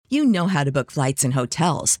You know how to book flights and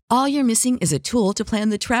hotels. All you're missing is a tool to plan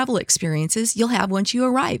the travel experiences you'll have once you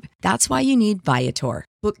arrive. That's why you need Viator.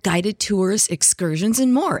 Book guided tours, excursions,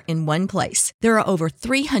 and more in one place. There are over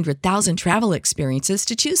 300,000 travel experiences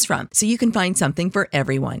to choose from, so you can find something for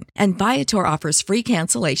everyone. And Viator offers free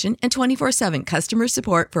cancellation and 24/7 customer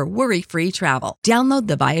support for worry-free travel. Download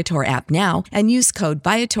the Viator app now and use code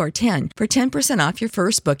Viator10 for 10% off your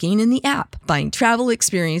first booking in the app. Find travel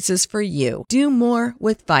experiences for you. Do more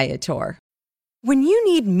with Viator. When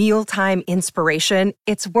you need mealtime inspiration,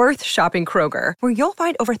 it's worth shopping Kroger, where you'll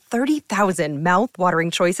find over 30,000 mouth-watering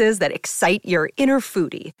choices that excite your inner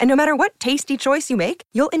foodie. And no matter what tasty choice you make,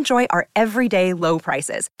 you'll enjoy our everyday low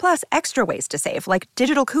prices, plus extra ways to save, like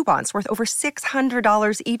digital coupons worth over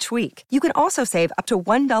 $600 each week. You can also save up to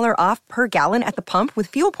 $1 off per gallon at the pump with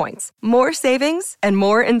fuel points. More savings and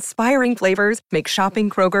more inspiring flavors make shopping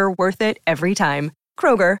Kroger worth it every time.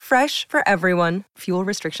 Kroger, fresh for everyone. Fuel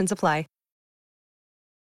restrictions apply.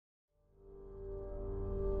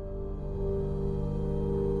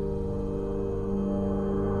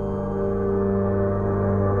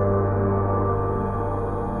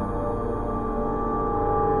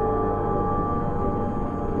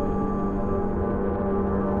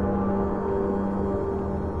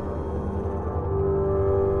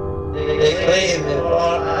 They claim that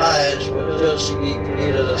our eyes will just be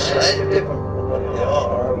created a slightly different from what they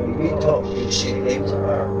are. We talk, we see things are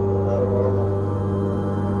not normal.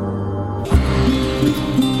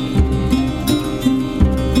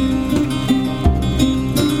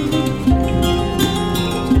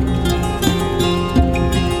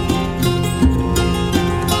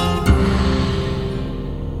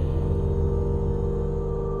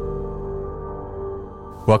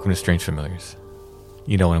 Welcome to Strange Familiars.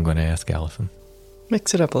 You know what I'm going to ask, Allison.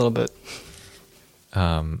 Mix it up a little bit.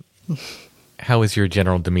 How is your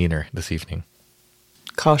general demeanor this evening?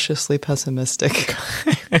 Cautiously pessimistic.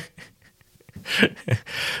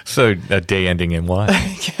 So, a day ending in what?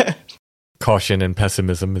 Yeah. Caution and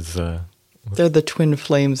pessimism is... They're the twin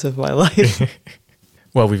flames of my life.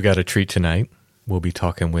 Well, we've got a treat tonight. We'll be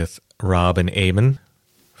talking with Rob and Eamon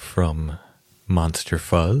from Monster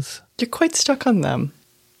Fuzz. You're quite stuck on them.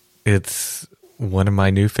 It's one of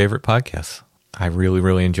my new favorite podcasts. I really,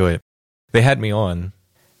 really enjoy it. They had me on,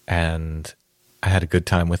 and I had a good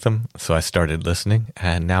time with them, so I started listening,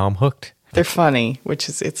 and now I'm hooked. They're funny, which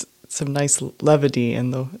is it's some nice levity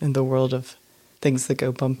in the world of things that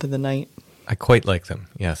go bump in the night. I quite like them,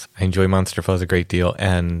 yes. I enjoy Monster Fuzz a great deal,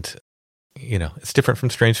 and, you know, it's different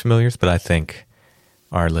from Strange Familiars, but I think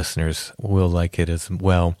our listeners will like it as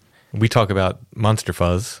well. We talk about Monster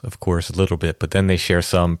Fuzz, of course, a little bit, but then they share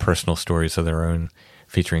some personal stories of their own,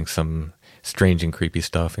 featuring some strange and creepy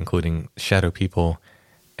stuff, including shadow people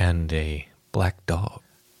and a black dog.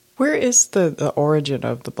 Where is the origin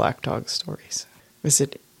of the black dog stories? Is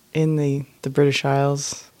it in the British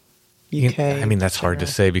Isles, UK? I mean, that's hard to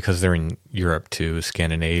say because they're in Europe too,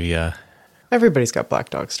 Scandinavia. Everybody's got black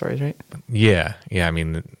dog stories, right? Yeah. I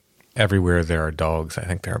mean, everywhere there are dogs, I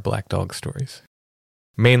think there are black dog stories.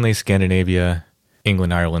 Mainly Scandinavia,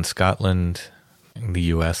 England, Ireland, Scotland. The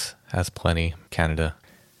US has plenty, Canada.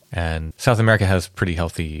 And South America has pretty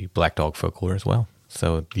healthy black dog folklore as well.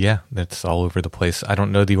 So yeah, that's all over the place. I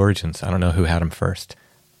don't know the origins. I don't know who had them first,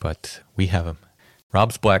 but we have them.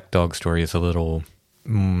 Rob's black dog story is a little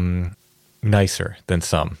nicer than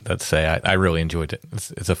some that say. I really enjoyed it.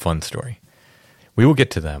 It's a fun story. We will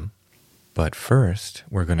get to them. But first,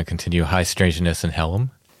 we're going to continue High Strangeness in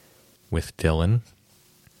Helm with Dylan.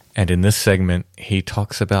 And in this segment, he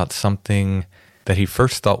talks about something that he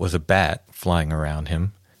first thought was a bat flying around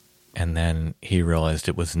him, and then he realized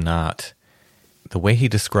it was not. The way he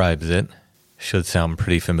describes it should sound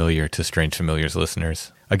pretty familiar to Strange Familiars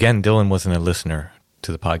listeners. Again, Dylan wasn't a listener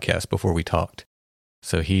to the podcast before we talked,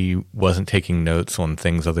 so he wasn't taking notes on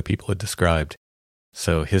things other people had described.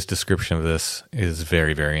 So his description of this is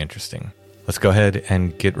very, very interesting. Let's go ahead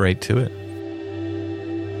and get right to it.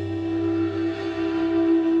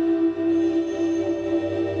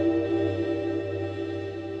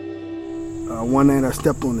 One night I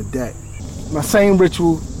stepped on the deck. My same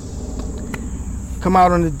ritual, come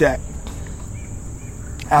out on the deck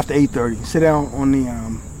after 8:30, sit down on the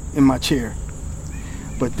in my chair.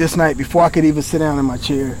 But this night, before I could even sit down in my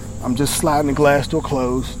chair, I'm just sliding the glass door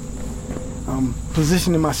closed. I'm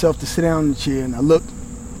positioning myself to sit down in the chair, and I look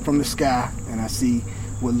from the sky and I see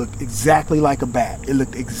what looked exactly like a bat. It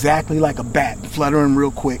looked exactly like a bat fluttering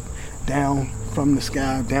real quick down from the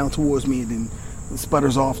sky, down towards me, and then it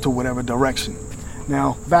sputters off to whatever direction.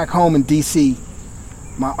 Now, back home in D.C.,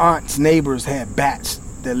 my aunt's neighbors had bats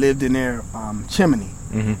that lived in their chimney.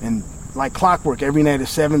 Mm-hmm. And like clockwork. Every night at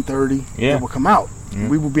 7:30, Yeah. they would come out.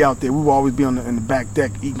 We would be out there. We would always be in the back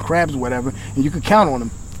deck eating crabs or whatever, and you could count on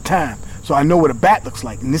them time. So I know what a bat looks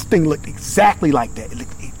like, and this thing looked exactly like that. It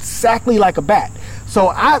looked exactly like a bat. So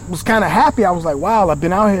I was kind of happy. I was like, wow, I've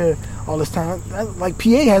been out here all this time. Like,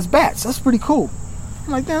 PA has bats. That's pretty cool.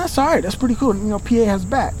 I'm like, that's all right. That's pretty cool. You know, PA has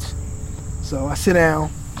bats. So I sit down,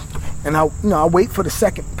 and I wait for the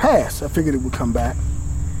second pass. I figured it would come back.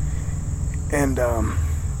 And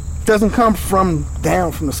it doesn't come from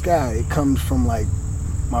down from the sky. It comes from, like,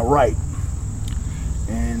 my right.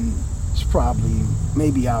 And it's probably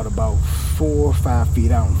maybe out about 4 or 5 feet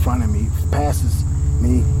out in front of me. Passes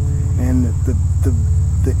me. And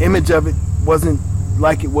the image of it wasn't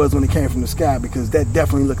like it was when it came from the sky, because that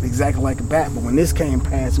definitely looked exactly like a bat. But when this came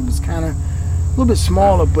past, it was kind of a little bit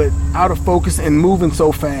smaller, but out of focus and moving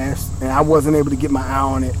so fast, and I wasn't able to get my eye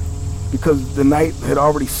on it because the night had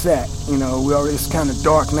already set. You know, it's kind of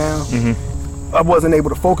dark now. I wasn't able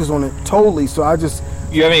to focus on it totally, so I just...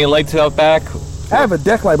 You have any lights out back? I have a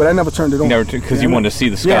deck light, but I never turned it on. Because you wanted to see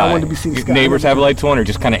the sky. Yeah, I wanted to see the Your sky. neighbors have lights on, or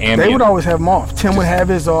just kind of ambient? They would always have them off. Tim would have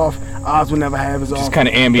his off. Oz would never have his off. Just kind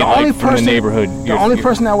of ambient light from the neighborhood. The only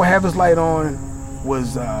person that would have his light on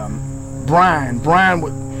was Brian. Brian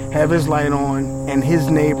would have his light on, and his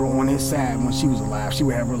neighbor on his side, when she was alive, she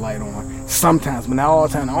would have her light on sometimes, but not all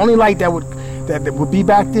the time. The only light that would be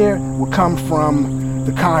back there would come from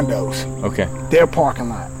the condos. Okay. Their parking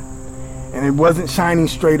lot. And it wasn't shining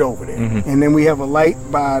straight over there. And then we have a light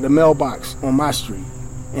by the mailbox on my street,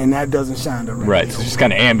 and that doesn't shine directly. Right, so it's just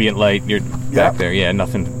kind of ambient light. You're back there. Yeah,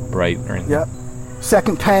 nothing bright or anything. Yep.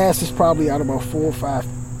 Second pass is probably out about 4 or 5,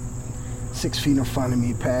 6 feet in front of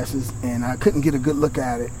me. It passes, and I couldn't get a good look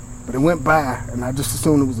at it, but it went by, and I just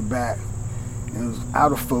assumed it was a bat. And it was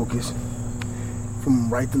out of focus. From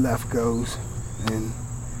right to left goes, and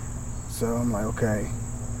so I'm like, okay.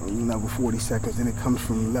 Another 40 seconds, then it comes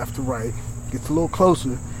from left to right, gets a little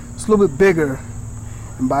closer, it's a little bit bigger,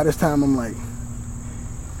 and by this time I'm like,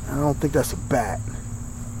 I don't think that's a bat.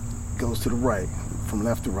 Goes to the right, from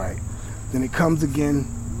left to right. Then it comes again,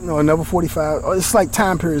 another 45. It's like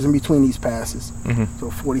time periods in between these passes. So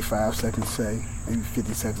 45 seconds, say, maybe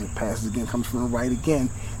 50 seconds, it passes again, comes from the right again.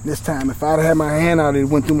 And this time, if I'd had my hand out, it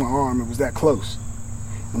went through my arm. It was that close.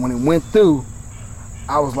 And when it went through,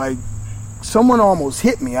 I was like, someone almost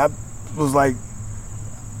hit me. I was like,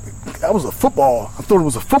 that was a football. I thought it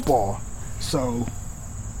was a football. So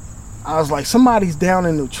I was like, somebody's down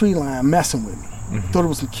in the tree line messing with me. I thought it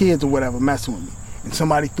was some kids or whatever messing with me. And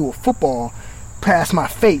somebody threw a football past my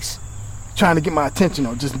face, trying to get my attention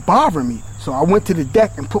or just bothering me. So I went to the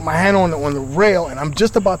deck and put my hand on the rail, and I'm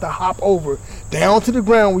just about to hop over down to the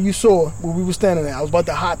ground where you saw where we were standing at. I was about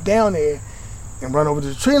to hop down there and run over to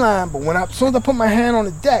the tree line, but as soon as I put my hand on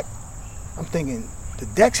the deck, I'm thinking, the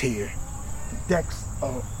deck's here. The deck's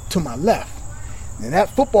to my left. And that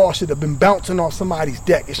football should have been bouncing off somebody's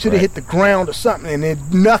deck. It should have hit the ground or something, and it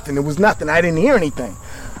was nothing. I didn't hear anything.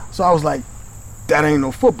 So I was like, that ain't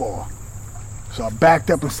no football. So I backed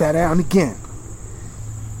up and sat down again.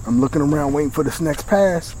 I'm looking around waiting for this next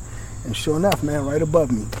pass, and sure enough, man, right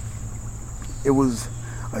above me, it was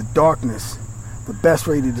a darkness. The best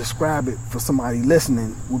way to describe it for somebody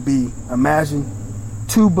listening would be, imagine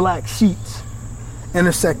 2 black sheets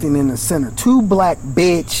intersecting in the center. 2 black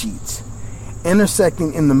bed sheets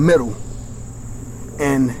intersecting in the middle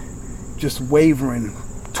and just wavering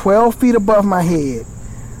 12 feet above my head,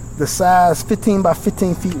 the size 15 by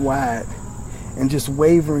 15 feet wide, and just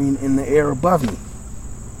wavering in the air above me.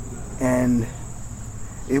 And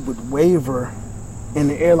it would waver in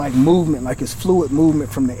the air like movement, like it's fluid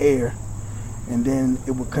movement from the air, and then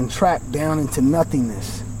it would contract down into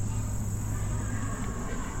nothingness.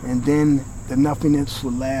 And then the nothingness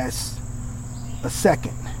would last a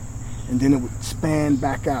second, and then it would span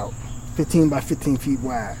back out 15 by 15 feet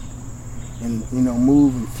wide, and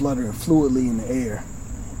move and flutter fluidly in the air,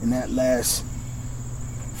 and that lasts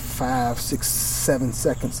 5, 6, 7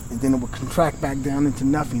 seconds, and then it would contract back down into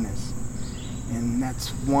nothingness, and that's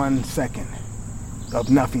 1 second of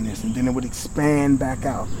nothingness, and then it would expand back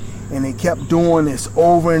out. And they kept doing this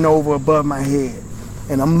over and over above my head,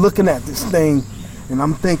 and I'm looking at this thing, and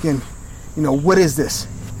I'm thinking, what is this?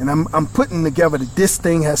 And I'm putting together that this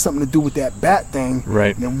thing has something to do with that bat thing.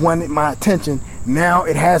 Right. And it wanted my attention. Now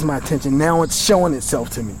it has my attention. Now it's showing itself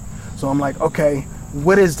to me. So I'm like, okay,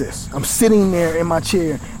 what is this? I'm sitting there in my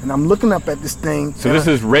chair, and I'm looking up at this thing. So this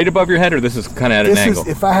is right above your head, or this is kind of at an angle?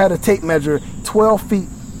 This is, if I had a tape measure, 12 feet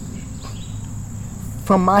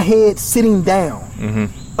from my head sitting down,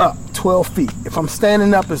 up 12 feet. If I'm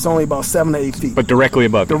standing up, it's only about 7 or 8 feet. But directly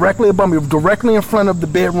above you? Directly above me, directly in front of the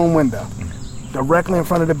bedroom window. directly in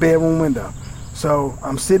front of the bedroom window. So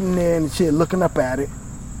I'm sitting there in the chair looking up at it,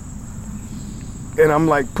 and I'm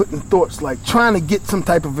like putting thoughts, like trying to get some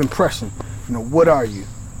type of impression. You know, what are you?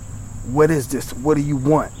 What is this? What do you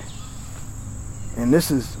want? And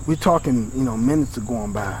this is, we're talking, you know, minutes are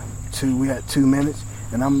going by. We had 2 minutes,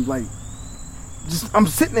 and I'm like, I'm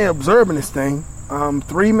sitting there observing this thing.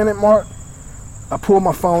 3 minute mark, I pulled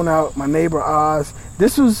my phone out, my neighbor Oz.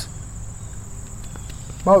 This was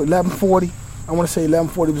about 11:40. I want to say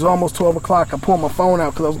 11:40. It was almost 12 o'clock. I pulled my phone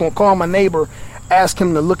out because I was going to call my neighbor, ask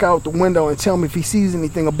him to look out the window and tell me if he sees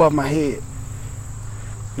anything above my head.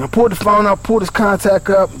 And I pulled the phone out, pulled his contact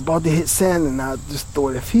up, about to hit send, and I just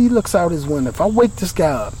thought, if he looks out his window, if I wake this guy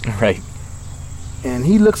up, Right. and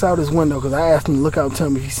he looks out his window, because I asked him to look out and tell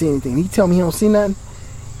me if he see anything, and he tell me he don't see nothing,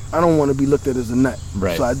 I don't want to be looked at as a nut.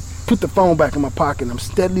 Right. So I put the phone back in my pocket, and I'm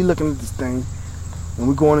steadily looking at this thing, and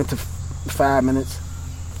we're going into 5 minutes,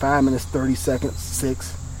 5 minutes, 30 seconds,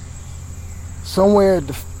 6. Somewhere at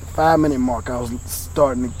the 5 minute mark, I was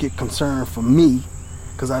starting to get concerned for me,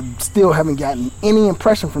 because I still haven't gotten any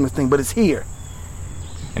impression from this thing, but it's here.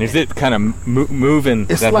 And is it kind of moving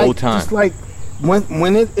It's that like, whole time? It's like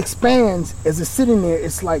when it expands, as it's sitting there,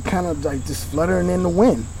 it's like kind of like just fluttering in the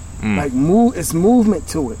wind. Like it's movement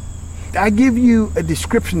to it. I give you a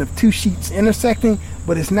description of 2 sheets intersecting,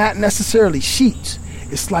 but it's not necessarily sheets.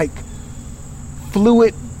 It's like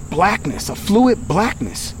fluid blackness, a fluid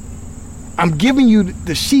blackness. I'm giving you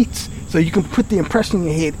the sheets so you can put the impression in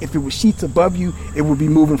your head. If it was sheets above you, it would be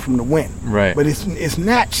moving from the wind. Right. But it's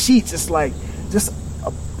not sheets. It's like just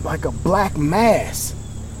like a black mass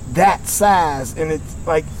that size, and it's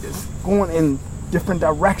like it's going in different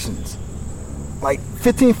directions, like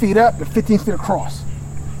 15 feet up and 15 feet across.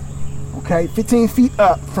 Okay, 15 feet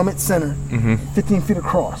up from its center, 15 feet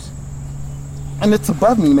across. And it's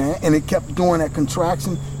above me, man, and it kept doing that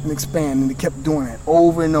contraction and expanding. It kept doing that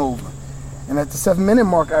over and over. And at the 7 minute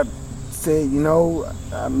mark, I said, you know,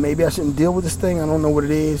 maybe I shouldn't deal with this thing. I don't know what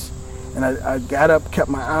it is. And I got up, kept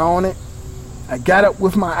my eye on it. I got up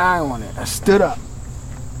with my eye on it. I stood up.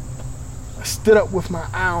 I stood up with my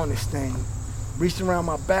eye on this thing. Reached around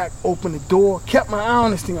my back, opened the door, kept my eye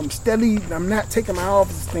on this thing. I'm not taking my eye off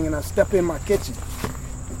this thing, and I step in my kitchen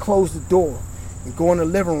and close the door and go in the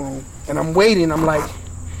living room. And I'm waiting. I'm like,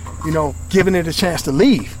 you know, giving it a chance to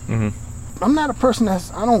leave. I'm not a person I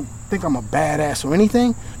don't think I'm a badass or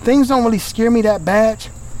anything. Things don't really scare me that bad.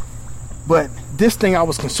 But this thing I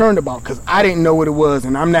was concerned about because I didn't know what it was,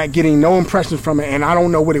 and I'm not getting no impressions from it, and I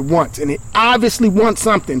don't know what it wants. And it obviously wants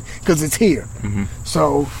something because it's here.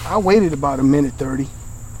 So I waited about a minute 30,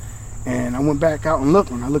 and I went back out and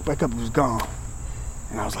looked. When I looked back up, it was gone.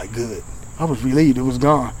 And I was like, good. I was relieved it was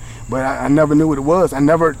gone. But I never knew what it was.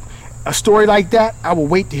 A story like that, I would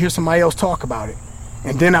wait to hear somebody else talk about it.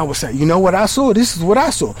 And then I would say, you know what I saw? This is what I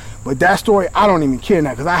saw. But that story, I don't even care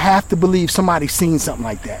now because I have to believe somebody's seen something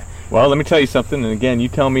like that. Well, let me tell you something, and again, you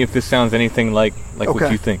tell me if this sounds anything like Okay. what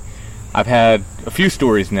you think. I've had a few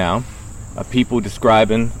stories now of people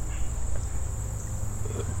describing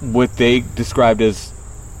what they described as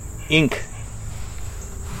inky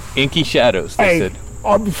shadows, they said.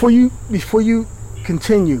 Before you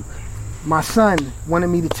continue, my son wanted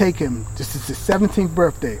me to take him. This is his 17th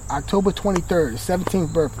birthday, October 23rd, his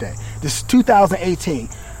 17th birthday. This is 2018,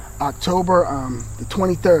 October the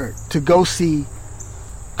 23rd, to go see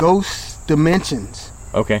Ghost Dimensions.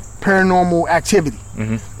 Okay. Paranormal Activity.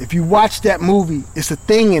 If you watch that movie, it's a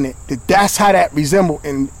thing in it that's how that resembled.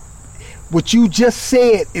 And what you just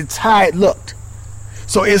said, it's how it looked.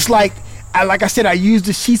 So it's like I said, I used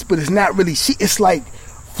the sheets, but it's not really sheet. It's like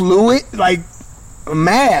fluid, like a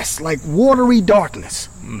mass, like watery darkness.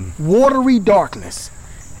 Watery darkness.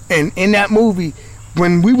 And in that movie,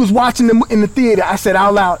 when we was watching them in the theater, I said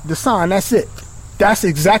out loud, Dasan, that's it. That's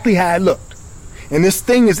exactly how it looked. And this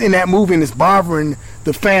thing is in that movie and it's bothering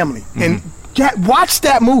the family. And watch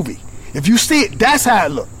that movie. If you see it, that's how it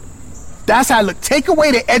looked. That's how it looked. Take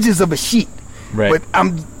away the edges of a sheet. Right. But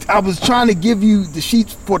I was trying to give you the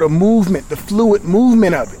sheets for the movement, the fluid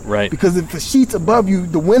movement of it. Right. Because if the sheet's above you,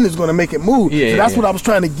 the wind is going to make it move. Yeah, so that's yeah. what I was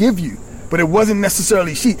trying to give you. But it wasn't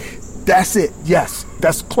necessarily sheet. That's it. Yes.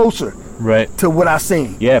 That's closer Right. to what I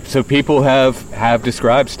seen. Yeah, so people have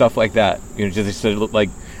described stuff like that. You know, just they said it looked like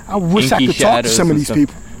I wish I inky could talk to shadows some of and these stuff.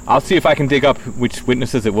 people. I'll see if I can dig up which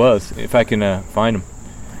witnesses it was. If I can find them,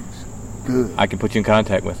 Good. I can put you in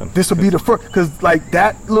contact with them. This will be the first, because like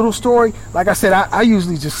that little story, like I said, I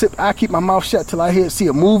usually just sit, I keep my mouth shut till I see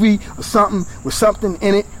a movie or something with something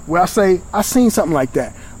in it where I say, I seen something like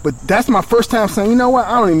that. But that's my first time saying, you know what,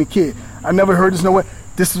 I don't even care. I never heard this, no way.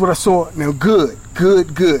 This is what I saw. Now, good.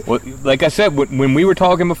 Well, like I said, when we were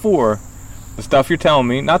talking before, the stuff you're telling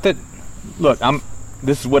me, not that, look,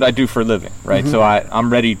 this is what I do for a living, right? So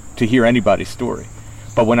I'm ready to hear anybody's story.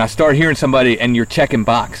 But when I start hearing somebody and you're checking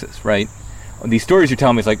boxes, right? These stories you're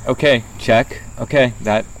telling me, it's like, okay, check, okay,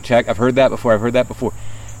 that, check, I've heard that before.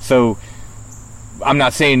 So I'm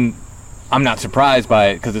not saying I'm not surprised by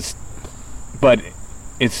it, but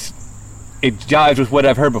it jives with what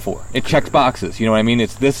I've heard before. It checks boxes, you know what I mean?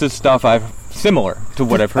 This is stuff similar to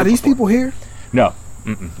what I've heard. Are these before. people here? No,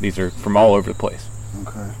 these are from all over the place.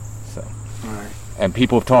 Okay. So, All right. and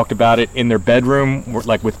people have talked about it in their bedroom,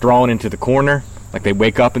 like withdrawing into the corner. Like they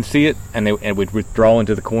wake up and see it, and they would withdraw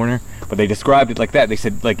into the corner. But they described it like that. They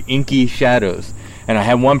said like inky shadows. And I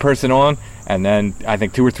had one person on, and then I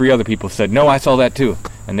think 2 or 3 other people said, "No, I saw that too,"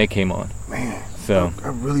 and they came on. Man, so I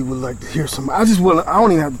really would like to hear somebody. I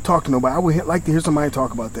don't even have to talk to nobody. I would like to hear somebody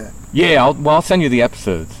talk about that. yeah, I'll send you the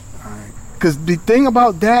episodes. All right. Because the thing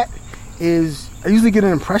about that is, I usually get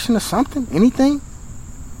an impression of something, anything.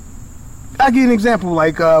 I'll give you an example.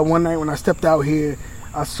 Like one night when I stepped out here,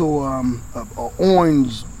 I saw a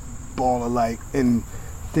orange ball of light, and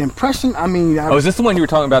the impression. I mean, Is this the one you were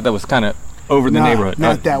talking about that was kind of over the neighborhood?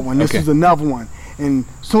 Not that one. This okay. is another one. And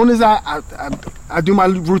as soon as I do my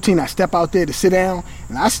routine, I step out there to sit down,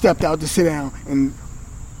 and I stepped out to sit down, and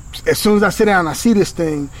as soon as I sit down, I see this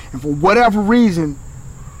thing, and for whatever reason,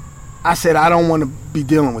 I said I don't want to be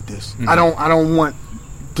dealing with this. I don't want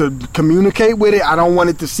to communicate with it. I don't want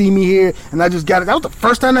it to see me here, and I just got it. That was the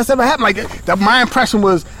first time that's ever happened. Like that, my impression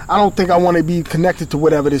was I don't think I want to be connected to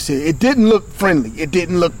whatever this is. It didn't look friendly. It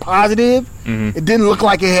didn't look positive. It didn't look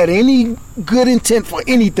like it had any good intent for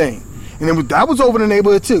anything. And that was over the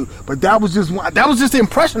neighborhood too. But that was just the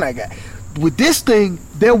impression I got. With this thing,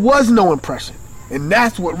 there was no impression, and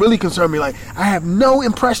that's what really concerned me. Like I have no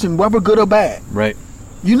impression, whether good or bad. Right.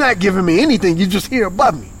 You're not giving me anything. You're just here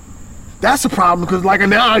above me. That's a problem because like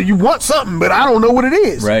now you want something, but I don't know what it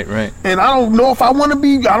is. Right. And I don't know if I want to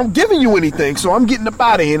be. I don't giving you anything, so I'm getting up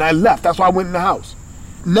out of here. And I left. That's why I went in the house.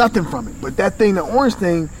 Nothing from it. But that thing, the orange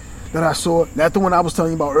thing that I saw, that's the one I was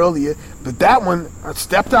telling you about earlier. But that one, I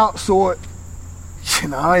stepped out, saw it.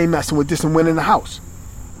 I ain't messing with this, and went in the house.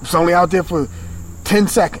 I was only out there for 10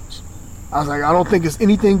 seconds. I was like, I don't think it's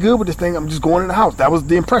anything good with this thing. I'm just going in the house. That was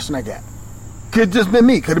the impression I got. Could have just been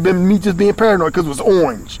me. Could have been me just being paranoid because it was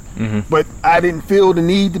orange. But I didn't feel the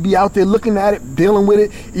need to be out there looking at it, dealing with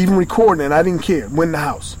it, even recording it. I didn't care. Went in the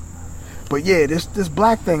house. But yeah, this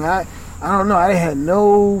black thing, I don't know. I had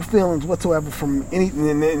no feelings whatsoever from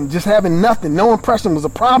anything, and just having nothing, no impression was a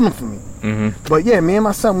problem for me. But yeah, me and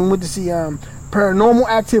my son, we went to see Paranormal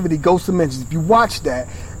Activity, Ghost Dimensions. If you watch that,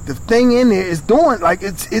 the thing in there is doing like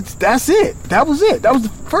it's that's it. That was it. That was the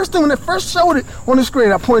first thing when they first showed it on the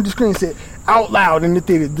screen. I pointed to the screen and said out loud in the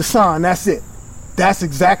theater, the sign. That's it. That's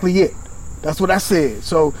exactly it. That's what I said.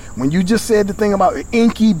 So when you just said the thing about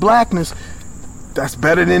inky blackness, that's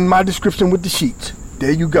better than my description with the sheets.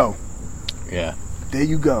 There you go. Yeah. There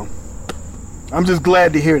you go. I'm just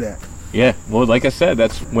glad to hear that. Yeah. Well, like I said,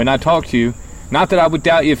 that's when I talk to you. Not that I would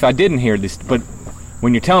doubt you if I didn't hear this, but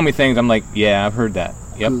when you're telling me things, I'm like, yeah, I've heard that.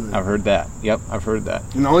 Yep, good. I've heard that. Yep, I've heard that.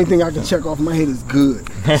 And the only thing I can check off my head is good.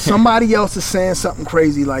 Somebody else is saying something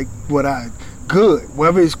crazy like good.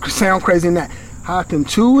 Whether it sound crazy or not. How can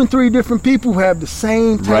 2 and 3 different people have the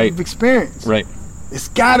same type of experience? Right. It's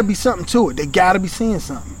got to be something to it. They got to be seeing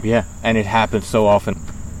something. Yeah, and it happens so often.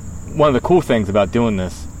 One of the cool things about doing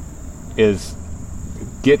this is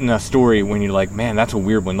getting a story when you're like, man, that's a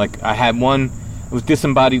weird one. Like I had one, it was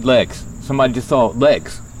disembodied legs. Somebody just saw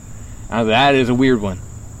legs. And I was like, that is a weird one.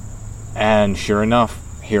 And sure enough,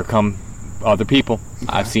 here come other people. Okay.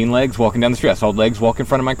 I've seen legs walking down the street. I saw legs walk in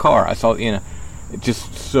front of my car. I saw, it's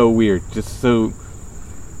just so weird. Just so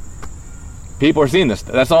people are seeing this.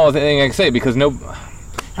 That's all the thing I can say because I don't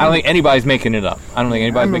think anybody's making it up. I don't think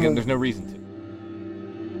anybody's making it. There's no reason to.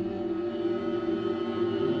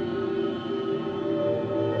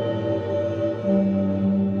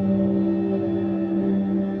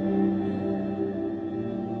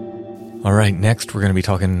 All right, next we're going to be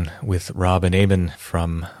talking with Rob and Aben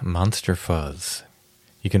from Monster Fuzz.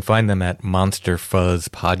 You can find them at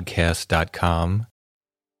monsterfuzzpodcast.com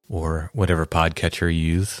or whatever podcatcher you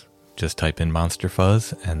use. Just type in Monster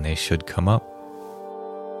Fuzz and they should come up.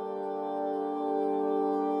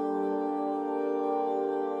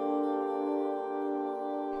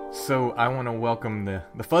 So I want to welcome the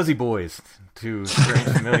Fuzzy Boys to Strange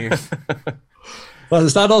Familiars. Well,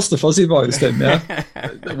 is that us, the Fuzzy Boys, then, yeah?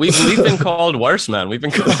 We've been called worse, man. We've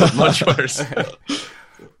been called much worse.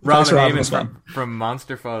 Rob and Aben from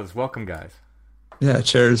Monster Fuzz. Welcome, guys. Yeah,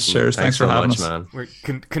 cheers. Thanks for so having much, us. man. We're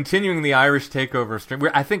continuing the Irish takeover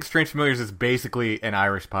of I think Strange Familiars is basically an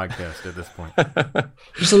Irish podcast at this point.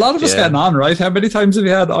 There's a lot of us getting on, right? How many times have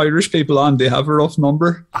you had Irish people on? Do you have a rough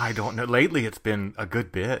number? I don't know. Lately, it's been a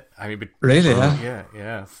good bit. I mean, but, really?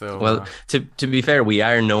 Yeah. So, well, to be fair, we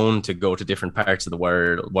are known to go to different parts of the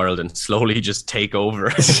world and slowly just take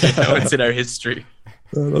over. It's in our history.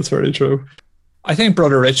 That's very true. I think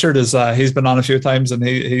Brother Richard is he's been on a few times and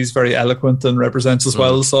he's very eloquent and represents us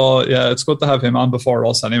well. So yeah, it's good to have him on before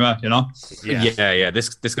us anyway, you know? Yeah.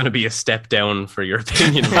 This is going to be a step down for your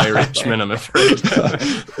opinion of Irishmen, I'm afraid.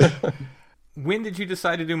 When did you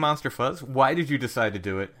decide to do Monster Fuzz? Why did you decide to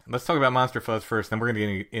do it? Let's talk about Monster Fuzz first, then we're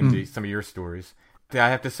going to get into some of your stories. I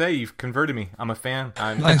have to say, you've converted me. I'm a fan.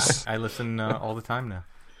 Nice. I listen all the time now.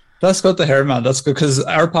 That's good to hear, man. That's good because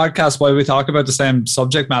our podcast, while we talk about the same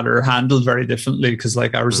subject matter, are handled very differently because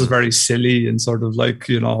like ours is very silly and sort of like,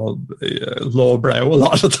 you know, lowbrow a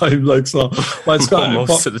lot of the time. Like, so well, it's got,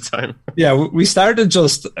 most of the time. Yeah, we started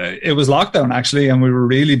it was lockdown actually, and we were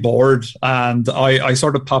really bored. And I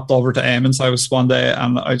sort of popped over to Eamon's house one day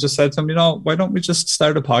and I just said to him, you know, why don't we just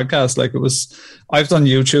start a podcast? Like I've done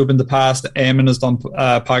YouTube in the past. Eamon has done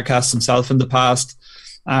podcasts himself in the past.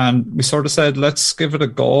 And we sort of said, let's give it a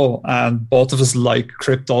go. And both of us like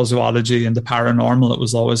cryptozoology and the paranormal. It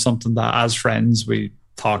was always something that as friends we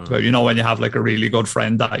talked about. You know, when you have like a really good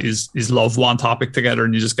friend that is love one topic together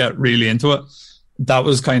and you just get really into it. That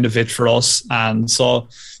was kind of it for us. And so,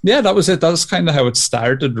 yeah, that was it. That was kind of how it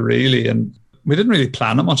started, really. And we didn't really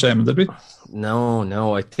plan it much, Eamon, did we?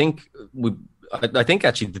 No. I think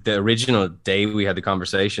actually the original day we had the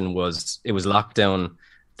conversation it was lockdown.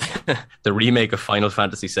 The remake of Final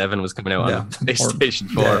Fantasy VII was coming out on PlayStation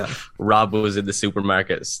 4. Yeah. Rob was in the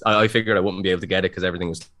supermarket. I figured I wouldn't be able to get it because everything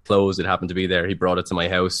was closed. It happened to be there. He brought it to my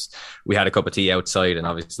house. We had a cup of tea outside and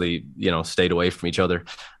obviously, you know, stayed away from each other.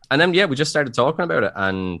 And then, we just started talking about it.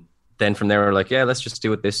 And then from there, we were like, let's just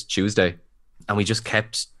do it this Tuesday. And we just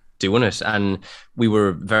kept doing it. And we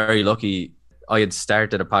were very lucky. I had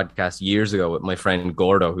started a podcast years ago with my friend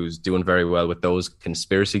Gordo, who's doing very well with those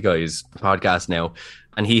Conspiracy Guys podcast now.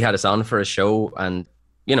 And he had us on for a show, and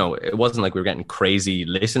you know, it wasn't like we were getting crazy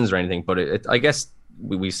listens or anything, but I guess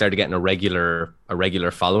we started getting a regular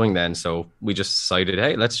following then. So we just decided,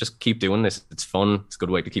 hey, let's just keep doing this. It's fun. It's a good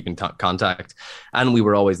way to keep in contact. And we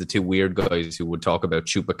were always the two weird guys who would talk about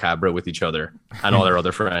Chupacabra with each other, and all our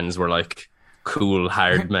other friends were like cool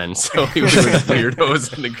hard men. So we were the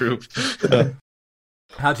weirdos in the group.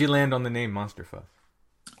 How'd you land on the name Monster Fuzz?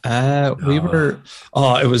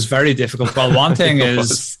 It was very difficult. Well, one thing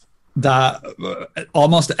is that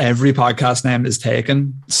almost every podcast name is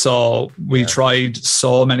taken. So we tried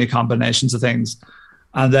so many combinations of things.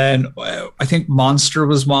 And then I think Monster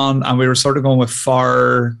was one, and we were sort of going with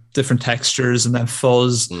 4 different textures and then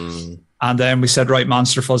fuzz. And then we said, right,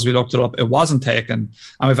 Monster Fuzz, we looked it up. It wasn't taken.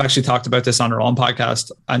 And we've actually talked about this on our own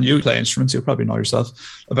podcast. And you play instruments, you probably know yourself.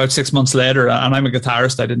 About 6 months later, and I'm a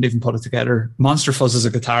guitarist, I didn't even put it together. Monster Fuzz is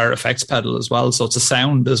a guitar effects pedal as well. So it's a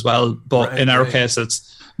sound as well. But in our case,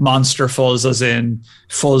 it's Monster Fuzz as in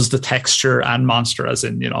fuzz the texture and monster as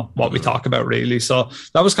in, you know, what we talk about really. So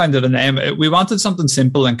that was kind of the name. We wanted something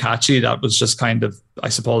simple and catchy that was just kind of, I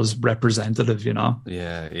suppose, representative, you know.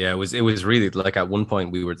 Yeah. It was really like at one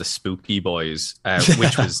point we were the Spooky Boys,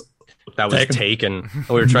 which was taken.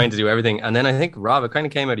 We were trying to do everything. And then I think, Rob, it kind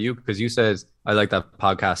of came out of you because you said, I like that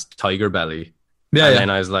podcast Tiger Belly. And then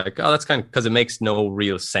I was like, oh, that's kind of because it makes no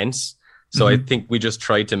real sense. So I think we just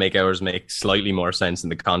tried to make ours make slightly more sense in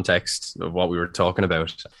the context of what we were talking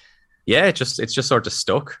about. Yeah, it's just sort of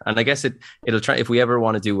stuck. And I guess it'll try, if we ever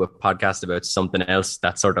want to do a podcast about something else,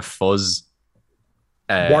 that sort of fuzz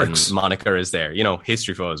moniker is there. You know,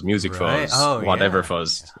 history fuzz, music fuzz, whatever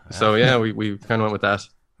fuzz. So yeah, we kind of went with that.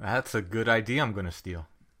 That's a good idea I'm going to steal.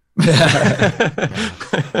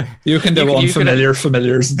 You can do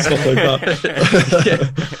familiars and stuff like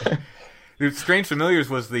that. Dude, Strange Familiars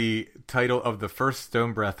was the title of the first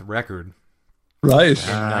Stone Breath record. Right.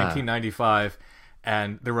 In 1995.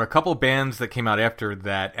 And there were a couple bands that came out after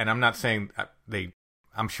that. And I'm not saying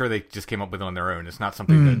I'm sure they just came up with it on their own. It's not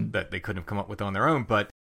something that they couldn't have come up with on their own. But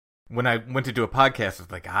when I went to do a podcast, I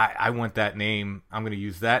was like, I want that name. I'm going to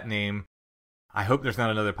use that name. I hope there's not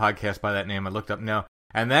another podcast by that name. I looked up no.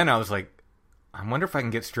 And then I was like, I wonder if I can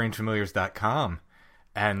get strangefamiliars.com.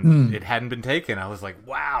 And it hadn't been taken. I was like,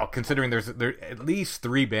 wow, considering there at least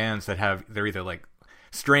 3 bands that they're either like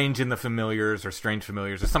Strange in the Familiars or Strange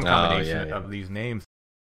Familiars or some combination of these names.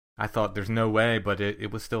 I thought there's no way, but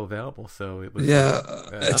it was still available. So it was.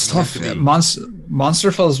 It's tough.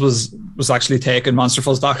 Monsterfuzz was actually taken,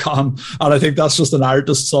 monsterfuzz.com, and I think that's just an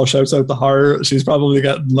artist. So shouts out to her. She's probably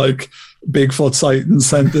getting like Bigfoot sightings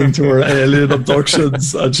sent into her alien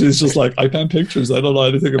abductions, and she's just like, I paint pictures. I don't know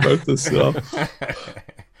anything about this.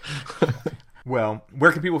 Well,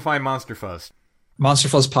 where can people find Monsterfuzz?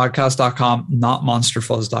 monsterfuzzpodcast.com, not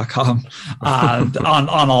monsterfuzz.com. And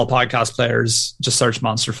on all podcast players, just search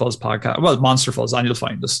Monsterfuzz podcast. Well, Monsterfuzz, and you'll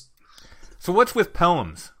find us. So what's with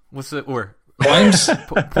poems? What's it, or poems?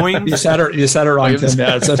 Poems? You said it wrong, Tim.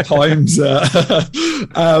 Yeah, it says poems. I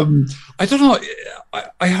don't know.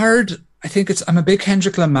 I heard, I'm a big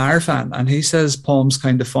Kendrick Lamar fan, and he says poems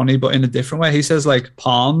kind of funny, but in a different way. He says like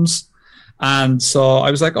palms. And so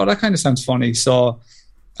I was like, oh, that kind of sounds funny. So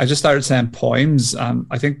I just started saying poems, and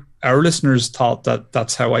I think our listeners thought that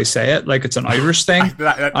that's how I say it, like it's an Irish thing.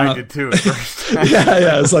 I did too at first.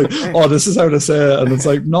 yeah. It's like, oh, this is how to say it, and it's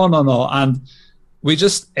like, no. And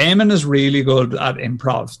Eamon is really good at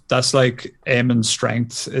improv. That's like Eamon's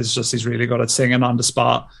strength, is just he's really good at singing on the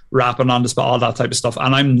spot, rapping on the spot, all that type of stuff.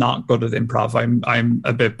 And I'm not good at improv. I'm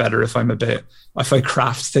a bit better if I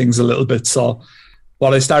craft things a little bit. So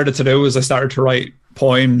what I started to do is I started to write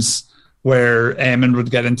poems where Eamon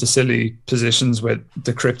would get into silly positions with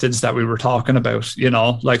the cryptids that we were talking about,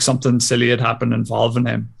 like something silly had happened involving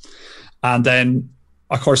him. And then,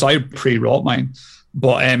 of course, I pre-wrote mine,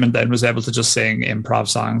 but Eamon then was able to just sing improv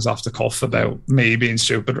songs off the cuff about me being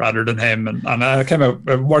stupid rather than him. And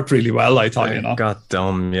it worked really well, I thought, God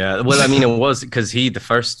damn, yeah. Well, I mean, it was because the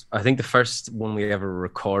first one we ever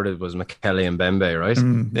recorded was Makele and Bembe, right?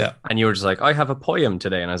 Yeah. And you were just like, I have a poem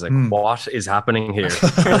today. And I was like, what is happening here?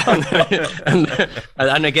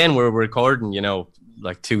 and again, we're recording,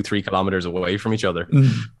 like 2-3 kilometers away from each other.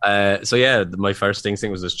 So yeah, my first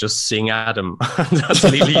instinct was just sing at him until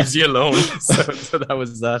he leaves you alone. So that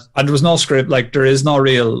was that. And there was no script. Like there is no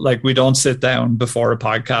real, like we don't sit down before a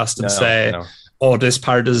podcast and say, oh, this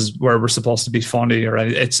part is where we're supposed to be funny or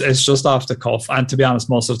anything. It's just off the cuff. And to be honest,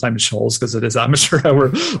 most of the time it shows because it is amateur hour.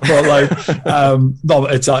 But like, no,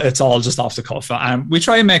 it's all just off the cuff. And we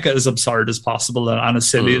try and make it as absurd as possible and as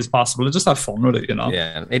silly as possible and just have fun with it,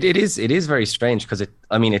 Yeah, it is very strange because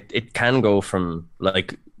it can go from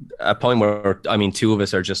like a point where, two of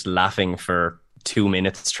us are just laughing for 2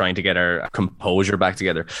 minutes trying to get our composure back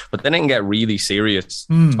together, but then it can get really serious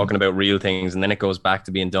talking about real things, and then it goes back to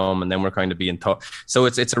being dumb, and then we're kind of being taught. So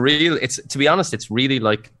it's to be honest, it's really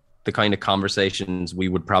like the kind of conversations we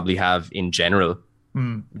would probably have in general,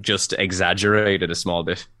 just exaggerated a small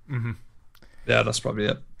bit. Yeah, that's probably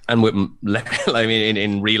it. And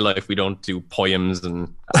in real life, we don't do poems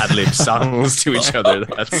and ad-lib songs to each other.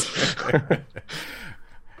 That's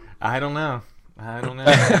I don't know.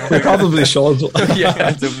 We probably should. Yeah,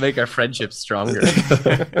 to make our friendship stronger.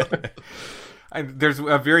 There's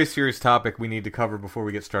a very serious topic we need to cover before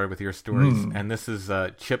we get started with your stories, and this is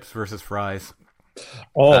chips versus fries.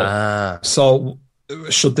 So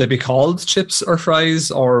should they be called chips or fries,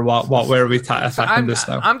 or what? Where are we attacking this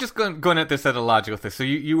now? I'm just going at this at a logical thing. So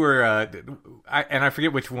you were, I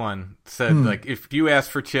forget which one said like if you ask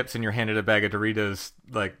for chips and you're handed a bag of Doritos,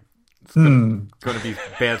 like. It's going to be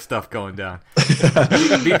bad stuff going down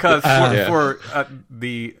because for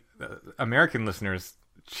the American listeners,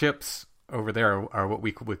 chips over there are what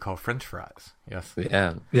we would call French fries. Yes.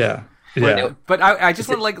 Yeah. But I just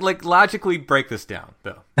want to like logically break this down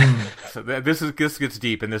though. So this gets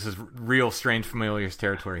deep, and this is real strange familiars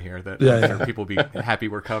territory here that I'm sure people will be happy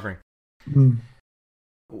we're covering.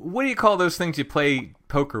 What do you call those things you play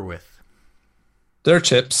poker with? They're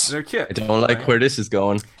chips. They're chips. I don't like where this is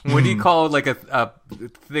going. What do you call like a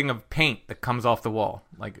thing of paint that comes off the wall,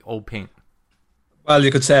 like old paint? Well,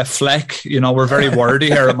 you could say a fleck. We're very wordy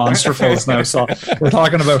here at Monsterfuzz now, so we're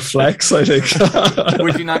talking about flecks, I think.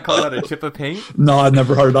 Would you not call that a chip of paint? No, I'd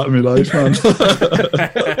never heard that in my life, man.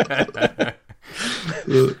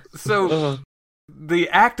 So the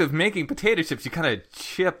act of making potato chips, you kind of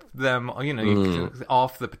chip them,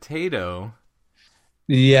 off the potato.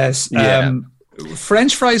 Yes.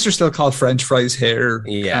 French fries are still called French fries here.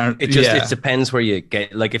 Yeah, it depends where you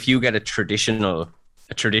get. Like, if you get a traditional,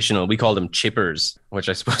 we call them chippers, which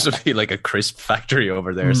I suppose would be like a crisp factory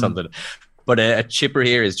over there or something. But a chipper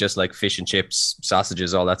here is just like fish and chips,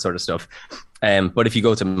 sausages, all that sort of stuff. But if you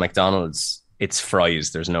go to McDonald's, it's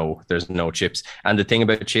fries. There's no chips. And the thing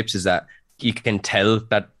about chips is that you can tell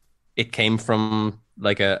that it came from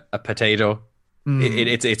like a potato.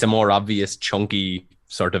 It's a more obvious, chunky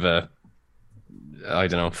sort of a, I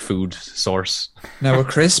don't know, food source. Now a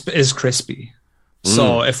crisp is crispy.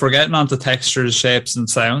 So if we're getting onto textures, shapes, and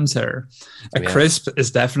sounds here, a crisp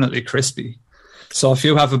is definitely crispy. So if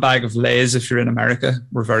you have a bag of Lay's, if you're in America,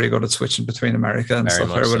 we're very good at switching between America and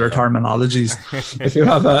stuff here with our terminologies. if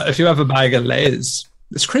you have a bag of Lay's,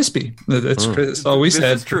 it's crispy. It's so we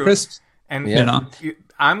said crisps. And you know,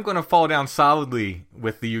 I'm going to fall down solidly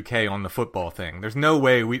with the UK on the football thing. There's no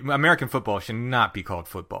way American football should not be called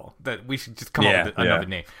football. That we should just come up with another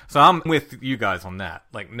name. So I'm with you guys on that.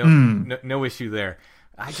 Like no issue there.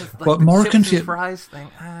 I just like but more confused fries thing.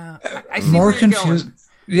 I see more where you're confused. going.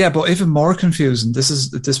 Yeah, but even more confusing.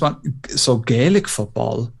 This one. So Gaelic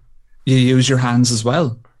football, you use your hands as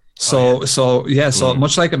well. So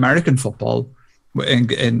much like American football.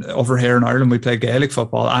 In over here in Ireland, we play Gaelic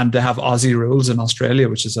football, and they have Aussie rules in Australia,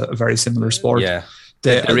 which is a very similar sport. Yeah,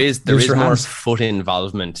 there is more foot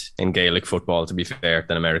involvement in Gaelic football, to be fair,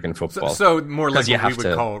 than American football. So more like what we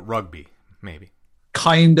would call rugby, maybe.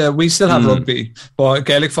 Kinda. We still have rugby, but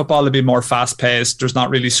Gaelic football would be more fast paced. There's not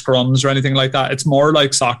really scrums or anything like that. It's more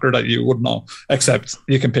like soccer that you would know, except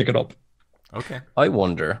you can pick it up. Okay. I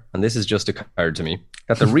wonder, and this has just occurred to me,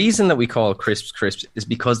 that the reason that we call crisps is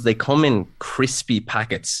because they come in crispy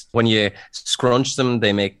packets. When you scrunch them,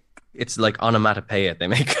 it's like onomatopoeia. They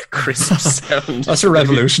make a crisp sound. That's a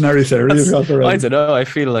revolutionary theory. I don't know. I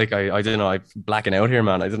feel like I don't know. I'm blacking out here,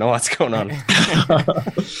 man. I don't know what's going on.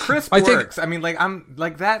 Crisp works. I mean, like I'm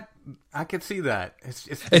like that. I could see that.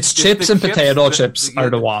 It's chips and potato chips are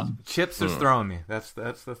the one. Chips is throwing me. That's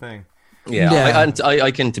the thing. Yeah.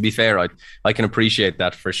 I can, to be fair, I can appreciate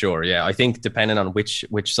that for sure. Yeah, I think depending on which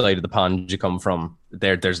side of the pond you come from,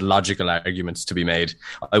 there's logical arguments to be made.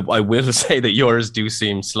 I will say that yours do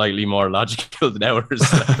seem slightly more logical than ours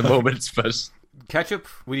at the moment. But ketchup,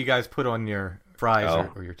 what do you guys put on your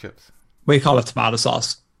fries or your chips? We call it tomato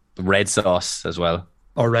sauce. Red sauce as well.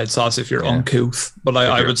 Or red sauce if you're uncouth, but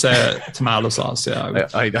I would say tomato sauce. Yeah,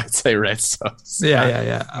 I'd say red sauce.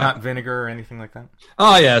 Yeah. Not vinegar or anything like that.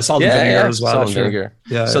 Oh yeah, salt and vinegar as well. Salt and vinegar.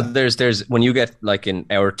 Yeah. So there's when you get like in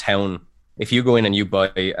our town, if you go in and you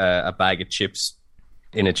buy a bag of chips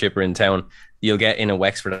in a chipper in town, you'll get in a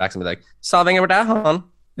Wexford accent like salt and vinegar with that on.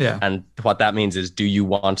 Yeah. And what that means is, do you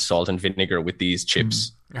want salt and vinegar with these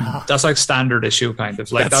chips? That's like standard issue kind of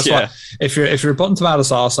like that's what if you're putting tomato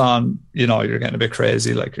sauce on, you know, you're getting a bit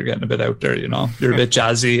crazy, like you're getting a bit out there, you know, you're a bit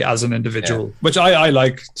jazzy as an individual, which I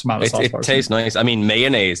like tomato sauce. It tastes nice. I mean,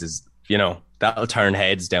 mayonnaise is, you know, that'll turn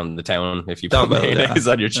heads down the town if you put mayonnaise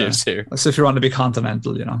on your chips here. That's if you want to be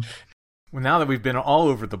continental, you know. Well, now that we've been all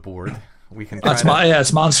over the board, we can.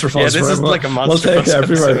 It's monster fuzz. Yeah, this is like a monster. We'll take it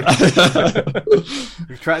everywhere.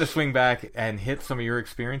 We've tried to swing back and hit some of your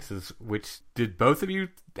experiences. Which did both of you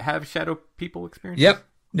have shadow people experiences? Yep.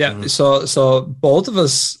 Yeah. Mm-hmm. So both of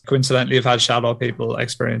us coincidentally have had shadow people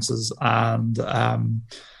experiences, and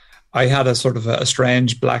I had a sort of a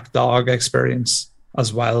strange black dog experience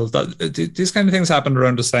as well. These kind of things happened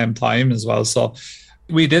around the same time as well. So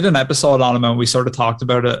we did an episode on them and we sort of talked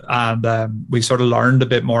about it, and we sort of learned a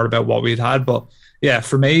bit more about what we'd had. But yeah,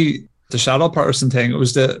 for me, the shadow person thing, it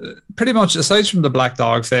was pretty much, aside from the black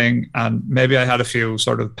dog thing, and maybe I had a few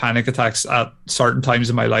sort of panic attacks at certain times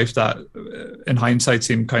in my life that in hindsight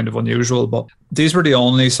seemed kind of unusual, but these were the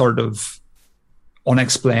only sort of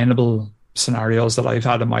unexplainable scenarios that I've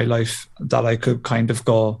had in my life that I could kind of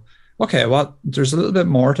go, okay, there's a little bit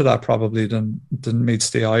more to that probably than meets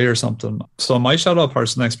the eye or something. So my shadow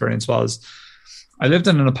person experience was, I lived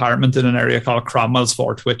in an apartment in an area called Cromwell's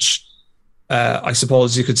Fort, which I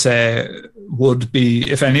suppose you could say would be,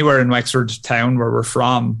 if anywhere in Wexford town where we're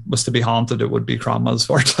from was to be haunted, it would be Cromwell's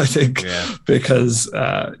Fort, I think. Yeah. Because,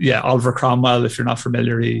 Oliver Cromwell, if you're not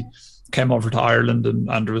familiar, he came over to Ireland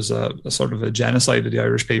and there was a sort of a genocide of the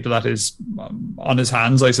Irish people that is on his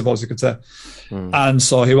hands, I suppose you could say. And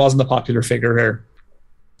so he wasn't a popular figure here.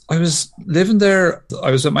 I was living there.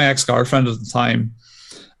 I was with my ex-girlfriend at the time.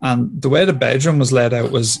 And the way the bedroom was laid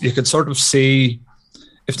out was you could sort of see,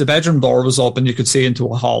 if the bedroom door was open, you could see into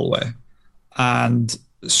a hallway. And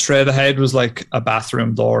straight ahead was like a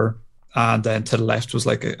bathroom door. And then to the left was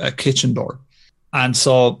like a kitchen door. And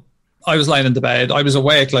so I was lying in the bed. I was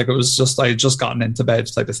awake, like it was just, I had just gotten into bed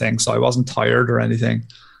type of thing. So I wasn't tired or anything.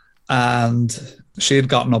 And she had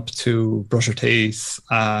gotten up to brush her teeth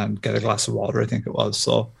and get a glass of water, I think it was.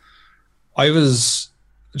 So I was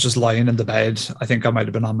just lying in the bed. I think I might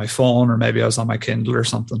have been on my phone, or maybe I was on my Kindle or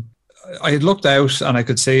something. I had looked out and I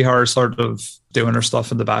could see her sort of doing her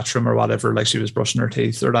stuff in the bathroom or whatever, like she was brushing her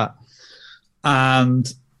teeth or that.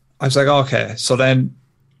 And I was like, okay. So then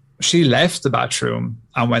she left the bathroom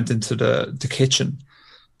and went into the kitchen.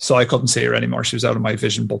 So I couldn't see her anymore. She was out of my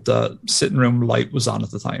vision, but the sitting room light was on at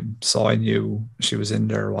the time. So I knew she was in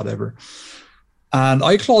there or whatever. And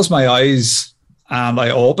I closed my eyes and I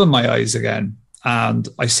opened my eyes again. And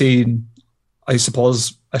I seen, I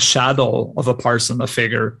suppose, a shadow of a person, a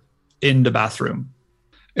figure in the bathroom.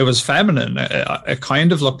 It was feminine. It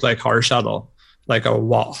kind of looked like her shadow, like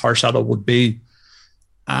what her shadow would be.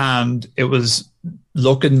 And it was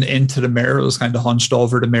looking into the mirror. It was kind of hunched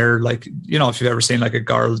over the mirror, like, you know, if you've ever seen like a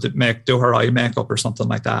girl do her eye makeup or something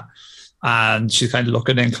like that. And she's kind of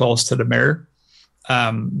looking in close to the mirror.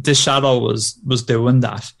 This shadow was doing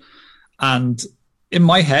that. And in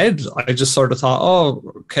my head, I just sort of thought,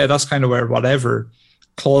 oh, okay, that's kind of weird, whatever.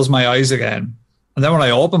 Close my eyes again. And then when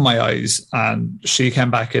I opened my eyes and she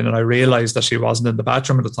came back in and I realized that she wasn't in the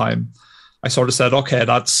bathroom at the time, I sort of said, okay,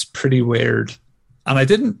 that's pretty weird. And I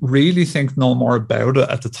didn't really think no more about it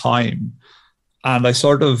at the time. And I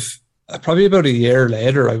sort of, probably about a year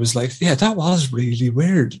later, I was like, yeah, that was really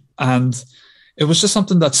weird. And it was just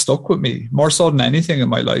something that stuck with me more so than anything in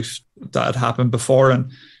my life that had happened before.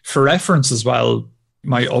 And for reference as well,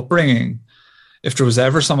 my upbringing, if there was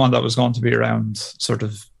ever someone that was going to be around sort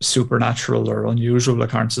of supernatural or unusual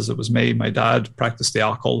occurrences, it was me. My dad practiced the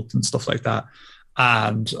occult and stuff like that.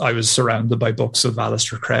 And I was surrounded by books of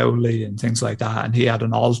Aleister Crowley and things like that. And he had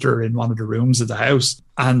an altar in one of the rooms of the house.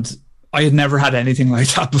 And I had never had anything like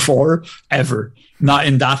that before, ever. Not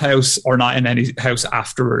in that house or not in any house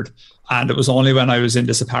afterward. And it was only when I was in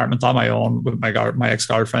this apartment on my own with my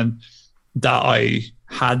ex-girlfriend that I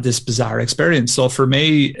had this bizarre experience. So for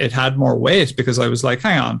me, it had more weight because I was like,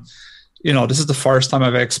 hang on, you know, this is the first time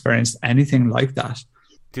I've experienced anything like that.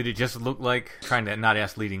 Did it just look like, trying to not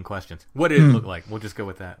ask leading questions, what did it look like? We'll just go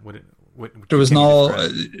with that. There was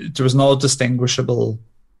no distinguishable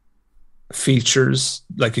features,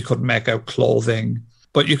 like you couldn't make out clothing,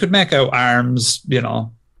 but you could make out arms, you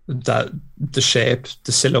know, that the shape,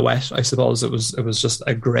 the silhouette, I suppose it was just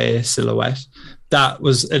a grey silhouette.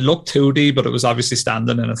 It looked 2D, but it was obviously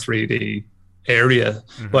standing in a 3D area.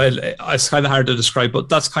 Mm-hmm. But it's kind of hard to describe, but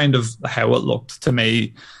that's kind of how it looked to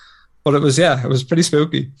me. But it was pretty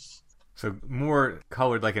spooky. So more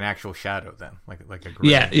colored like an actual shadow then, like a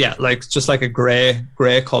gray. Yeah, like just like a gray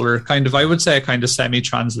color, kind of. I would say kind of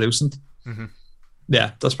semi-translucent. Mm-hmm.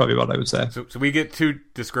 Yeah, that's probably what I would say. So we get two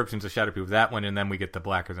descriptions of shadow people, that one, and then we get the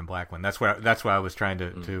blacker than black one. That's why I was trying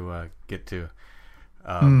to get to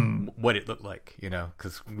what it looked like, you know,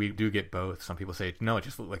 because we do get both. Some people say no, it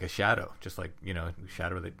just looked like a shadow, just like, you know,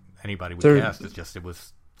 shadow that anybody would cast. It's just it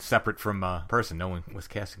was separate from a person. No one was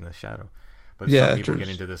casting the shadow. But some people get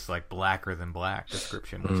into this like blacker than black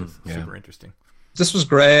description, which is super interesting. This was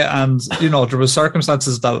grey, and you know, there was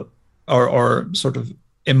circumstances that or sort of,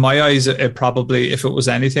 in my eyes, it probably, if it was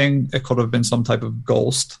anything, it could have been some type of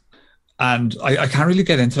ghost. And I can't really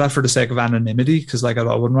get into that for the sake of anonymity, because like I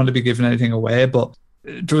wouldn't want to be giving anything away, but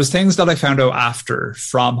there was things that I found out after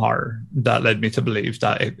from her that led me to believe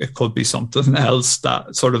that it could be something else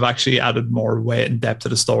that sort of actually added more weight and depth to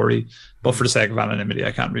the story. But for the sake of anonymity,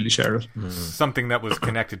 I can't really share it. Something that was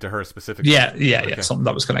connected to her specifically. Yeah. Something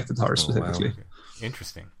that was connected to her specifically. Wow. Okay.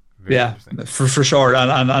 Interesting. Very interesting. For sure.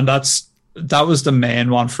 And that was the main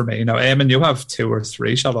one for me. Now, Eamon, you have 2 or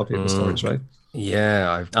 3 shadow people stories, right?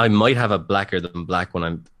 Yeah, I might have a blacker than black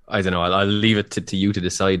one. I don't know. I'll leave it to you to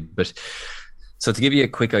decide. But so to give you a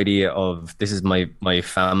quick idea of, this is my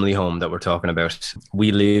family home that we're talking about.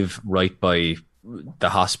 We live right by the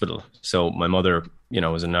hospital. So my mother, you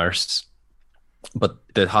know, was a nurse. But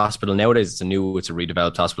the hospital nowadays, it's a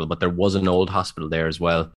redeveloped hospital, but there was an old hospital there as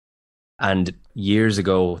well. And years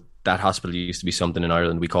ago, that hospital used to be something in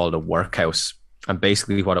Ireland we called a workhouse. And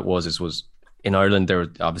basically what it was in Ireland, there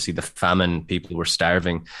were obviously the famine, people were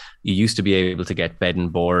starving. You used to be able to get bed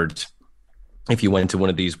and board if you went to one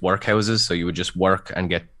of these workhouses. So you would just work and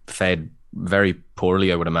get fed very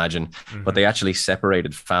poorly, I would imagine. Mm-hmm. But they actually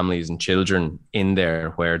separated families and children in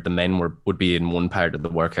there, where the men would be in one part of the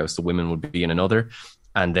workhouse, the women would be in another.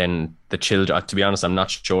 And then the children, to be honest, I'm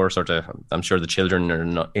not sure, I'm sure the children are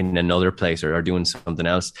not in another place or are doing something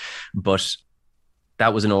else. But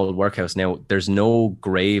that was an old workhouse. Now, there's no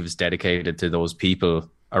graves dedicated to those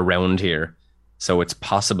people around here. So it's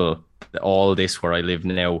possible that all this where I live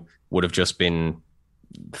now would have just been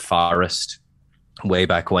forest way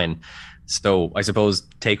back when. So I suppose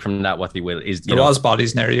take from that what they will is there was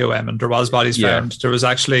bodies near you, and there was bodies found. There was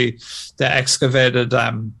actually the excavated.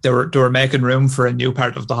 They were making room for a new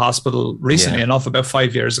part of the hospital recently enough, about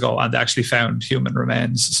 5 years ago, and they actually found human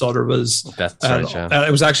remains. So there was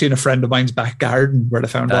it was actually in a friend of mine's back garden where they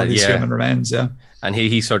found all these human remains. Yeah, and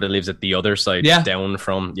he sort of lives at the other side down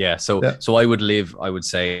from So I would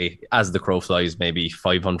say, as the crow flies, maybe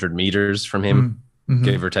 500 meters from him,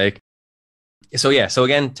 give or take. So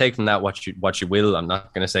again, take from that what you will. I'm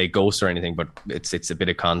not going to say ghost or anything, but it's a bit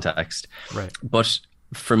of context. Right. But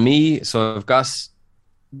for me, so I've got,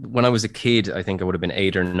 when I was a kid, I think I would have been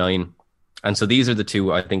 8 or 9. And so these are the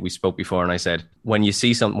two I think we spoke before. And I said, when you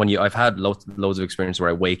see something, I've had loads of experience where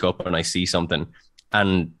I wake up and I see something,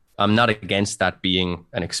 and I'm not against that being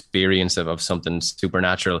an experience of something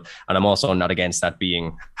supernatural. And I'm also not against that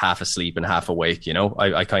being half asleep and half awake. You know,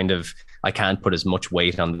 I can't put as much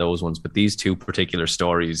weight on those ones, but these two particular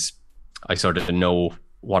stories, I sort of know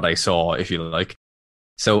what I saw, if you like.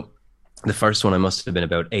 So the first one, I must have been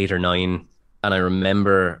about 8 or 9. And I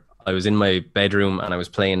remember I was in my bedroom and I was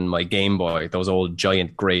playing my Game Boy, those old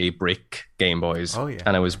giant grey brick Game Boys. Oh, yeah.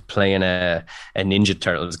 And I was playing a Ninja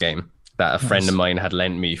Turtles game that a friend of mine had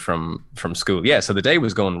lent me from school. Yeah, so the day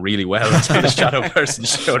was going really well until the shadow person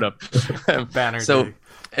showed up. Banner so, day.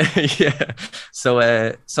 Yeah. So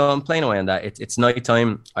I'm playing away on that. It's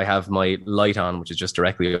nighttime. I have my light on, which is just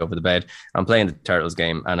directly over the bed. I'm playing the Turtles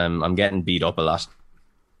game, and I'm getting beat up a lot.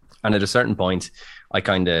 And at a certain point, I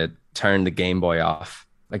kind of turn the Game Boy off.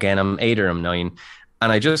 Again, I'm 8 or I'm 9,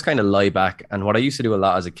 and I just kind of lie back. And what I used to do a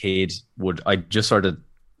lot as a kid I just sort of,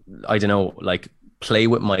 I don't know, like play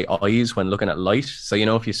with my eyes when looking at light. So, you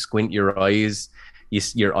know, if you squint your eyes,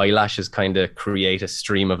 your eyelashes kind of create a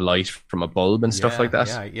stream of light from a bulb and stuff like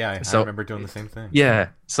that. Yeah. So, I remember doing the same thing. Yeah.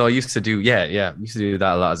 So I used to do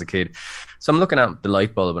that a lot as a kid. So I'm looking at the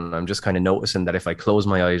light bulb and I'm just kind of noticing that if I close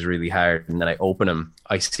my eyes really hard and then I open them,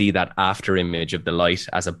 I see that after image of the light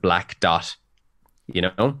as a black dot, you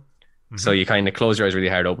know? Mm-hmm. So you kind of close your eyes really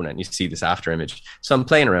hard, open it, and you see this after image. So I'm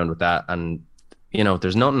playing around with that, and you know,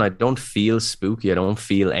 there's nothing, I don't feel spooky. I don't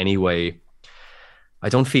feel any way. I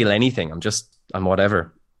don't feel anything. I'm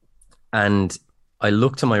whatever. And I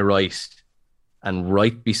look to my right, and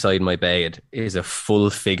right beside my bed is a full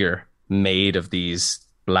figure made of these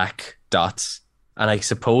black dots. And I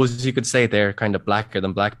suppose you could say they're kind of blacker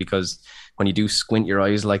than black, because when you do squint your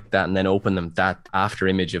eyes like that and then open them, that after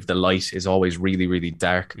image of the light is always really, really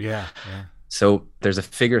dark. Yeah. So there's a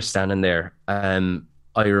figure standing there.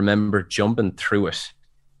 I remember jumping through it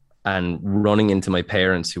and running into my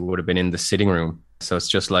parents, who would have been in the sitting room. So it's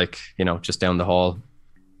just like, you know, just down the hall.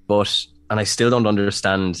 And I still don't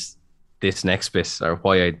understand this next bit, or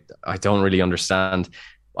why I don't really understand.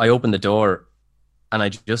 I opened the door and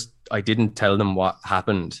I didn't tell them what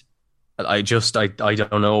happened. I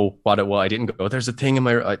don't know what it was. I didn't go, there's a thing in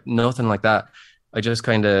my, nothing like that. I just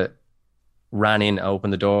kind of ran in,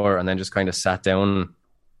 opened the door, and then just kind of sat down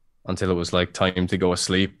until it was like time to go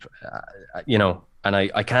asleep, you know. And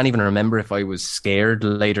I can't even remember if I was scared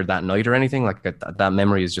later that night or anything. Like that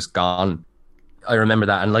memory is just gone. I remember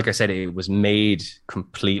that. And like I said, it was made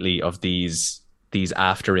completely of these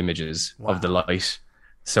after images of the light.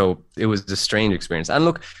 So it was a strange experience. And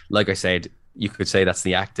look, like I said, you could say that's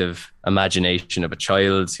the active imagination of a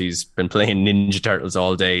child. He's been playing Ninja Turtles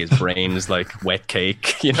all day. His brain is like wet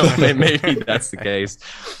cake. You know, maybe that's the case.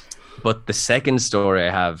 But the second story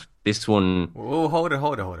I have, this one... Whoa, hold it.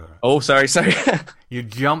 Oh, sorry. You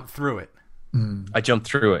jumped through it. I jumped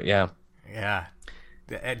through it, yeah. Yeah.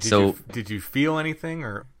 Did you feel anything,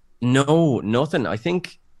 or? No, nothing. I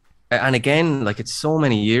think, and again, like, it's so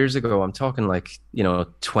many years ago. I'm talking like,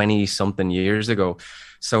 20 something years ago.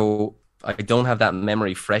 So I don't have that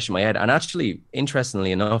memory fresh in my head. And actually,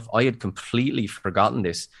 interestingly enough, I had completely forgotten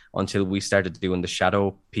this until we started doing the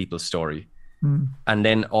Shadow People story. And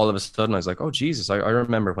then all of a sudden I was like, oh, Jesus, I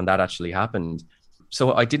remember when that actually happened.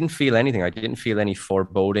 So I didn't feel anything. I didn't feel any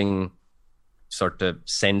foreboding sort of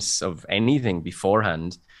sense of anything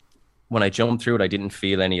beforehand. When I jumped through it, I didn't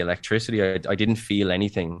feel any electricity. I didn't feel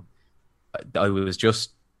anything. I was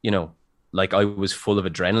just, like I was full of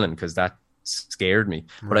adrenaline, because that scared me.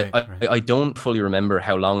 But I don't fully remember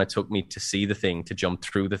how long it took me to see the thing, to jump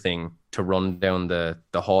through the thing, to run down the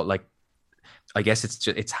hall. Like, I guess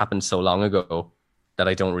it's happened so long ago that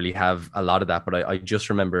I don't really have a lot of that. But I just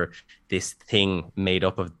remember this thing made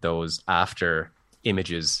up of those after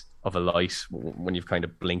images of a light when you've kind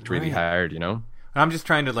of blinked really hard, I'm just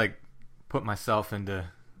trying to like put myself into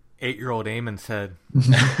 8-year-old Eamon's head.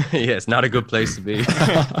 Yeah, it's not a good place to be.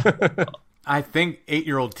 I think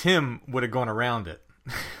 8-year-old Tim would have gone around it.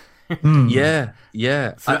 Yeah.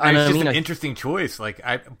 So it's just an interesting choice.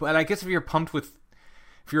 But I guess if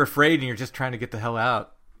you're afraid and you're just trying to get the hell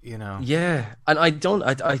out, Yeah, and I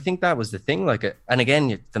think that was the thing. Like, and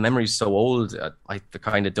again, the memory's so old, I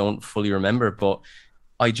kind of don't fully remember. But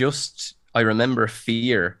I remember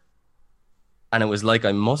fear, and it was like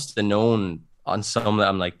I must have known on some that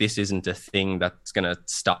I'm like, this isn't a thing that's gonna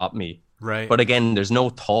stop me. Right. But again, there's no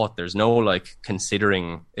thought, there's no like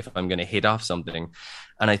considering if I'm gonna hit off something.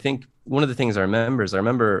 And I think one of the things I remember is I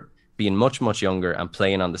remember being much, much younger and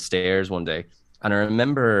playing on the stairs one day. And I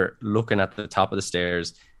remember looking at the top of the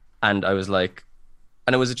stairs, and I was like,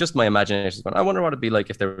 and it was just my imagination going, I wonder what it'd be like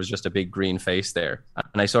if there was just a big green face there.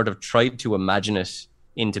 And I sort of tried to imagine it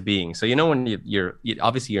into being. So, when you're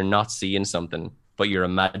obviously you're not seeing something, but you're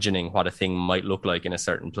imagining what a thing might look like in a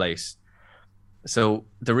certain place. So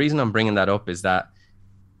the reason I'm bringing that up is that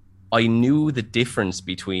I knew the difference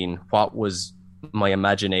between what was my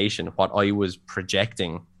imagination, what I was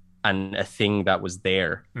projecting, and a thing that was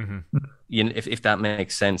there. Mm-hmm. If that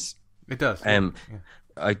makes sense. It does. Yeah.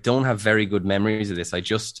 I don't have very good memories of this.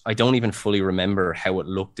 I don't even fully remember how it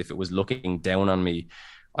looked. If it was looking down on me,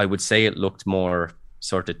 I would say it looked more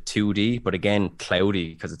sort of 2D, but again,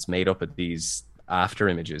 cloudy, because it's made up of these after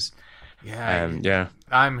images. Yeah.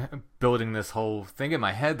 I'm building this whole thing in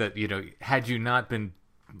my head that, had you not been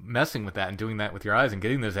messing with that and doing that with your eyes and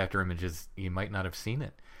getting those after images, you might not have seen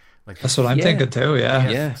it. Like, that's what I'm thinking too.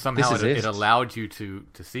 Yeah. Somehow it allowed you to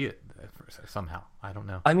see it somehow. I don't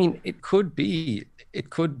know. I mean, it could be.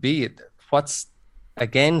 What's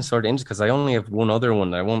again sort of interesting, because I only have one other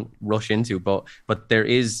one that I won't rush into, but there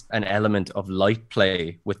is an element of light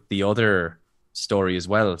play with the other story as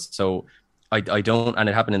well. So I don't, and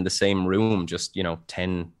it happened in the same room, just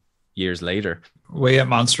 10 years later. We at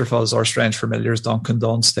Monster Fuzz, our strange familiars, don't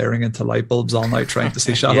condone staring into light bulbs all night trying to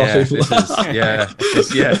see shadow people.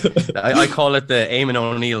 I call it the Eamon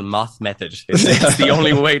O'Neill moth method. It's the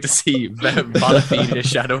only way to see bona fide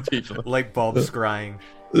shadow people. Light bulbs scrying.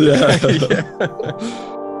 Yeah.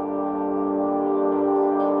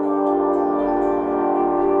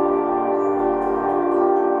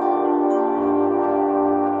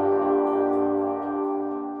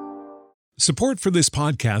 Support for this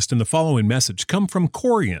podcast and the following message come from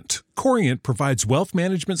Corient. Corient provides wealth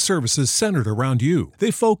management services centered around you. They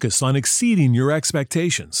focus on exceeding your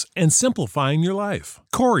expectations and simplifying your life.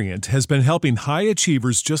 Corient has been helping high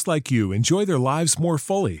achievers just like you enjoy their lives more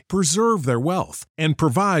fully, preserve their wealth, and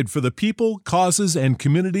provide for the people, causes, and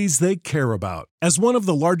communities they care about. As one of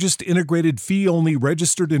the largest integrated fee-only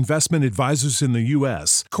registered investment advisors in the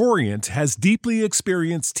U.S., Corient has deeply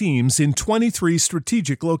experienced teams in 23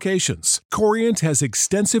 strategic locations. Corient has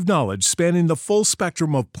extensive knowledge spanning the full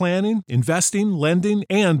spectrum of planning, investing, lending,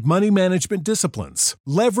 and money management disciplines.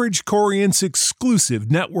 Leverage Corient's exclusive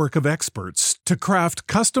network of experts to craft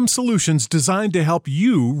custom solutions designed to help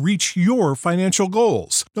you reach your financial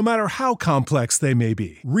goals, no matter how complex they may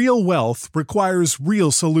be. Real wealth requires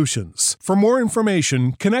real solutions. For more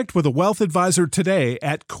information, connect with a wealth advisor today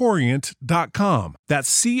at Corient.com.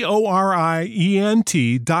 That's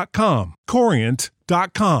Corient.com.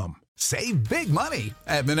 Corient.com. Save big money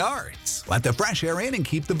at Menards. Let the fresh air in and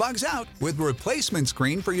keep the bugs out with replacement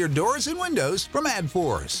screen for your doors and windows from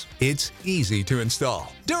AdForce. It's easy to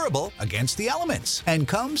install, durable against the elements, and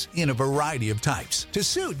comes in a variety of types to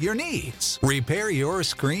suit your needs. Repair your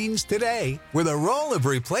screens today with a roll of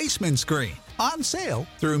replacement screen on sale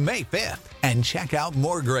through May 5th. And check out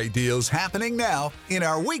more great deals happening now in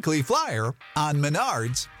our weekly flyer on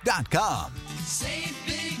Menards.com. Save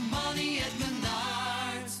big money at Menards.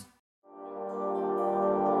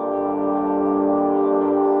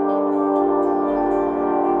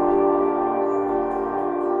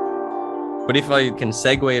 But if I can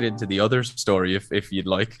segue it into the other story, if you'd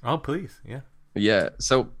like. Oh, please. Yeah. Yeah.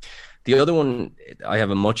 So the other one, I have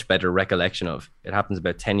a much better recollection of. It happens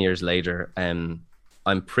about 10 years later. I'm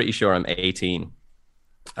pretty sure I'm 18.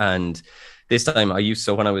 And this time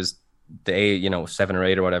when I was 7 or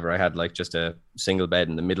 8 or whatever, I had like just a single bed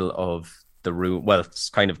in the middle of the room. Well, it's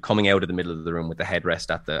kind of coming out of the middle of the room with the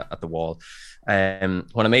headrest at the wall. When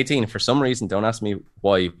I'm 18, for some reason, don't ask me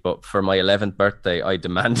why, but for my 11th birthday, I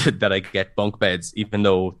demanded that I get bunk beds, even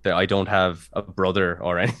though I don't have a brother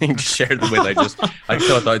or anything to share them with. I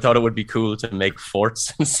thought it would be cool to make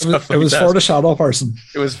forts and stuff. It was for the shadow person.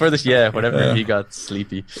 It was for whenever he got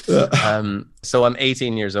sleepy. So I'm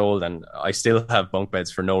 18 years old and I still have bunk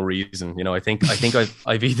beds for no reason. I think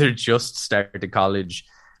I've either just started college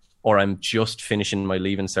or I'm just finishing my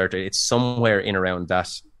leaving cert. It's somewhere in around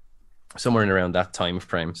that time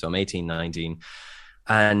frame. So I'm 18, 19.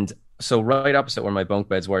 And so right opposite where my bunk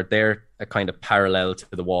beds were, they're a kind of parallel to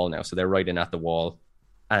the wall now. So they're right in at the wall.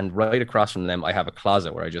 And right across from them, I have a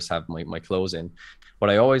closet where I just have my clothes in.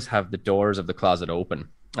 But I always have the doors of the closet open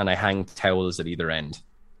and I hang towels at either end,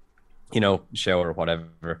 shower,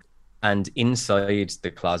 whatever. And inside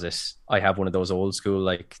the closet, I have one of those old school,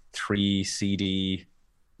 like 3 CD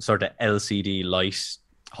sort of LCD light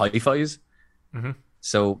hi-fis. Mm-hmm.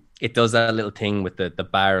 So it does that little thing with the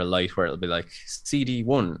bar light where it'll be like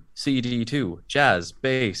CD1, CD2, jazz,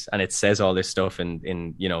 bass, and it says all this stuff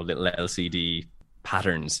in little LCD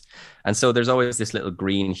patterns. And so there's always this little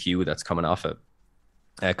green hue that's coming off it.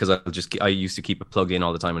 Because I used to keep it plugged in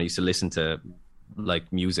all the time, and I used to listen to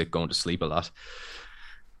like music going to sleep a lot.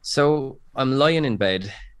 So I'm lying in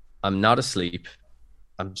bed, I'm not asleep,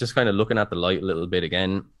 I'm just kind of looking at the light a little bit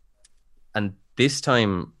again. And this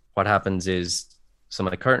time what happens is, so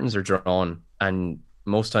my curtains are drawn, and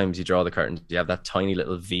most times you draw the curtains, you have that tiny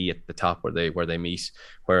little V at the top where they meet,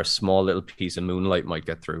 where a small little piece of moonlight might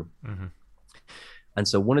get through. Mm-hmm. And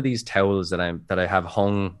so one of these towels that I have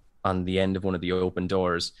hung on the end of one of the open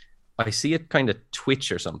doors, I see it kind of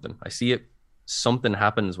twitch or something. I see something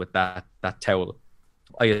happens with that towel.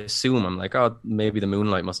 I assume, I'm like, oh, maybe the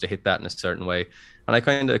moonlight must have hit that in a certain way. And I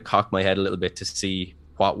kind of cock my head a little bit to see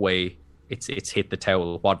what way it's hit the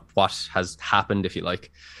towel, what has happened, if you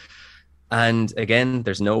like. And again,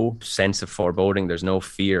 there's no sense of foreboding, there's no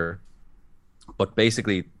fear. But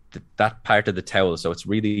basically, that part of the towel, so it's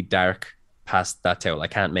really dark past that towel. I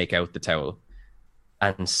can't make out the towel.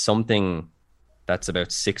 And something that's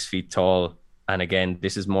about 6 feet tall, and again,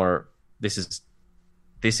 this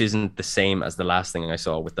isn't the same as the last thing I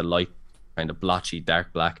saw with the light kind of blotchy,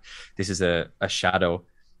 dark black. This is a shadow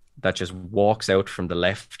that just walks out from the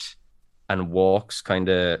left and walks kind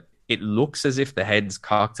of, it looks as if the head's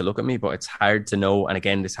cocked to look at me, but it's hard to know. And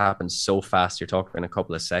again, this happens so fast, you're talking in a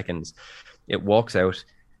couple of seconds. It walks out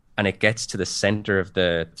and it gets to the center of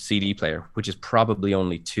the CD player, which is probably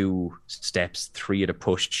only 2 steps, 3 at a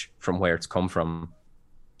push from where it's come from.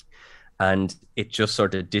 And it just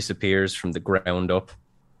sort of disappears from the ground up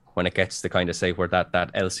when it gets to kind of say where that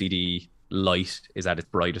LCD light is at its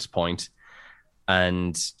brightest point.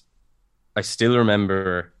 And I still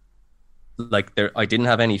remember, like, I didn't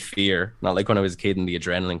have any fear, not like when I was a kid and the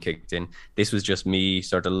adrenaline kicked in. This was just me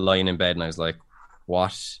sort of lying in bed, and I was like,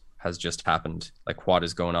 what has just happened? Like, what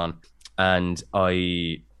is going on? And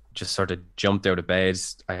I just sort of jumped out of bed.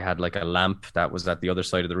 I had like a lamp that was at the other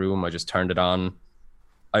side of the room. I just turned it on.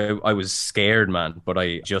 I was scared, man, but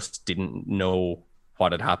I just didn't know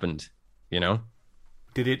what had happened, you know?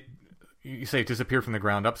 Did you say it disappeared from the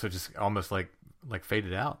ground up, so it just almost like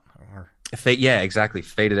faded out? Or yeah, exactly,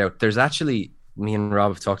 faded out. There's actually, me and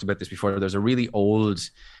Rob have talked about this before, there's a really old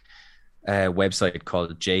website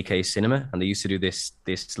called JK Cinema, and they used to do this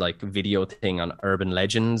like video thing on urban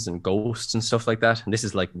legends and ghosts and stuff like that. And this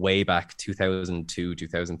is like way back 2002,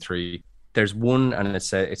 2003. There's one, and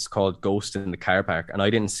it's called Ghost in the Car Park, and I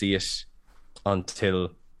didn't see it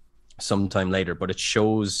until sometime later, but it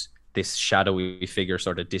shows this shadowy figure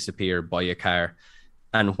sort of disappear by a car.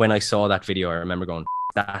 And when I saw that video, I remember going,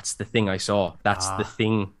 that's the thing I saw. That's the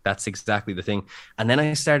thing. That's exactly the thing. And then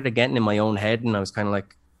I started getting in my own head, and I was kind of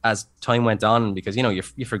like, as time went on, because, you know,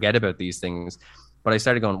 you forget about these things. But I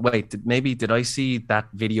started going, wait, did I see that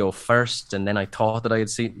video first? And then I thought that I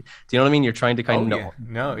had seen, do you know what I mean? You're trying to kind of know. Yeah.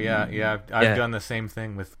 No, yeah. I've done the same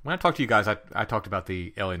thing with, when I talked to you guys, I talked about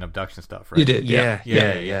the alien abduction stuff, right? You did, yeah.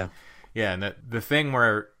 Yeah, and the thing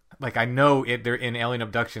where, like, I know they're in alien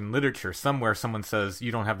abduction literature somewhere, someone says,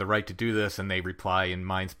 you don't have the right to do this, and they reply in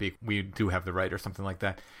Mindspeak, we do have the right, or something like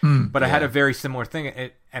that. But I had a very similar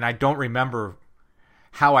thing, and I don't remember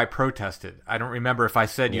how I protested. I don't remember if I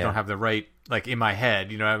said you don't have the right, like, in my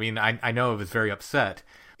head, you know what I mean? I know I was very upset.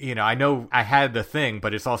 You know, I know I had the thing,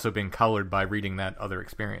 but it's also been colored by reading that other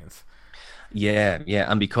experience. Yeah.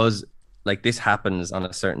 And because, like, this happens on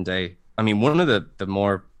a certain day, I mean, one of the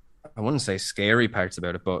more, I wouldn't say scary parts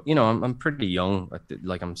about it, but, you know, I'm pretty young,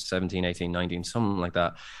 like I'm 17, 18, 19, something like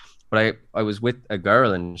that. But I was with a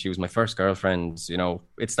girl, and she was my first girlfriend. You know,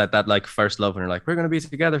 it's that like first love, and you're like, we're going to be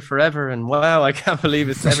together forever. And wow, I can't believe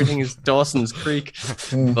everything is Dawson's Creek.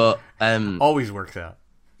 But always works out.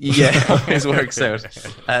 Yeah, always works out.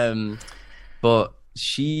 But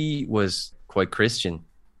she was quite Christian,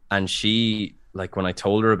 and she, like, when I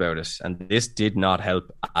told her about it, and this did not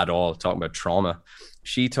help at all, talking about trauma,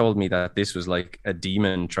 she told me that this was like a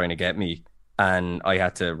demon trying to get me, and I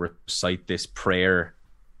had to recite this prayer.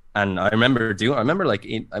 And I remember like,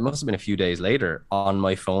 I must have been a few days later on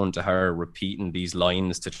my phone to her repeating these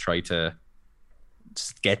lines to try to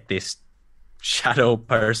just get this shadow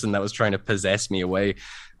person that was trying to possess me away.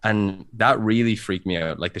 And that really freaked me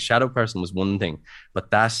out. Like, the shadow person was one thing,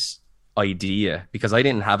 but that idea, because I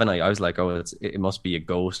didn't have an idea. I was like, oh, it must be a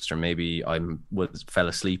ghost, or maybe I fell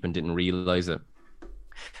asleep and didn't realize it.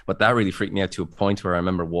 But that really freaked me out to a point where I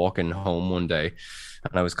remember walking home one day,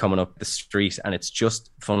 and I was coming up the street, and it's just,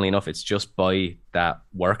 funnily enough, it's just by that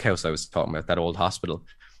workhouse I was talking about, that old hospital.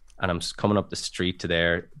 and I'm coming up the street to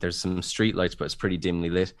there. There's some street lights, but it's pretty dimly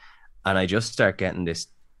lit. And I just start getting this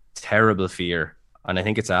terrible fear. And I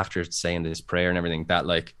think it's after saying this prayer and everything that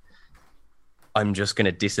like, I'm just going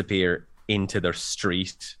to disappear into the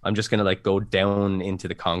street. I'm just going to like go down into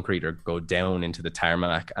the concrete or go down into the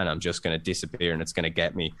tarmac, and I'm just going to disappear and it's going to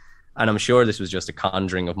get me. And I'm sure this was just a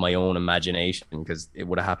conjuring of my own imagination because it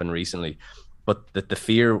would have happened recently. But the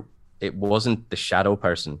fear, it wasn't the shadow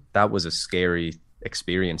person. That was a scary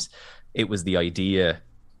experience. It was the idea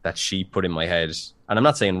that she put in my head. And I'm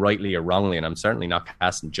not saying rightly or wrongly, and I'm certainly not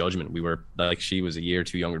casting judgment. We were like, she was a year or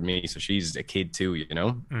two younger than me, so she's a kid too, you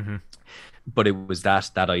know? Mm-hmm. But it was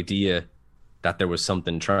that idea that there was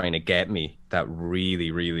something trying to get me that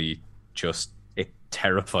really, really just, it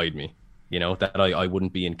terrified me, you know, that I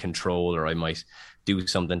wouldn't be in control, or I might do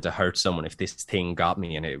something to hurt someone if this thing got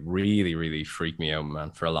me. And it really, really freaked me out,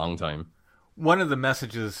 man, for a long time. One of the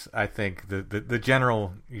messages, I think, the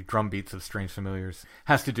general drumbeats of Strange Familiars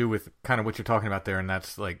has to do with kind of what you're talking about there, and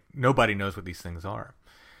that's like, nobody knows what these things are.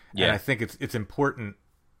 Yeah. And I think it's important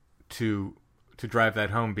to drive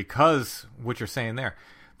that home, because what you're saying there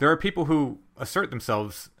are people who assert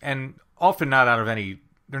themselves, and often not out of any,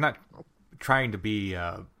 they're not trying to be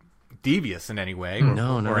devious in any way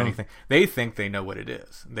or anything. They think they know what it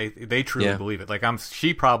is. They truly believe it. Like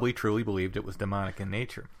she probably truly believed it was demonic in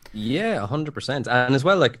nature. Yeah, 100%. And as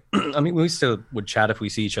well, like, I mean, we still would chat if we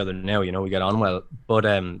see each other now, you know, we get on well. But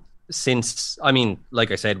since, I mean,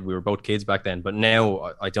 like I said, we were both kids back then, but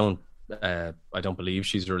now I don't believe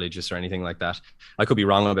she's religious or anything like that. I could be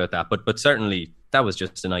wrong about that, but certainly that was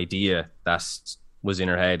just an idea that was in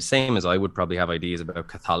her head. Same as I would probably have ideas about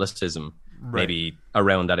Catholicism, maybe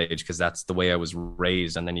around that age, because that's the way I was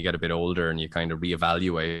raised. And then you get a bit older and you kind of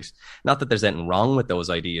reevaluate. Not that there's anything wrong with those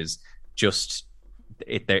ideas, just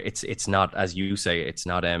it's not, as you say, it's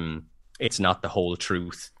not the whole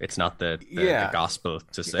truth. It's not the gospel,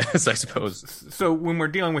 to say, I suppose. So when we're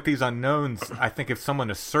dealing with these unknowns, I think if someone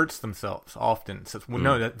asserts themselves often, says, well,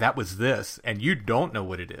 no, that was this, and you don't know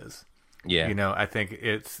what it is. Yeah. You know, I think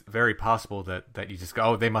it's very possible that you just go,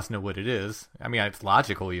 oh, they must know what it is. I mean, it's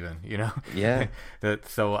logical even, you know? Yeah.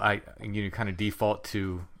 So you kind of default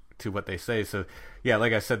to what they say. So yeah,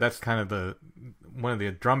 like I said, that's kind of one of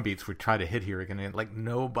the drum beats we try to hit here again. Like,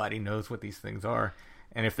 nobody knows what these things are.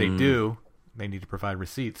 And if they do, they need to provide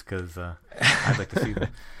receipts, because I'd like to see them.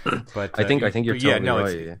 But I think you're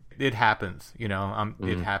totally right. It happens, you know.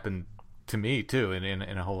 It happened to me too, in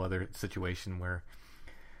a whole other situation where,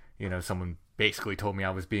 you know, someone basically told me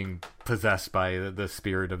I was being possessed by the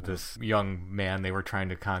spirit of this young man they were trying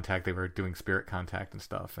to contact. They were doing spirit contact and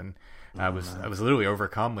stuff, and I was literally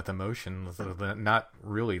overcome with emotion. Not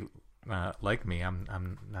really like me.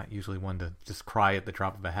 I'm not usually one to just cry at the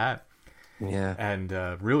drop of a hat. Yeah, and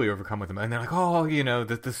really overcome with them. And they're like, oh, you know,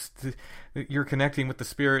 you're connecting with the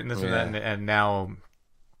spirit and this and that. And now,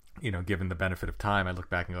 you know, given the benefit of time, I look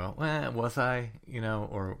back and go, well, was I, you know,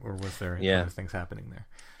 or was there other things happening there?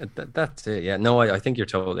 That's it. Yeah, no, I think you're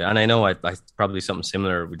totally, and I know I probably something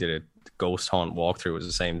similar. We did a ghost haunt walkthrough. It was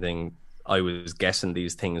the same thing. I was guessing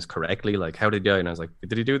these things correctly. Like, how did he die? And I was like,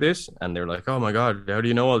 did he do this? And they're like, oh my God, how do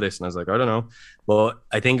you know all this? And I was like, I don't know. But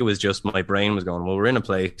I think it was just my brain was going, well, we're in a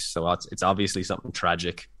place, so it's obviously something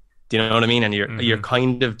tragic. Do you know what I mean? And you're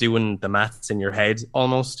kind of doing the maths in your head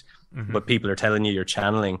almost, but people are telling you you're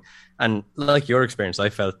channeling. And like your experience, I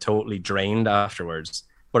felt totally drained afterwards.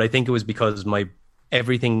 But I think it was because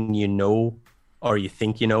everything you know, or you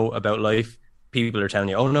think you know about life, people are telling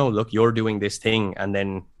you, oh no, look, you're doing this thing. And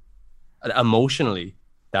then emotionally,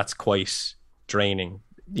 that's quite draining,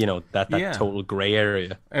 you know, that total gray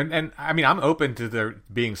area. And I mean, I'm open to there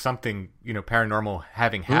being something, you know, paranormal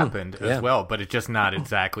having happened as well, but it's just not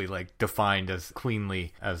exactly like defined as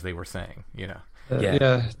cleanly as they were saying, you know.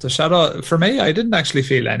 The shadow, for me, I didn't actually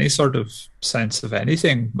feel any sort of sense of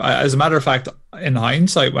anything. As a matter of fact, in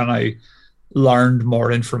hindsight, when I learned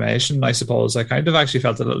more information, I suppose I kind of actually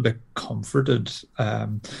felt a little bit comforted,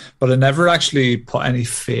 but it never actually put any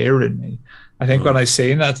fear in me. I think when I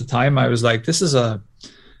seen it at the time, I was like, this was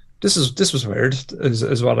weird,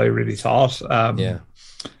 is what I really thought.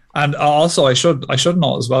 And also I should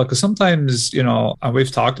note as well, because sometimes, you know, and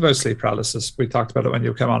we've talked about sleep paralysis. We talked about it when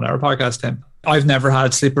you came on our podcast, Tim. I've never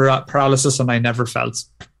had sleep paralysis, and I never felt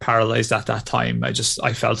paralyzed at that time.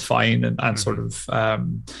 I felt fine and sort of,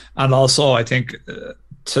 and also I think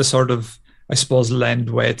to sort of, I suppose,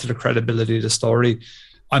 lend weight to the credibility of the story,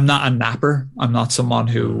 I'm not a napper. I'm not someone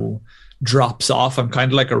who drops off. I'm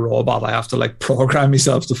kind of like a robot. I have to like program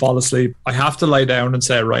myself to fall asleep. I have to lie down and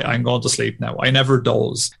say, right, I'm going to sleep now. I never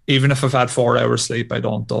doze. Even if I've had 4 hours sleep, I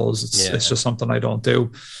don't doze. It's just something I don't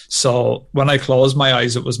do. So when I closed my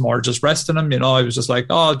eyes, it was more just resting them. You know, I was just like,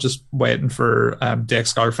 oh, just waiting for the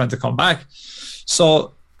ex-girlfriend to come back.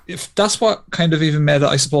 So if that's what kind of even made it,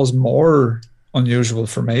 I suppose, more unusual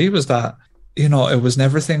for me, was that, you know, it was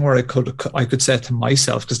never a thing where I could say to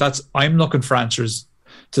myself, because I'm looking for answers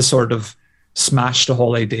to sort of smash the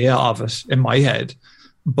whole idea of it in my head.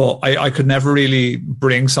 But I could never really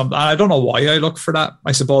bring something. I don't know why I look for that.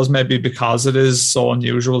 I suppose maybe because it is so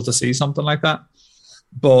unusual to see something like that.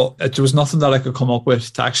 But there was nothing that I could come up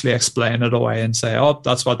with to actually explain it away and say, oh,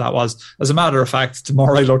 that's what that was. As a matter of fact, the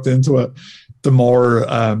more I looked into it, the more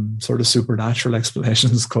sort of supernatural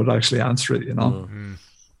explanations could actually answer it, you know? Mm-hmm.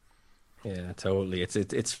 Yeah, totally.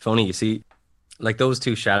 It's funny. You see, like those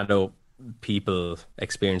two shadow people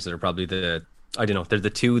experiences are probably they're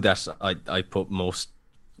the two that I put most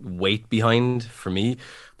weight behind for me.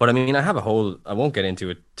 But I mean, I won't get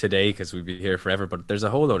into it today because we'd be here forever, but there's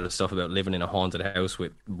a whole load of stuff about living in a haunted house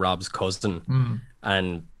with Rob's cousin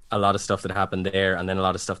and a lot of stuff that happened there, and then a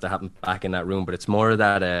lot of stuff that happened back in that room. But it's more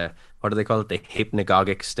that what do they call it, the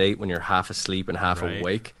hypnagogic state, when you're half asleep and half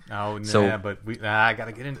awake. Oh no, so, but I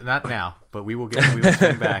gotta get into that now, but we will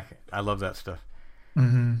come back. I love that stuff.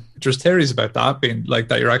 Mm-hmm. There's theories about that being like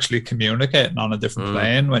that you're actually communicating on a different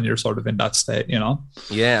plane when you're sort of in that state, you know?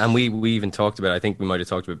 Yeah, and we even talked about, I think we might have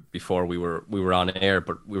talked about it before we were on air,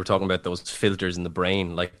 but we were talking about those filters in the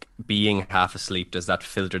brain, like being half asleep, does that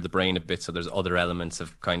filter the brain a bit? So there's other elements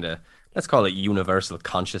of kind of, let's call it universal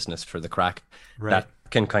consciousness for the crack, that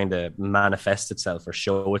can kind of manifest itself or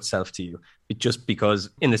show itself to you. Just because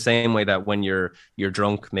in the same way that when you're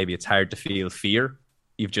drunk, maybe it's hard to feel fear,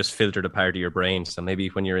 you've just filtered a part of your brain. So maybe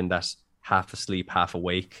when you're in that half asleep, half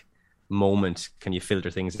awake moment, can you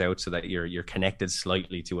filter things out so that you're connected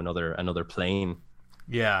slightly to another plane?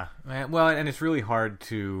 Yeah. Well, and it's really hard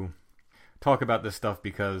to talk about this stuff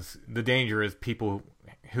because the danger is people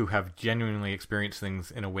who have genuinely experienced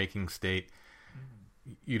things in a waking state,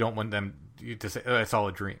 you don't want them to say, oh, it's all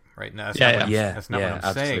a dream, right? No, that's not what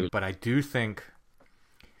I'm saying. But I do think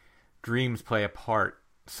dreams play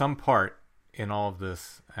some part in all of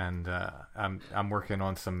this, and I'm working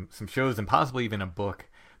on some shows and possibly even a book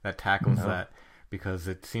that tackles that, because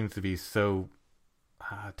it seems to be so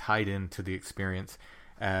tied into the experience.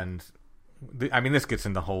 And I mean, this gets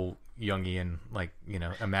into whole Jungian, like, you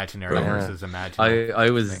know, imaginary versus imaginary. I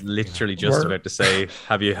was literally just about to say,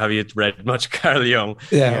 have you read much Carl Jung?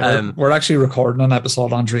 Yeah, we're actually recording an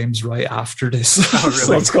episode on dreams right after this. Oh,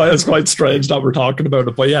 really? So it's quite strange that we're talking about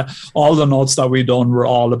it. But yeah, all the notes that we done were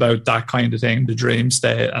all about that kind of thing, the dream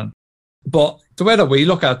state. But the way that we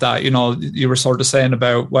look at that, you know, you were sort of saying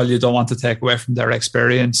about, well, you don't want to take away from their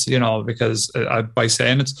experience, you know, because by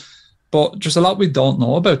saying it. But there's a lot we don't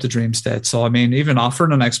know about the dream state. So, I mean, even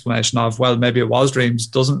offering an explanation of, well, maybe it was dreams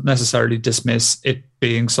doesn't necessarily dismiss it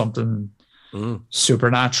being something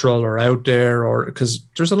supernatural or out there, or because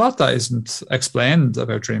there's a lot that isn't explained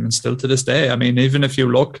about dreaming still to this day. I mean, even if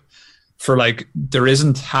you look for, like, there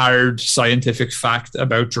isn't hard scientific fact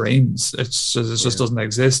about dreams. It just doesn't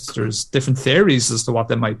exist. There's different theories as to what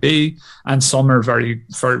they might be, and some are very,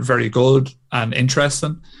 very, very good and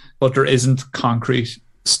interesting, but there isn't concrete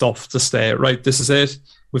stuff to say, right, this is it,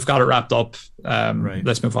 we've got it wrapped up,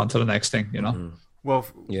 let's move on to the next thing, you know? Well,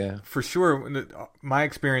 for sure, my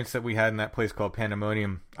experience that we had in that place called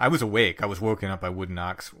Pandemonium, I was awake. I was woken up by wooden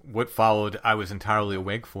knocks. What followed, I was entirely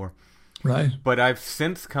awake for. Right. But I've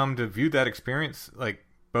since come to view that experience, like,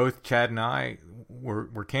 both Chad and I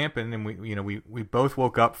were camping, and we both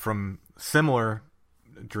woke up from similar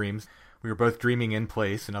dreams. We were both dreaming in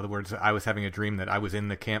place. In other words, I was having a dream that I was in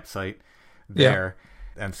the campsite there. Yeah.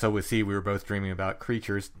 And so was he. We were both dreaming about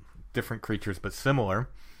creatures, different creatures, but similar.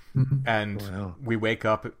 Mm-hmm. And we wake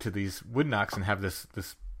up to these wood knocks and have this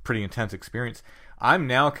pretty intense experience. I'm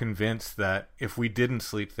now convinced that if we didn't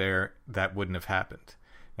sleep there, that wouldn't have happened.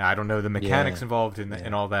 Now, I don't know the mechanics involved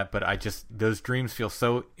in all that, but those dreams feel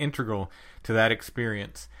so integral to that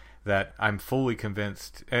experience that I'm fully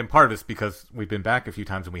convinced. And part of it's because we've been back a few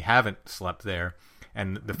times and we haven't slept there,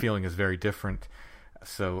 and the feeling is very different.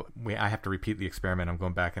 So I have to repeat the experiment. I'm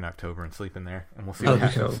going back in October and sleeping there, and we'll see what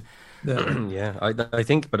happens. Yeah, I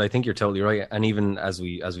think you're totally right. And even as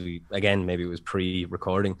we again, maybe it was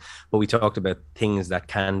pre-recording, but we talked about things that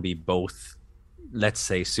can be both, let's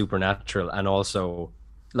say, supernatural and also,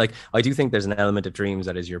 like, I do think there's an element of dreams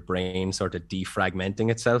that is your brain sort of defragmenting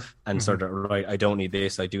itself and sort of, right, I don't need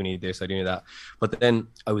this, I do need this, I do need that. But then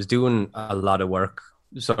I was doing a lot of work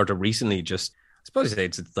sort of recently, just suppose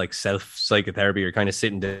it's like self psychotherapy. You're kind of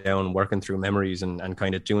sitting down, working through memories and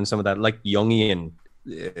kind of doing some of that like Jungian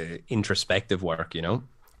introspective work, you know?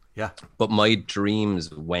 Yeah. But my dreams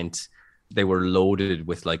they were loaded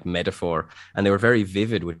with like metaphor, and they were very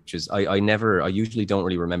vivid, which is I usually don't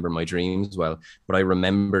really remember my dreams well, but I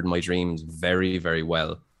remembered my dreams very, very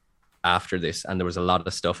well after this. And there was a lot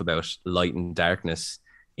of stuff about light and darkness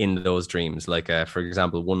in those dreams. Like, for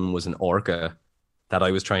example, one was an orca that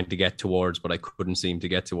I was trying to get towards, but I couldn't seem to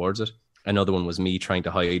get towards it. Another one was me trying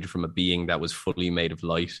to hide from a being that was fully made of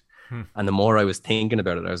light. And the more I was thinking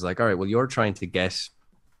about it, I was like, all right, well, you're trying to get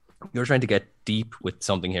deep with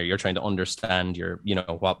something here. You're trying to understand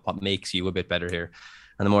what makes you a bit better here.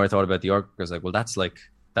 And the more I thought about the orca, I was like, well, that's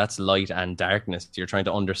light and darkness. You're trying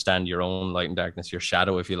to understand your own light and darkness, your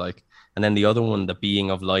shadow, if you like. And then the other one, the being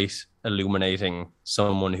of light illuminating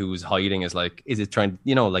someone who's hiding, is it trying,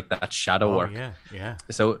 like that shadow work. Yeah.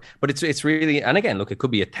 So, but it's really, and again, look, it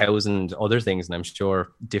could be 1,000 other things, and I'm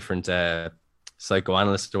sure different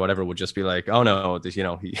psychoanalyst or whatever would just be like, oh no, this,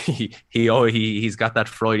 he's got that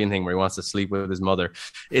Freudian thing where he wants to sleep with his mother.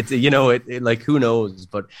 It's, like, who knows?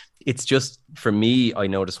 But it's just, for me, I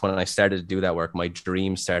noticed when I started to do that work, my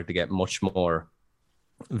dreams started to get much more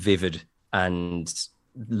vivid and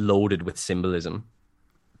loaded with symbolism.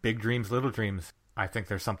 Big dreams, little dreams. I think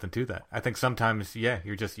there's something to that. I think sometimes, you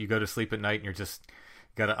go to sleep at night and you're just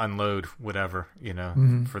got to unload whatever,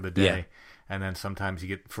 for the day. Yeah. And then sometimes you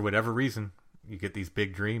get, for whatever reason, you get these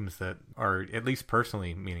big dreams that are at least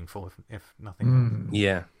personally meaningful, if nothing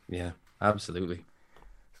else. Yeah, absolutely.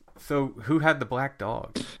 So who had the black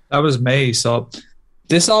dog? That was me. So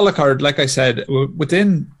this all occurred, like I said,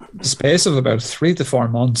 within the space of about 3 to 4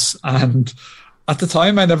 months. And at the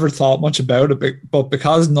time, I never thought much about it, but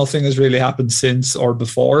because nothing has really happened since or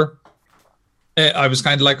before, I was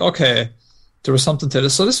kind of like, okay, there was something to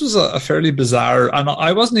this. So this was a fairly bizarre, and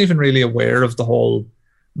I wasn't even really aware of the whole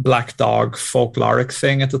black dog folkloric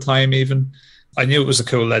thing at the time. Even I knew it was a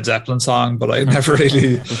cool Led Zeppelin song, but I had never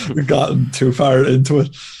really gotten too far into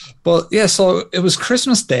it. But yeah, so it was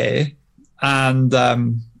Christmas Day, and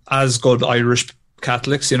as good Irish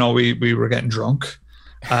Catholics, we were getting drunk.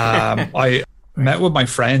 I met with my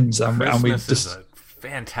friends, and we just is a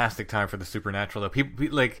fantastic time for the supernatural, though. People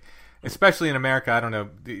like, especially in America, I don't know,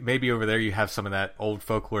 maybe over there you have some of that old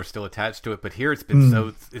folklore still attached to it, but here it's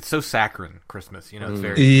been it's so saccharine, Christmas, it's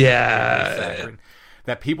very, very saccharine,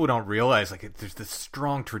 that people don't realize, like, there's this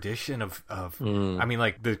strong tradition of I mean,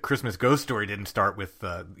 like, the Christmas ghost story didn't start with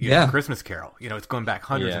the Christmas Carol, it's going back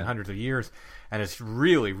hundreds and hundreds of years, and it's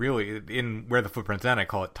really, really, in Where the Footprints End, I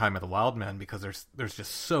call it Time of the Wild Men, because there's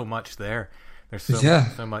just so much there. There's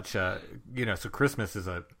so much, so Christmas is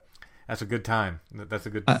that's a good time. That's a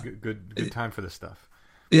good time for this stuff.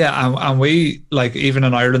 Yeah, and we, like, even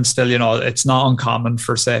in Ireland still, it's not uncommon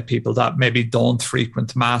for, say, people that maybe don't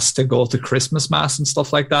frequent Mass to go to Christmas Mass and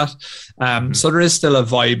stuff like that. So there is still a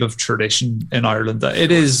vibe of tradition in Ireland. It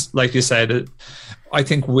is, like you said, I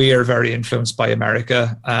think we are very influenced by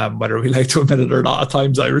America, whether we like to admit it or not. At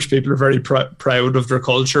times, Irish people are very proud of their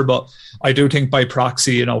culture, but I do think by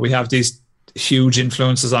proxy, we have these huge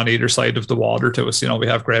influences on either side of the water to us. We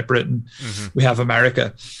have Great Britain, we have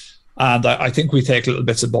America, and I think we take little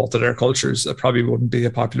bits of both of their cultures. It probably wouldn't be a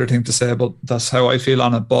popular thing to say, but that's how I feel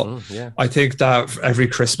on it. But I think that every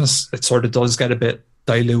Christmas it sort of does get a bit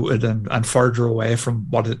diluted and further away from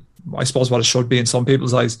what it should be in some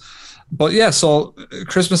people's eyes. But yeah, so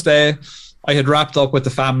Christmas Day, I had wrapped up with the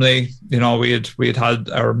family. We had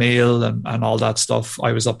our meal and all that stuff.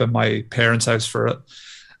 I was up in my parents' house for it.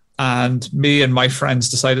 And me and my friends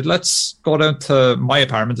decided, let's go down to my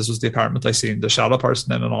apartment. This was the apartment I seen the shadow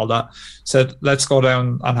person in and all that. Said, let's go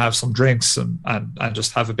down and have some drinks and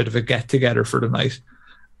just have a bit of a get together for the night.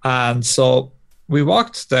 And so we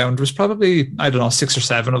walked down. There was probably, 6 or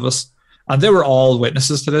 7 of us. And they were all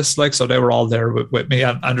witnesses to this. So they were all there with me.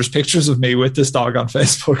 And there's pictures of me with this dog on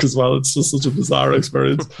Facebook as well. It's just such a bizarre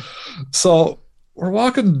experience. So we're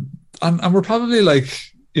walking and we're probably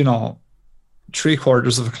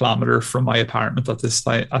 3/4 of a kilometer from my apartment at this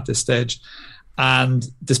stage, and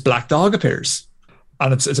this black dog appears,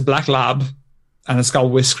 and it's a black lab, and it's got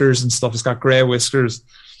whiskers and stuff. It's got grey whiskers,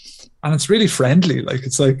 and it's really friendly.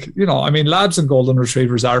 Labs and golden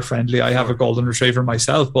retrievers are friendly. I have a golden retriever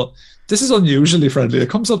myself, but this is unusually friendly. It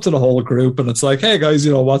comes up to the whole group, and it's like, "Hey guys,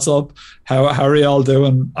 what's up? How are you all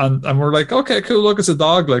doing?" And we're like, "Okay, cool. Look, it's a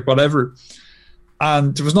dog. Like, whatever."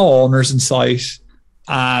 And there was no owners in sight,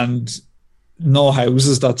 and no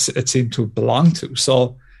houses that it seemed to belong to.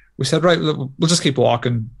 So we said, right, we'll just keep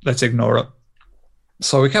walking. Let's ignore it.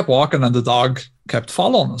 So we kept walking, and the dog kept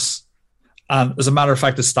following us. And as a matter of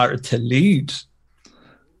fact, it started to lead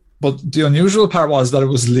But the unusual part was that it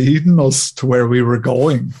was leading us to where we were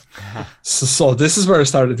going. So this is where it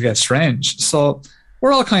started to get strange. So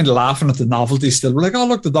we're all kind of laughing at the novelty still. We're like, oh,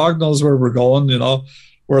 look, the dog knows where we're going, you know.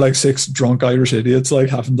 We're like 6 drunk Irish idiots, like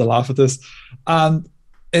having to laugh at this. And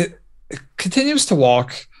it continues to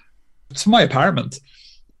walk to my apartment.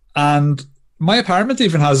 And my apartment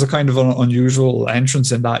even has a kind of an unusual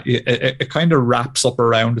entrance in that it kind of wraps up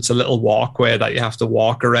around. It's a little walkway that you have to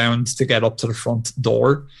walk around to get up to the front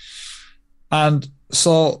door. And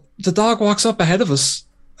so the dog walks up ahead of us.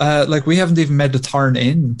 Like we haven't even made the turn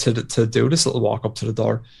in to do this little walk up to the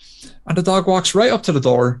door. And the dog walks right up to the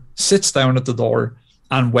door, sits down at the door,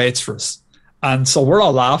 and waits for us. And so we're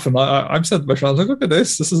all laughing. I'm saying to my friends, like, look at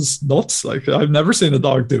this. This is nuts. Like, I've never seen a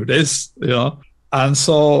dog do this, you know? And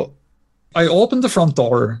so I opened the front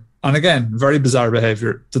door. And again, very bizarre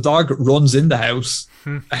behavior. The dog runs in the house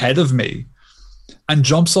ahead of me and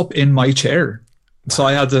jumps up in my chair. So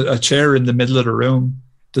I had a chair in the middle of the room.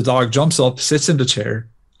 The dog jumps up, sits in the chair,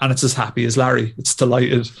 and it's as happy as Larry. It's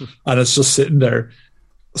delighted. And it's just sitting there.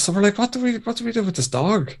 So we're like, what do we do with this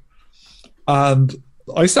dog? And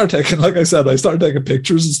I started taking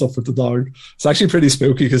pictures and stuff with the dog. It's actually pretty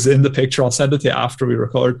spooky because in the picture, I'll send it to you after we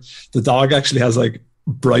record, the dog actually has like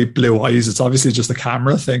bright blue eyes. It's obviously just a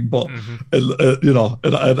camera thing, but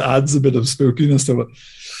it adds a bit of spookiness to it.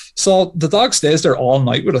 So the dog stays there all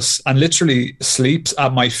night with us and literally sleeps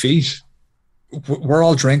at my feet. We're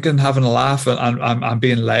all drinking, having a laugh, and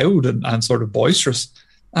being loud and sort of boisterous.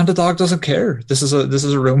 And the dog doesn't care. This is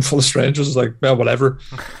a room full of strangers. It's like, well, whatever.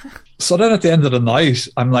 So then at the end of the night,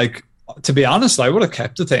 I'm like, to be honest, I would have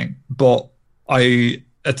kept the thing. But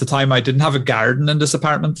at the time, I didn't have a garden in this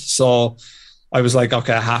apartment. So I was like,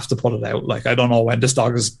 okay, I have to put it out. Like, I don't know when this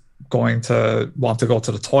dog is going to want to go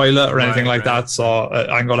to the toilet or anything like that. So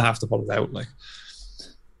I'm going to have to put it out. Like,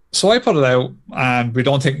 so I put it out and we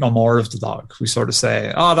don't think no more of the dog. We sort of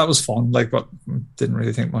say, oh, that was fun. Like, but didn't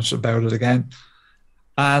really think much about it again.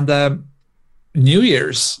 And New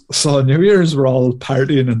Year's. So New Year's, we're all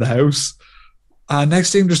partying in the house. And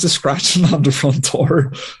next thing, there's the scratching on the front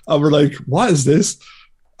door. And we're like, what is this?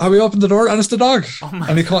 And we open the door and it's the dog. Oh my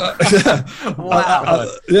and he wow.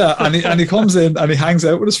 And he comes in and he hangs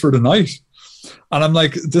out with us for the night. And I'm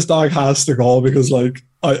like, this dog has to go because like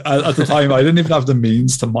at the time, I didn't even have the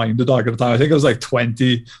means to mind the dog at the time. I think I was like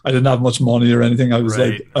 20. I didn't have much money or anything. I was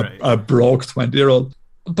a broke 20-year-old.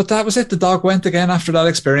 But that was it. The dog went again after that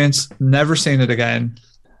experience. Never seen it again.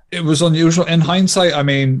 It was unusual. In hindsight, I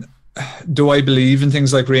mean, do I believe in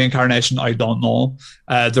things like reincarnation? I don't know.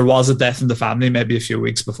 There was a death in the family maybe a few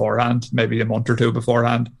weeks beforehand, maybe a month or two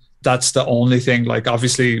beforehand. That's the only thing. Like,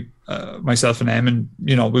 obviously, myself and Eamon,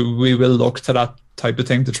 you know, we will look to that type of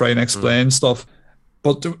thing to try and explain stuff.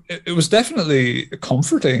 But it was definitely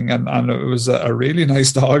comforting and it was a really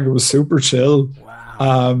nice dog. It was super chill.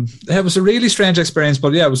 Wow. It was a really strange experience,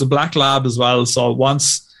 but yeah, it was a black lab as well. So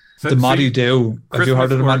once the Moddy do, have you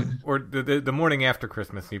heard of the Moddy? Or the morning after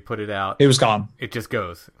Christmas, you put it out. It was gone. It just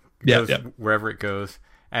goes. It goes wherever it goes.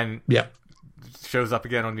 And shows up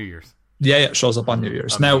again on New Year's. Yeah, it shows up on New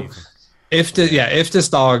Year's. Amazing. Now, if this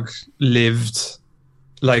dog lived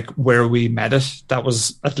like where we met it, that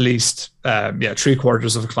was at least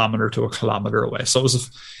 3/4 of a kilometer to a kilometer away. So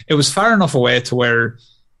it was far enough away to where,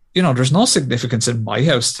 you know, there's no significance in my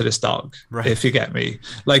house to this dog, right? If you get me.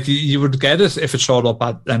 Like, you would get it if it showed up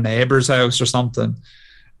at a neighbor's house or something.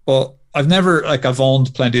 But I've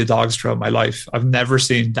owned plenty of dogs throughout my life. I've never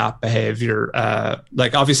seen that behavior.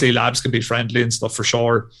 Like, obviously labs can be friendly and stuff for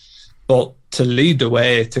sure. But to lead the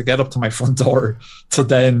way, to get up to my front door, to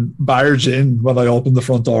then barge in when I open the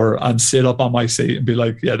front door and sit up on my seat and be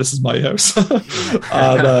like, yeah, this is my house.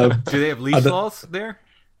 And, do they have leash laws there?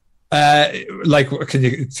 Like,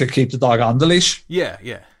 to keep the dog on the leash? Yeah,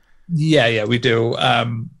 we do.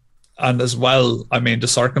 And as well, I mean, the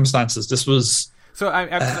circumstances. This was so.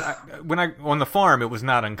 When I on the farm, it was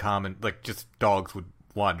not uncommon. Like, just dogs would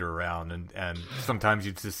wander around, and sometimes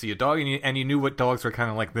you'd just see a dog, and you knew what dogs were kind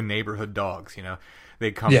of like the neighborhood dogs. You know,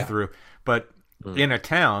 they'd come through. But in a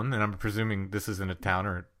town, and I'm presuming this is in a town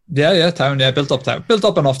or. Town. Yeah, built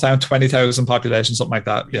up enough town, 20,000 population, something like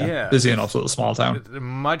that. Yeah, busy enough, little small town. It's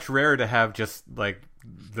much rare to have just like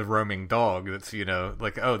the roaming dog. That's, you know,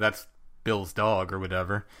 like, oh, that's Bill's dog or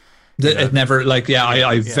whatever. It never, like,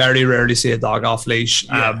 I very rarely see a dog off leash.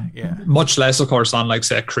 Much less, of course, on like,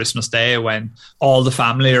 say, Christmas Day when all the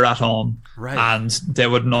family are at home, right? And they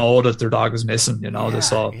would know that their dog is missing. You know, they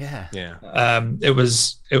saw. It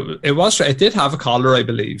did have a collar, I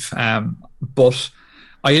believe, but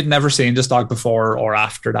I had never seen this dog before or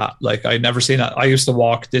after that. Like, I'd never seen it. I used to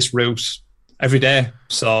walk this route every day.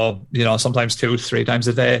 So, sometimes 2-3 times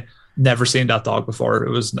a day. Never seen that dog before.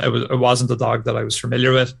 It wasn't a dog that I was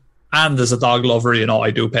familiar with. And as a dog lover,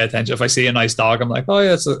 I do pay attention. If I see a nice dog, I'm like, oh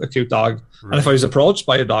yeah, it's a cute dog. Right. And if I was approached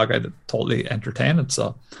by a dog, I'd totally entertain it.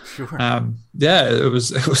 So, sure. It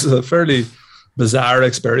was a fairly bizarre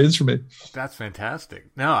experience for me. That's fantastic.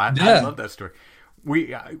 No, I love that story.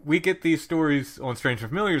 We get these stories on Strange and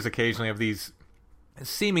Familiars occasionally of these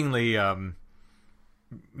seemingly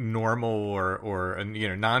normal or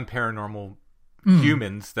non-paranormal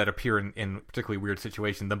humans that appear in particularly weird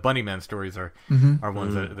situations. The Bunnyman stories are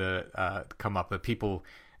ones that come up. That people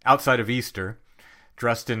outside of Easter,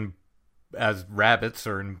 dressed as rabbits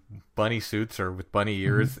or in bunny suits or with bunny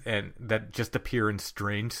ears, and that just appear in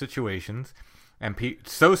strange situations. And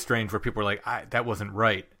so strange where people are like, that wasn't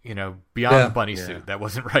right, beyond the bunny suit. That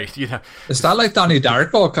wasn't right, Is that like Donnie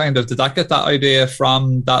Darko, kind of? Did that get that idea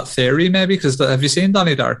from that theory, maybe? Because have you seen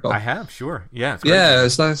Donnie Darko? I have, sure. Yeah.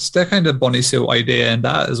 It's that kind of bunny suit idea in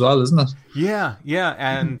that as well, isn't it? Yeah.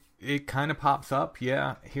 And it kind of pops up,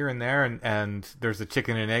 here and there. And there's a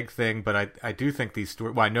chicken and egg thing. But I do think these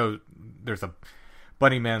stories... Well, I know there's a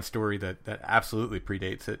Bunnyman story that absolutely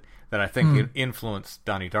predates it, that I think influenced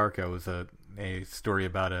Donnie Darko. Was a story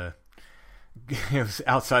about it was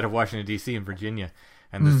outside of Washington D.C. in Virginia,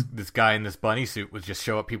 and this guy in this bunny suit would just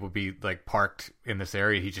show up. People would be like parked in this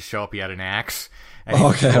area. He'd just show up. He had an axe. And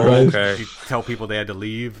he'd tell people they had to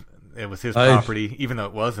leave. It was his property, even though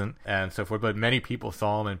it wasn't, and so forth. But many people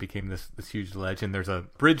saw him, and it became this huge legend. There's a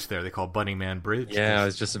bridge there they call Bunnyman Bridge. Yeah, I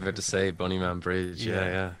was just about to say Bunnyman Bridge.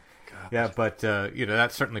 Yeah. Yeah, but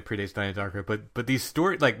that certainly predates Donnie Darko. But these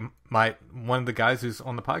stories, like one of the guys who's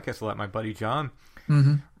on the podcast a lot, my buddy John,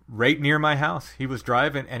 right near my house, he was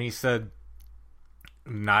driving and he said,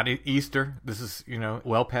 not Easter. This is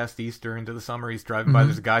well past Easter into the summer. He's driving by.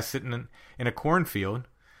 There's a guy sitting in a cornfield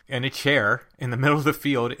in a chair in the middle of the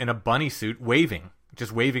field in a bunny suit,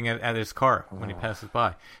 just waving at his car when he passes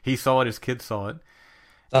by. He saw it. His kids saw it.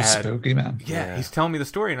 That's spooky, man. Yeah, he's telling me the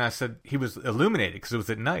story, and I said he was illuminated because it was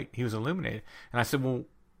at night. He was illuminated, and I said, "Well,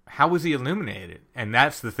 how was he illuminated?" And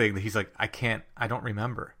that's the thing that he's like, I don't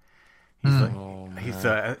remember." He's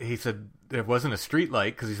he said there wasn't a street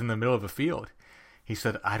light because he's in the middle of a field. He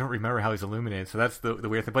said, "I don't remember how he's illuminated." So that's the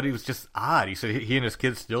weird thing. But it was just odd. He said he and his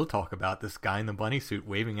kids still talk about this guy in the bunny suit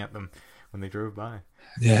waving at them when they drove by.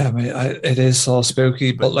 Yeah, I mean, it is so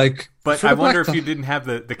spooky, but I wonder if you didn't have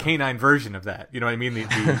the canine version of that. You know what I mean?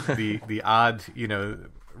 The odd,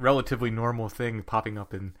 relatively normal thing popping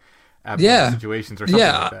up in abnormal situations or something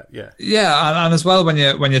like that. Yeah, and as well when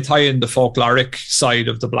you tie in the folkloric side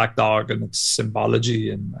of the black dog and its symbology,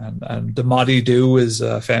 and the Maddie Doo is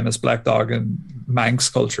a famous black dog in Manx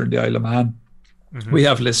culture in the Isle of Man. We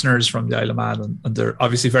have listeners from the Isle of Man, and they're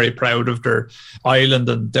obviously very proud of their island,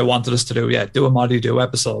 and they wanted us to do a Maddie Doo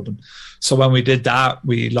episode. And so when we did that,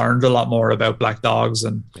 we learned a lot more about black dogs,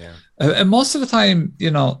 and most of the time,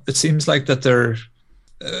 it seems like that they're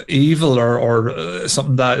evil or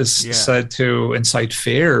something that is said to incite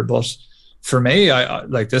fear. But for me, I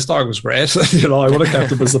like this dog was great. I would have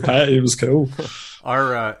kept him as a pet. He was cool.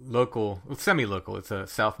 Our semi-local, it's a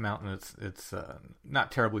South Mountain. It's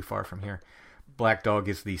not terribly far from here. Black dog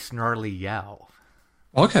is the Snarly Yow.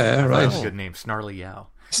 Okay, right. That's a good name, Snarly Yow.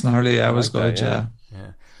 Snarly Yow was good, yeah.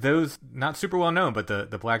 Those, not super well known, but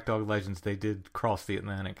the black dog legends, they did cross the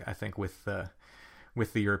Atlantic, I think, with the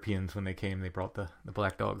Europeans when they came. They brought the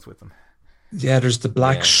black dogs with them. Yeah, there's the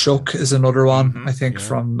Black Shuck is another one, I think,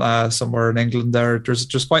 from somewhere in England there. There's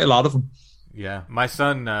just quite a lot of them. Yeah, my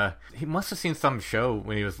son, he must have seen some show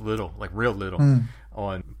when he was little, like real little,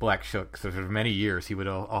 on Black Shuck. So for many years, he would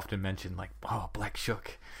often mention like, "Oh, Black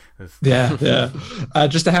Shuck." Just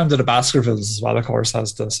the Hound of the Baskervilles as well, of course,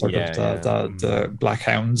 has the sort of the black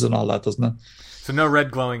hounds and all that, doesn't it? So no red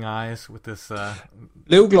glowing eyes with this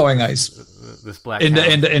blue glowing eyes. This black in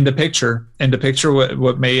the picture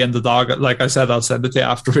with me and the dog. Like I said, I'll send it to you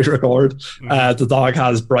after we record. The dog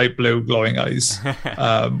has bright blue glowing eyes,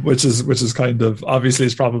 which is kind of obviously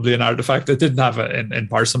it's probably an artifact. It didn't have it in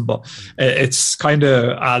person, but it's kind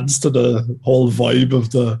of adds to the whole vibe of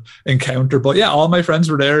the encounter. But yeah, all my friends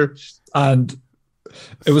were there, and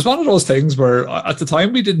it was one of those things where at the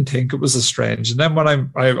time we didn't think it was as strange. And then when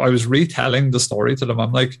I was retelling the story to them,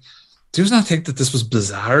 I'm like, do you not think that this was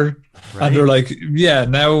bizarre? Right. And they're like, yeah,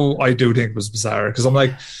 now I do think it was bizarre. Because I'm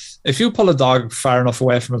like, if you pull a dog far enough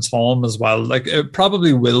away from its home as well, like it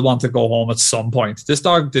probably will want to go home at some point. This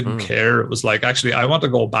dog didn't care. It was like, actually, I want to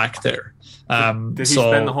go back there. Did he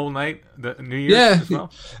spend the whole night, the New Year's as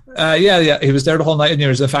well? Yeah. He was there the whole night in New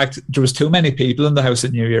Year's. In fact, there was too many people in the house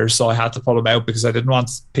at New Year's, so I had to pull him out because I didn't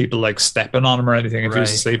want people like stepping on him or anything if he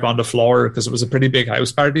was asleep on the floor, because it was a pretty big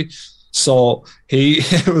house party. So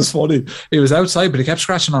it was funny. He was outside, but he kept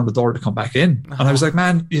scratching on the door to come back in. And I was like,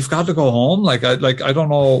 man, you've got to go home. I don't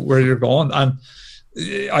know where you're going. And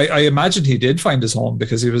I imagine he did find his home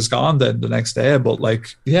because he was gone then the next day. But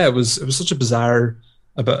it was such a bizarre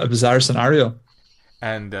scenario.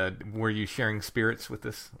 And were you sharing spirits with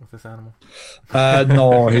this animal?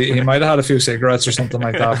 No, he might have had a few cigarettes or something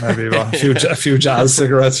like that, maybe a few jazz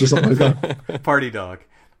cigarettes or something like that. Party dog.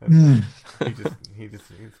 He's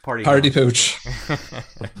party pooch.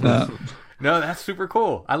 No, that's super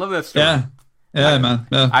cool. I love that story. Yeah, man.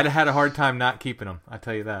 Yeah. I'd have had a hard time not keeping him. I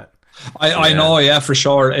tell you that. I know, yeah, for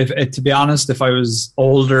sure. To be honest, if I was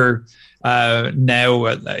older now,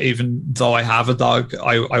 even though I have a dog,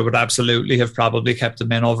 I would absolutely have probably kept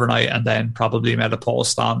him in overnight and then probably made a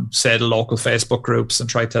post on, say, the local Facebook groups and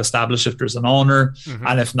tried to establish if there's an owner. Mm-hmm.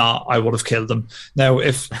 And if not, I would have killed him. Now,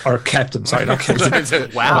 kept him. Sorry, not killed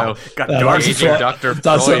him. Wow.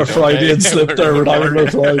 That's a Freudian slip there when I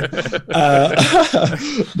was Freud.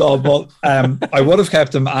 No, but I would have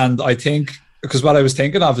kept him, and I think, because what I was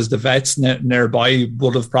thinking of is the vets nearby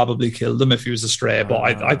would have probably killed him if he was a stray, but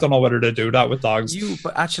I don't know whether they do that with dogs.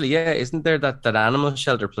 But actually, isn't there that animal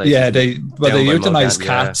shelter place? Yeah, they euthanize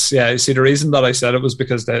cats. Yeah, see, the reason that I said it was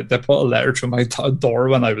because they put a letter through my door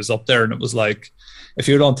when I was up there, and it was like, if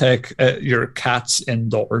you don't take your cats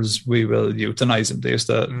indoors, we will euthanize them. They used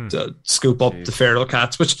to scoop up the feral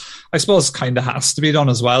cats, which I suppose kind of has to be done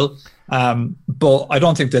as well. But I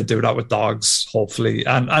don't think they'd do that with dogs, hopefully.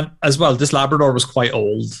 And as well, this Labrador was quite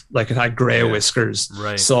old. Like, it had grey whiskers.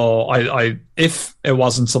 Right. So I if it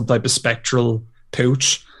wasn't some type of spectral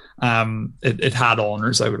pooch, it had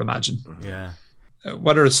owners, I would imagine. Yeah.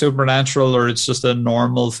 Whether it's supernatural or it's just a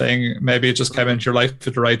normal thing, maybe it just came into your life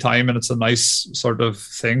at the right time and it's a nice sort of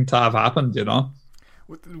thing to have happened, you know?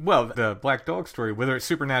 Well, the Black Dog story, whether it's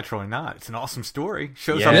supernatural or not, it's an awesome story.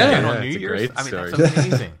 Shows up again on New Year's. I mean, that's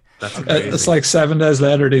amazing. That's amazing. It's like 7 days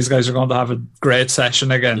later, these guys are going to have a great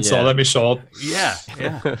session again. So let me show up. Yeah.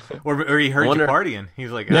 Or he heard you partying.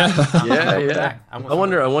 He's like, yeah. I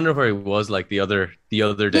wonder where he was like the other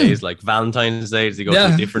days, like Valentine's Day. Does he go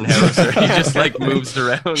to a different house, or he just like moves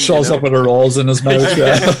around? Shows up with a rolls in his mouth.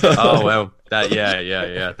 Oh wow, that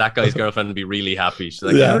That guy's girlfriend would be really happy. She's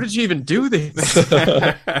like, how did you even do this?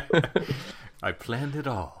 I planned it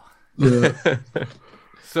all. Yeah.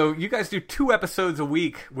 So you guys do 2 episodes a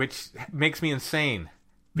week, which makes me insane.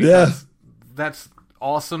 That's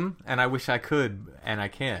awesome, and I wish I could, and I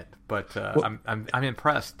can't. But I'm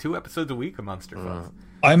impressed. 2 episodes a week of Monster Fuzz.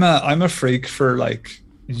 I'm a freak for like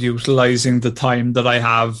utilizing the time that I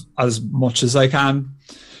have as much as I can.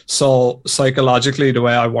 So psychologically, the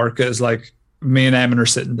way I work is like, me and Eamon are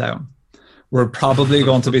sitting down. We're probably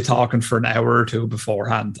going to be talking for an hour or 2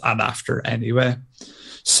 beforehand and after anyway.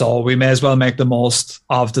 So we may as well make the most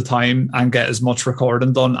of the time and get as much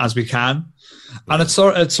recording done as we can. And it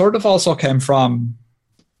sort of also came from,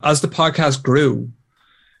 as the podcast grew,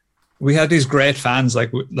 we had these great fans,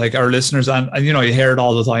 like our listeners, and you know, you hear it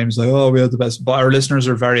all the time. It's like, oh, we had the best, but our listeners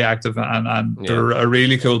are very active and they're a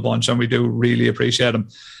really cool bunch, and we do really appreciate them.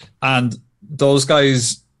 And those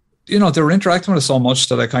guys, you know, they were interacting with us so much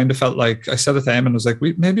that I kind of felt like, I said it to them and I was like,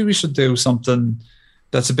 maybe we should do something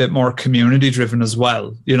that's a bit more community driven as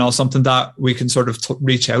well, you know, something that we can sort of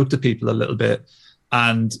reach out to people a little bit.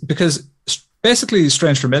 And because basically,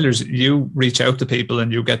 Strange Familiars, you reach out to people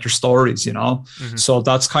and you get their stories, you know. Mm-hmm. So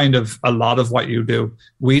that's kind of a lot of what you do.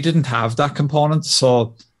 We didn't have that component.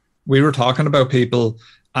 So we were talking about people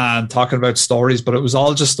and talking about stories, but it was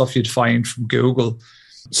all just stuff you'd find from Google.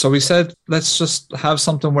 So we said, let's just have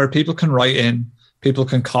something where people can write in, people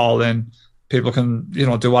can call in, people can, you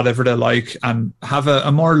know, do whatever they like and have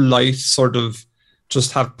a more light sort of,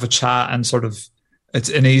 just have a chat and sort of, it's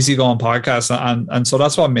an easygoing podcast. And so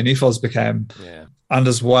that's what Mini Fuzz became. Yeah. And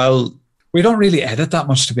as well, we don't really edit that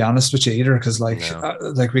much, to be honest with you either, because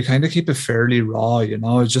like we kind of keep it fairly raw, you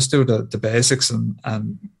know, just do the basics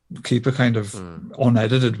and keep it kind of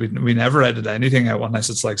unedited. We never edit anything out unless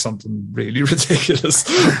it's like something really ridiculous.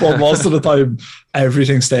 But most of the time,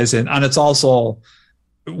 everything stays in. And it's also,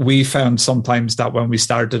 we found sometimes that when we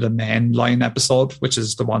started a mainline episode, which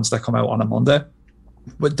is the ones that come out on a Monday,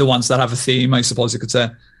 with the ones that have a theme, I suppose you could say,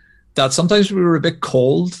 that sometimes we were a bit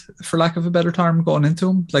cold, for lack of a better term, going into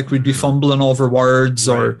them. Like we'd be fumbling over words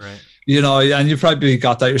or You know, and you probably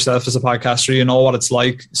got that yourself as a podcaster. You know what it's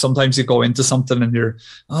like. Sometimes you go into something and you're,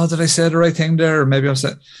 oh, did I say the right thing there? Or maybe I'm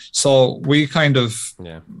saying. So we kind of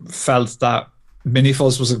felt that Mini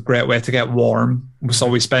Fuzz was a great way to get warm. So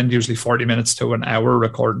we spend usually 40 minutes to an hour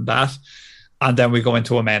recording that. And then we go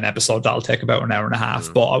into a main episode that'll take about an hour and a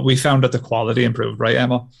half. But we found that the quality improved, right,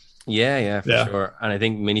 Emma? Yeah, for sure. And I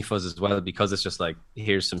think Mini Fuzz as well, because it's just like,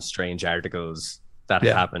 here's some strange articles that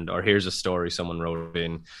happened, or here's a story someone wrote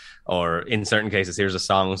in, or in certain cases, here's a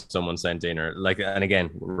song someone sent in, or like, and again,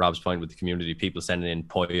 Rob's point with the community, people sending in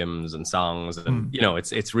poems and songs, and you know,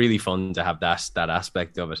 it's really fun to have that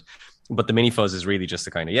aspect of it. But the Mini Fuzz is really just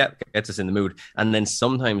the kind of, gets us in the mood. And then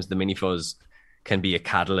sometimes the Mini Fuzz can be a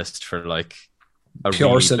catalyst for like a pure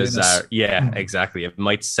really silliness. bizarre, exactly. It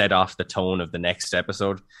might set off the tone of the next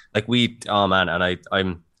episode. Like and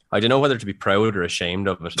I don't know whether to be proud or ashamed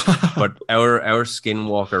of it, but our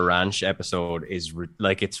Skinwalker Ranch episode is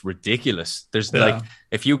it's ridiculous. There's like,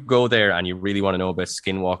 if you go there and you really want to know about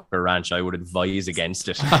Skinwalker Ranch, I would advise against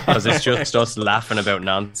it, because it's just us laughing about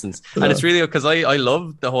nonsense. And it's really, because I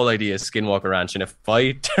love the whole idea of Skinwalker Ranch, and if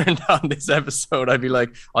I turned on this episode, I'd be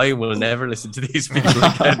like, I will never listen to these people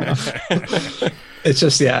again. It's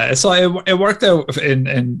just, so it worked out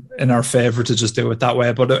in our favor to just do it that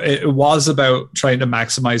way, but it was about trying to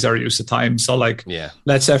maximize our use of time. So like,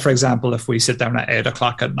 let's say, for example, if we sit down at 8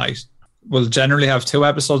 o'clock at night, we'll generally have 2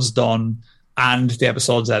 episodes done and the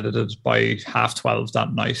episodes edited by 12:30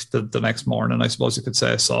 that night, the next morning, I suppose you could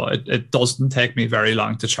say. So it doesn't take me very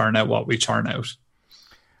long to churn out what we churn out.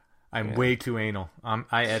 I'm way too anal.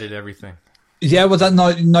 I edit everything. Yeah, well,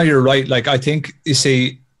 no, you're right. Like, I think, you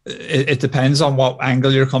see, it depends on what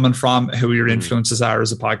angle you're coming from, who your influences are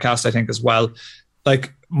as a podcast, I think, as well.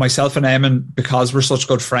 Like myself and Eamon, because we're such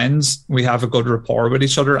good friends, we have a good rapport with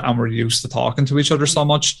each other and we're used to talking to each other so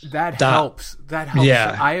much. That helps.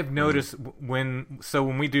 Yeah. I have noticed when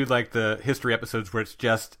we do like the history episodes where it's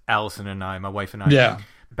just Allison and I, my wife and I,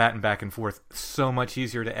 batting back and forth, so much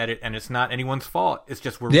easier to edit, and it's not anyone's fault. It's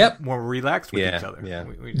just we're more relaxed with each other.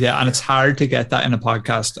 And it's hard to get that in a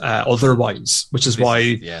podcast otherwise, which is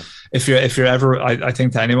why if you're ever, I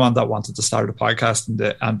think to anyone that wanted to start a podcast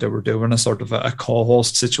and they were doing a sort of a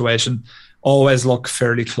co-host situation, always look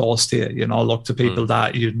fairly close to you. You know, look to people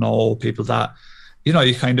that you know, people that, you know,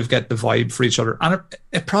 you kind of get the vibe for each other. And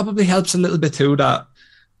it probably helps a little bit too that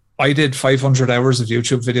I did 500 hours of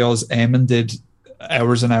YouTube videos. Eamon did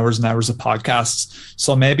hours and hours and hours of podcasts.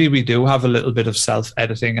 So maybe we do have a little bit of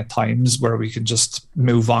self-editing at times where we can just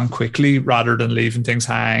move on quickly rather than leaving things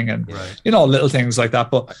hang and, you know, little things like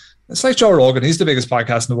that. But it's like Joe Rogan. He's the biggest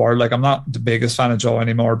podcast in the world. Like, I'm not the biggest fan of Joe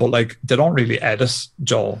anymore, but like, they don't really edit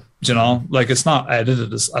Joe, you know, like it's not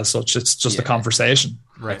edited as such. It's just a conversation.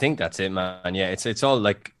 I think that's it, man. Yeah. It's all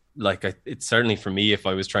it's certainly for me, if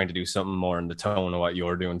I was trying to do something more in the tone of what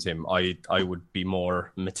you're doing, Tim, I would be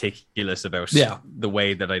more meticulous about the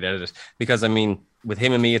way that I'd edit it. Because I mean, with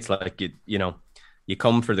him and me, it's like, you know, you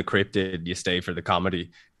come for the cryptid, you stay for the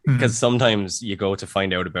comedy. Because sometimes you go to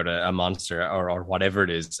find out about a monster or whatever it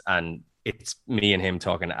is, and it's me and him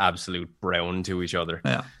talking absolute brown to each other.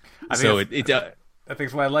 Yeah. I think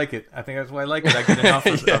that's why I like it. I get enough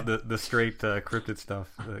of the straight cryptid stuff.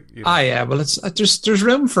 You know. Well, it's there's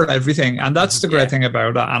room for everything, and that's the great thing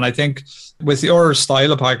about it. And I think with your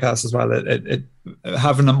style of podcast as well, it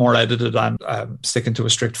having it more edited and sticking to a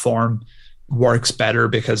strict form works better,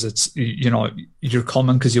 because it's, you know, you're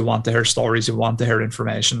coming because you want to hear stories, you want to hear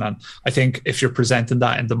information. And I think if you're presenting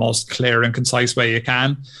that in the most clear and concise way you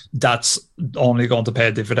can, that's only going to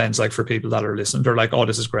pay dividends. Like for people that are listening, they're like, oh,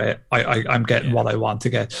 this is great, I'm getting what I want to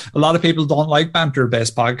get. A lot of people don't like banter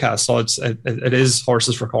based podcasts, so it is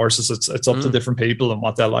horses for courses. It's up to different people and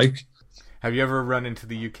what they like. Have you ever run into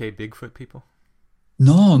the UK Bigfoot people?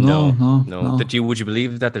 No. Would you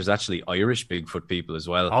believe that there's actually Irish Bigfoot people as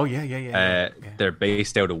well? Oh yeah. They're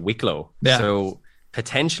based out of Wicklow. Yeah. So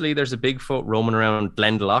potentially there's a Bigfoot roaming around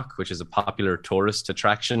Glendalough, which is a popular tourist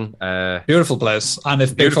attraction. Beautiful place. And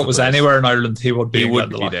if Bigfoot was anywhere in Ireland, he would be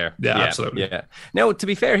there. Yeah, absolutely. Yeah. Now, to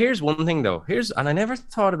be fair, here's one thing though. And I never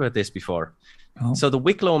thought about this before. Oh. So the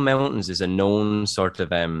Wicklow Mountains is a known sort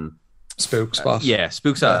of spook spot.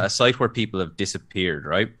 A site where people have disappeared,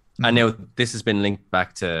 right? And now this has been linked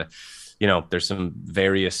back to, you know, there's some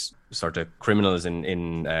various sort of criminals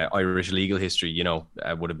in Irish legal history, you know,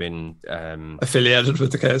 would have been affiliated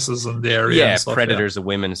with the cases in the area. Yeah, stuff, predators of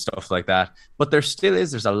women, stuff like that. But there's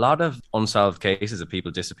a lot of unsolved cases of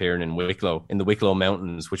people disappearing in the Wicklow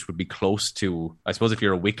Mountains, which would be close to, I suppose, if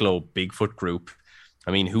you're a Wicklow Bigfoot group,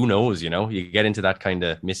 I mean, who knows, you know, you get into that kind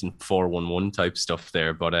of missing 411 type stuff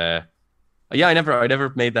there. But Yeah, I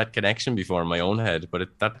never made that connection before in my own head, but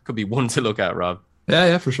that could be one to look at, Rob.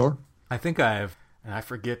 Yeah, for sure. I think I have, and I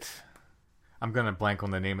forget. I'm gonna blank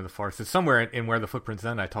on the name of the farce. It's somewhere in Where the Footprints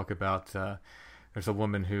End. I talk about there's a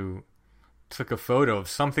woman who took a photo of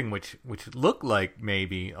something which looked like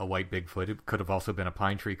maybe a white Bigfoot. It could have also been a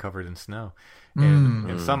pine tree covered in snow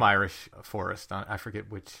in some Irish forest. I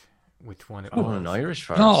forget which one it was. An Irish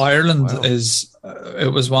forest. No, Ireland is.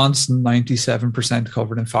 It was once 97%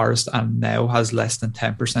 covered in forest, and now has less than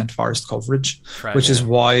 10% forest coverage, which is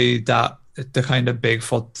why the kind of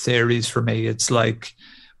Bigfoot theories for me. It's like,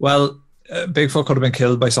 well, Bigfoot could have been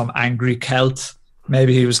killed by some angry Celt.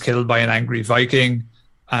 Maybe he was killed by an angry Viking.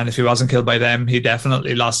 And if he wasn't killed by them, he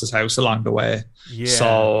definitely lost his house along the way. Yeah,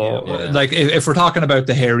 so, like, if we're talking about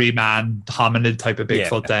the hairy man, hominid type of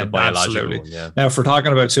Bigfoot, then absolutely. One, yeah. Now, if we're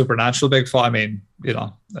talking about supernatural Bigfoot, I mean, you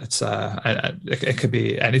know, it's it could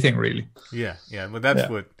be anything really. Yeah. Well, that's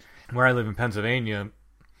where I live in Pennsylvania.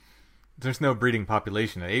 There's no breeding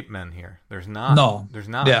population of ape men here. There's not. No, there's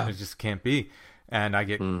not. Yeah. It just can't be. And I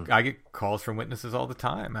get calls from witnesses all the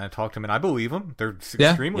time. And I talk to them, and I believe them. They're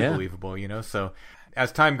extremely believable, you know. So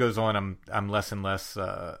as time goes on, I'm less and less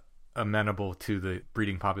amenable to the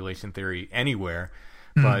breeding population theory anywhere.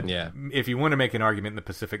 But if you want to make an argument in the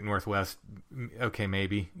Pacific Northwest, okay,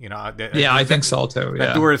 maybe, you know. I think so too.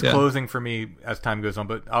 That door is closing for me as time goes on,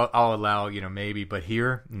 but I'll allow, you know, maybe. But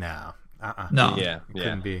here, no, no,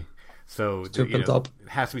 couldn't be. So it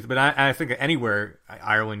has to be. But I think anywhere,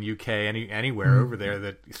 Ireland, UK, anywhere over there,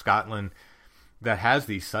 that Scotland, that has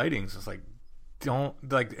these sightings, it's like, don't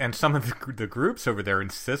like. And some of the groups over there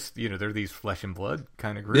insist, you know, they're these flesh and blood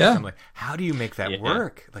kind of groups. Yeah. I'm like, how do you make that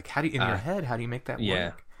work? Like, how do you, in your head, how do you make that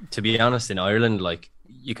work? To be honest, in Ireland, like,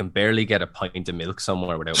 you can barely get a pint of milk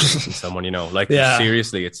somewhere without meeting someone, you know. Like,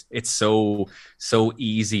 seriously, it's so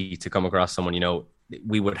easy to come across someone, you know.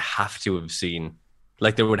 We would have to have seen.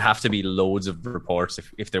 Like, there would have to be loads of reports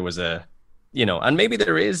if there was a, you know, and maybe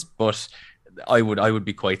there is, but I would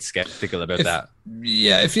be quite skeptical about that.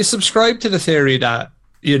 Yeah, if you subscribe to the theory that,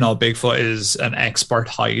 you know, Bigfoot is an expert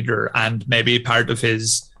hider, and maybe part of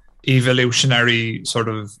his evolutionary sort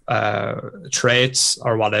of traits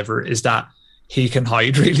or whatever is that he can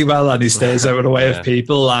hide really well and he stays out of the way of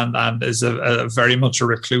people and is a very much a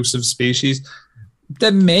reclusive species,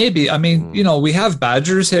 then maybe, I mean, you know, we have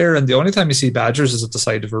badgers here, and the only time you see badgers is at the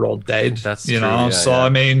side of a road dead. That's you true, know. I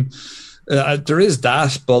mean, there is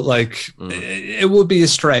that, but like, it would be a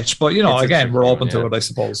stretch. But you know, again, we're open to it, I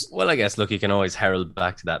suppose. Well, I guess, look, you can always herald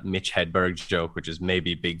back to that Mitch Hedberg joke, which is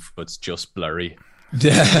maybe Bigfoot's just blurry.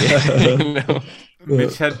 Yeah. You know?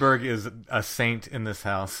 Mitch Hedberg is a saint in this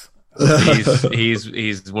house.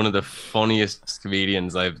 He's one of the funniest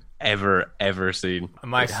comedians I've ever seen.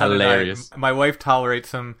 My son hilarious. My wife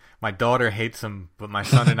tolerates him. My daughter hates him, but my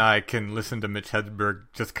son and I can listen to Mitch Hedberg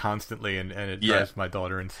just constantly, and it drives my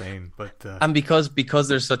daughter insane. But and because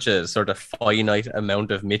there's such a sort of finite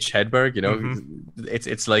amount of Mitch Hedberg, you know,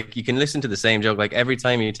 it's like you can listen to the same joke. Like, every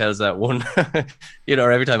time he tells that one, you know,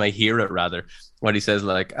 or every time I hear it, rather, when he says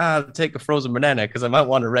like, I'll take a frozen banana because I might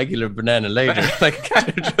want a regular banana later. Like,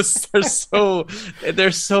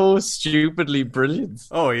 they're so stupidly brilliant.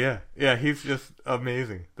 Oh yeah, he's just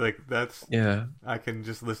amazing. Like, that's I can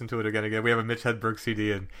just listen to it again and again. We have a Mitch Hedberg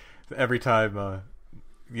CD, and every time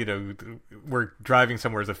you know, we're driving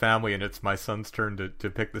somewhere as a family, and it's my son's turn to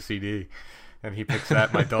pick the CD, and he picks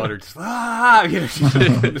that. My daughter just you know,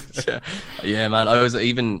 yeah, man. I was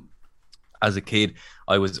even as a kid,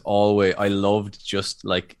 I loved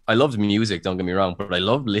music, don't get me wrong, but I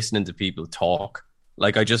loved listening to people talk.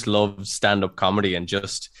 Like, I just loved stand-up comedy, and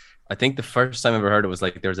I think the first time I ever heard it was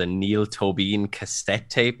like there's a Neil Tobin cassette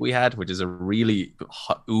tape we had, which is a really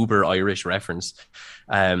uber Irish reference.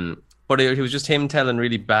 But it was just him telling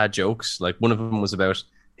really bad jokes. Like, one of them was about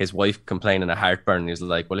his wife complaining of heartburn. He's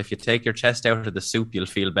like, well, if you take your chest out of the soup, you'll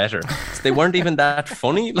feel better. So they weren't even that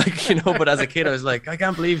funny, like, you know, but as a kid, I was like, I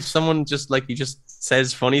can't believe someone just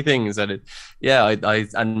says funny things. And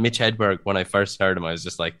and Mitch Hedberg, when I first heard him, I was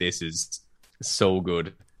just like, this is so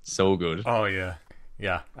good. So good. Oh, yeah.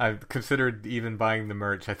 Yeah. I've considered even buying the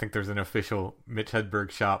merch. I think there's an official Mitch Hedberg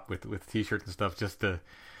shop with t-shirts and stuff just to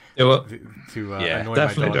annoy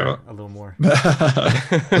my daughter a little more.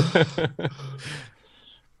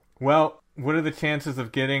 Well, what are the chances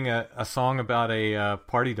of getting a song about a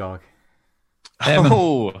party dog?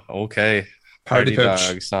 Oh, okay. Party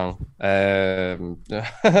dog song. Right,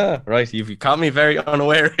 you've caught me very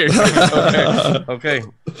unaware here. Okay.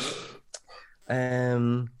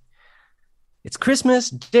 It's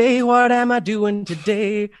Christmas Day, what am I doing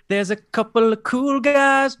today? There's a couple of cool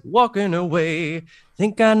guys walking away.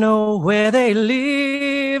 Think I know where they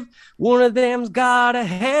live. One of them's got a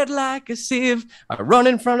head like a sieve. I run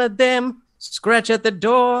in front of them, scratch at the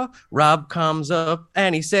door. Rob comes up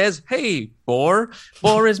and he says, "Hey, Boar.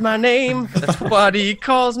 Boar is my name. That's what he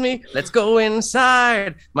calls me. Let's go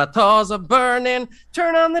inside. My thaws are burning.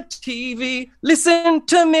 Turn on the TV. Listen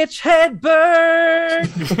to Mitch Hedberg."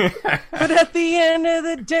 But at the end of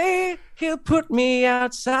the day, he'll put me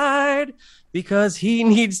outside because he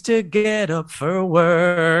needs to get up for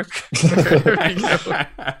work.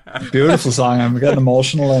 Beautiful song. I'm getting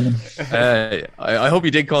emotional in him. I hope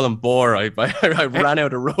you did call him Boar. I ran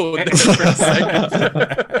out of road there for a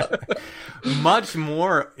second. Much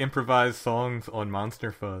more improvised songs on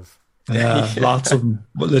Monster Fuzz. Yeah, lots of them.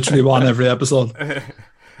 Literally one every episode.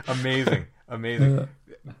 Amazing.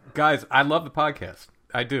 Guys, I love the podcast.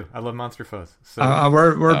 I do. I love Monster Fuzz. So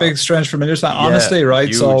we're a big Strange Familiars fan. Honestly, right?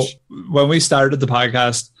 Huge. So when we started the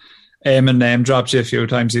podcast, Eamon name dropped you a few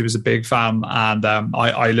times. He was a big fan, and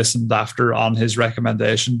I listened after on his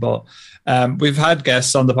recommendation. But we've had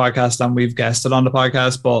guests on the podcast, and we've guested on the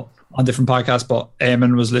podcast, but on different podcasts. But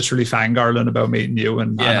Eamon was literally fangirling about meeting you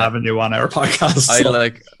and having you on our podcast.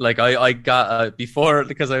 So. I got before,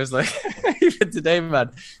 because I was like, even today,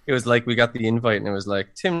 man, it was like we got the invite and it was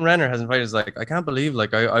like Tim Renner has invited us. Like, I can't believe,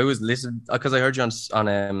 like, I was listening because I heard you on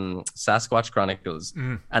Sasquatch Chronicles,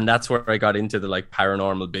 and that's where I got into the like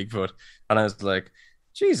paranormal Bigfoot, and I was like,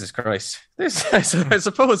 Jesus Christ, this I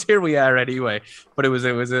suppose here we are anyway. But it was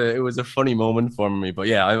a funny moment for me. But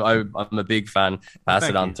yeah, I'm a big fan. Pass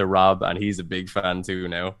it on to Rob, and he's a big fan too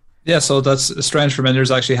now. Yeah, so that's Strange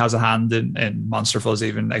Familiars actually has a hand in Monster Fuzz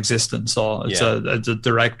even existing. So it's a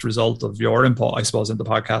direct result of your input, I suppose, in the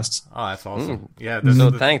podcasts. Oh, that's awesome. Yeah.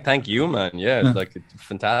 Thank you, man. Yeah, like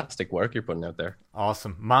fantastic work you're putting out there.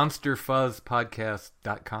 Awesome.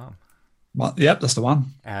 MonsterFuzzPodcast.com. Well, yep, that's the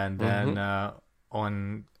one. And then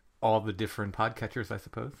on all the different podcatchers, I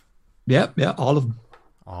suppose. Yeah, all of them.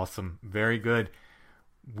 Awesome. Very good.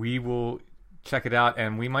 We will check it out,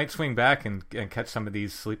 and we might swing back and catch some of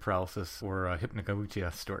these sleep paralysis or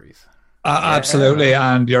hypnagogia stories. Absolutely,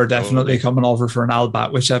 and you're definitely coming over for an Al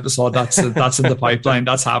Batwitch episode. That's in the pipeline.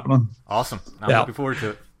 That's happening. Awesome. I'm looking forward to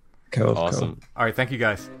it. Cool. Awesome. Cool. All right, thank you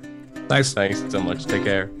guys. Thanks so much. Take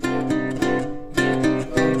care.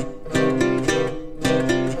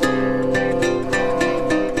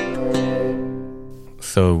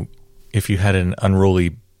 So, if you had an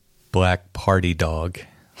unruly black party dog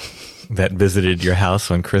that visited your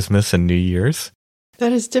house on Christmas and New Year's.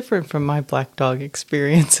 That is different from my black dog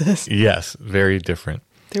experiences. Yes, very different.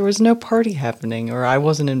 There was no party happening, or I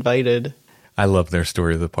wasn't invited. I love their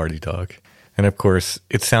story of the party dog. And of course,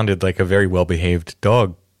 it sounded like a very well-behaved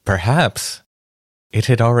dog. Perhaps it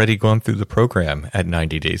had already gone through the program at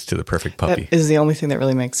 90 Days to the Perfect Puppy. That is the only thing that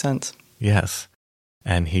really makes sense. Yes.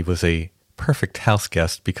 And he was a perfect house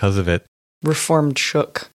guest because of it. Reformed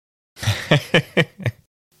Shook.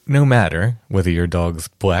 No matter whether your dog's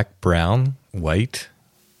black, brown, white,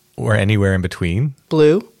 or anywhere in between.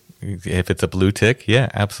 Blue. If it's a blue tick, yeah,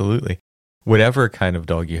 absolutely. Whatever kind of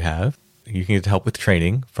dog you have, you can get help with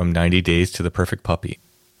training from 90 Days to the Perfect Puppy.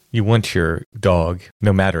 You want your dog,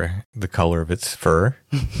 no matter the color of its fur,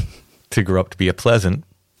 to grow up to be a pleasant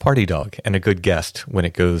party dog and a good guest when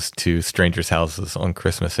it goes to strangers' houses on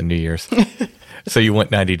Christmas and New Year's. So you want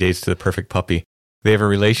 90 Days to the Perfect Puppy. They have a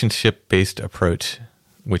relationship-based approach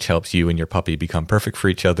which helps you and your puppy become perfect for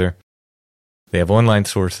each other. They have online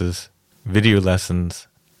sources, video lessons,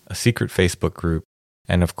 a secret Facebook group,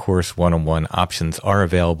 and of course, one-on-one options are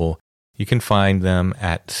available. You can find them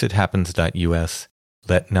at sithappens.us.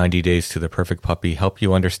 Let 90 Days to the Perfect Puppy help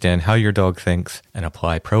you understand how your dog thinks and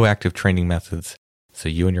apply proactive training methods so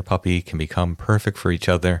you and your puppy can become perfect for each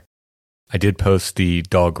other. I did post the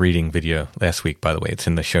dog reading video last week, by the way. It's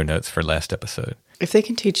in the show notes for last episode. If they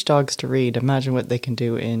can teach dogs to read, imagine what they can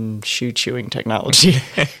do in shoe chewing technology.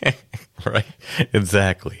 Right,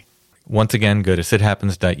 exactly. Once again, go to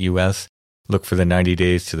sithappens.us. Look for the 90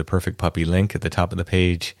 Days to the Perfect Puppy link at the top of the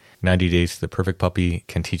page. 90 Days to the Perfect Puppy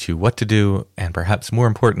can teach you what to do and perhaps more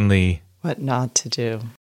importantly, what not to do.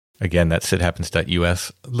 Again, that's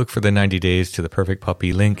sithappens.us. Look for the 90 Days to the Perfect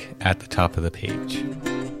Puppy link at the top of the page.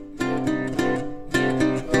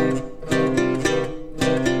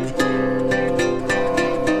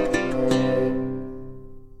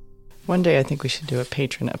 One day I think we should do a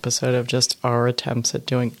patron episode of just our attempts at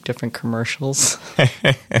doing different commercials.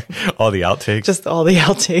 All the outtakes? Just all the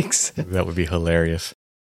outtakes. That would be hilarious.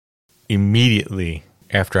 Immediately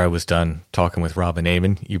after I was done talking with Rob and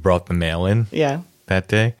Eamon, you brought the mail in that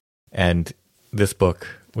day. And this book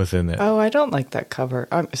was in it. Oh, I don't like that cover.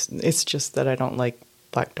 It's just that I don't like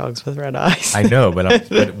black dogs with red eyes. I know, but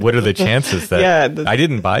what are the chances that Yeah, I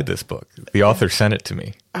didn't buy this book? The author sent it to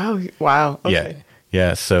me. Oh, wow. Okay.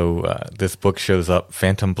 Yeah. So this book shows up,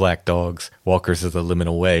 Phantom Black Dogs, Walkers of the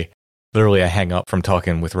Liminal Way. Literally, I hang up from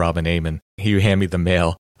talking with Robin Amon. He hand me the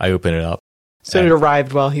mail. I open it up. So it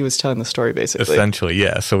arrived while he was telling the story, basically. Essentially,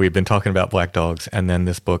 yeah. So we've been talking about black dogs, and then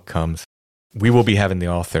this book comes. We will be having the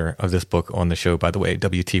author of this book on the show, by the way,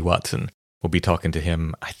 W.T. Watson. We'll be talking to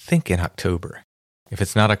him, I think, in October. If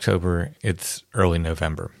it's not October, it's early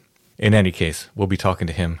November. In any case, we'll be talking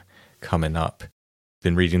to him coming up.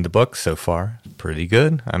 Been reading the book so far. Pretty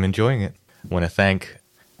good. I'm enjoying it. I want to thank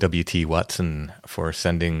W.T. Watson for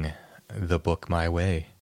sending the book my way.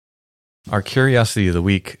 Our Curiosity of the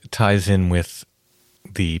Week ties in with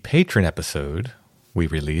the patron episode we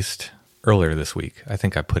released earlier this week. I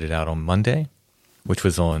think I put it out on Monday, which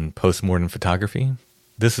was on postmortem photography.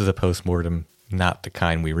 This is a postmortem, not the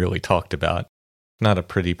kind we really talked about. Not a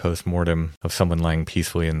pretty postmortem of someone lying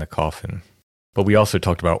peacefully in the coffin. But we also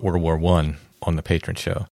talked about World War I on the patron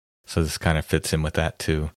show, so this kind of fits in with that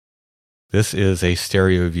too. This is a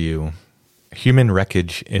stereo view, human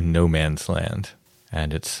wreckage in no man's land,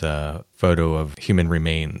 and it's a photo of human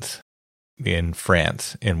remains in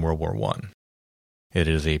France in World War I. It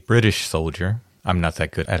is a British soldier. I'm not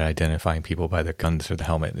that good at identifying people by their guns or the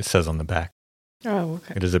helmet. It says on the back. Oh,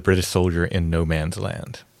 okay. It is a British soldier in no man's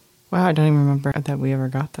land. Wow, I don't even remember that we ever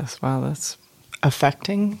got this. Wow, that's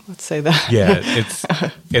affecting. Let's say that. Yeah,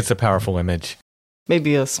 it's a powerful image.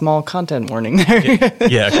 Maybe a small content warning there.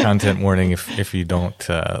 Yeah, content warning. If you don't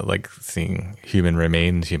like seeing human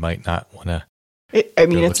remains, you might not want to.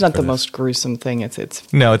 It's not the most gruesome thing.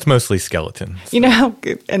 It's no, it's mostly skeletons. You know how,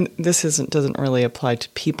 and this doesn't really apply to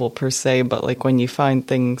people per se, but like when you find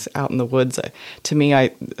things out in the woods, to me,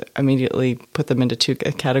 I immediately put them into two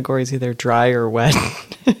categories: either dry or wet.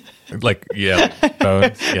 Like, yeah,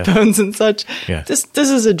 bones, yes. Bones and such. Yeah. This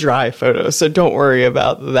is a dry photo, so don't worry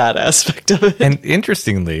about that aspect of it. And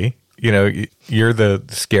interestingly, you know, you're the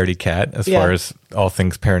scaredy cat as far as all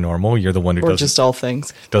things paranormal. You're the one who or just all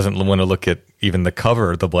things doesn't want to look at even the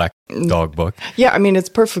cover of the Black Dog book. Yeah, I mean, it's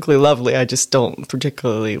perfectly lovely. I just don't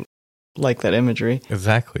particularly like that imagery.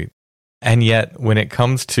 Exactly. And yet, when it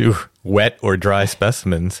comes to wet or dry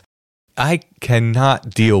specimens, I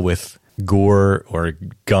cannot deal with gore or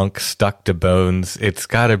gunk stuck to bones. It's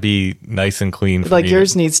got to be nice and clean. Like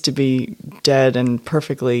yours needs to be dead and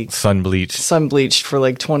perfectly sun bleached for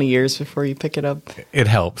like 20 years before you pick it up. It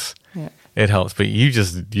helps. Yeah. It helps, but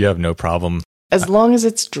you have no problem. As long as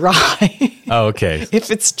it's dry. Oh, okay.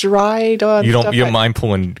 If it's dried on, you don't mind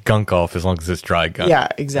pulling gunk off as long as it's dry gunk. Yeah,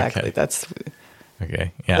 exactly. Okay. That's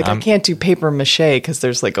okay. Yeah, like I can't do paper mache because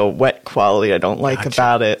there's like a wet quality I don't like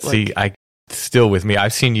about it. See, still with me.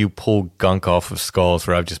 I've seen you pull gunk off of skulls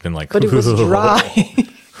where I've just been like, but it was dry.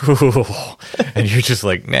 And you're just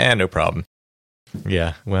like, nah, no problem.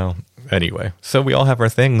 Yeah, well, anyway. So we all have our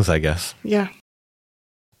things, I guess. Yeah.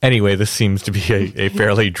 Anyway, this seems to be a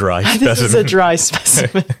fairly dry specimen. This is a dry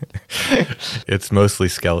specimen. It's mostly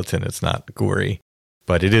skeleton. It's not gory.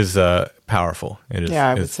 But it is powerful. It is. Yeah,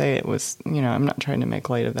 I would say it was, I'm not trying to make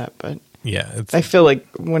light of that, but yeah, I feel like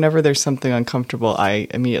whenever there's something uncomfortable, I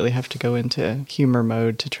immediately have to go into humor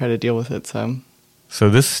mode to try to deal with it. So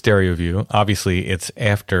this stereo view, obviously it's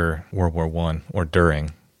after World War I or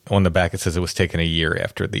during. On the back it says it was taken a year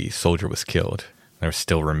after the soldier was killed. There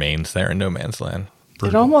still remains there in no man's land.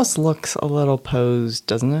 It almost looks a little posed,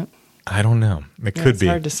 doesn't it? I don't know. It could be.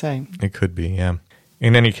 It's hard to say. It could be, yeah.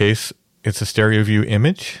 In any case, it's a stereo view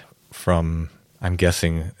image from, I'm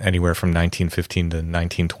guessing, anywhere from 1915 to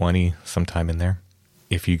 1920, sometime in there.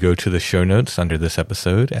 If you go to the show notes under this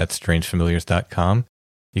episode at strangefamiliars.com,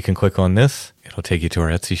 you can click on this. It'll take you to our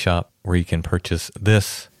Etsy shop where you can purchase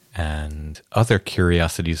this and other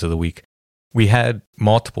curiosities of the week. We had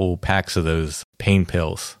multiple packs of those pain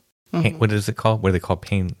pills. Mm-hmm. What is it called? What are they called?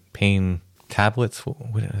 Pain tablets?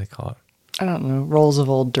 What do they call it? I don't know. Rolls of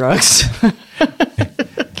old drugs.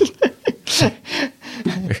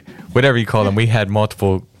 Whatever you call them. We had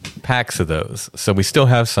multiple packs of those. So we still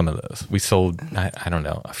have some of those. We sold, I don't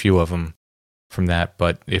know, a few of them from that.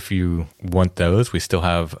 But if you want those, we still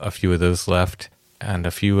have a few of those left. And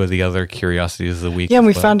a few of the other curiosities of the week. Yeah, and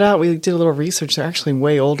we found out, we did a little research, they're actually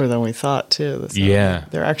way older than we thought, too. Yeah.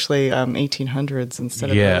 They're actually 1800s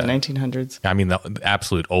instead of the 1900s. I mean, the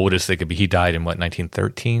absolute oldest they could be. He died in,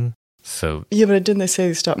 1913? So yeah, but didn't they say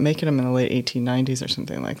they stopped making them in the late 1890s or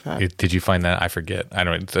something like that? Did you find that? I forget. I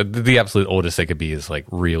don't know. The absolute oldest they could be is like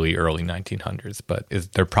really early 1900s, but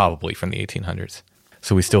they're probably from the 1800s.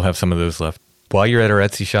 So we still have some of those left. While you're at our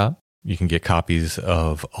Etsy shop, You can get copies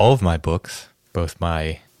of all of my books, both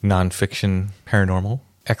my nonfiction paranormal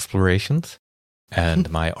explorations and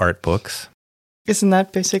my art books. Isn't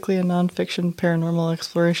that basically a nonfiction paranormal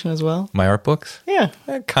exploration as well? My art books? Yeah.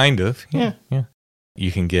 Kind of. Yeah.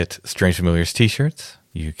 You can get Strange Familiars t-shirts.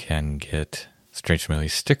 You can get Strange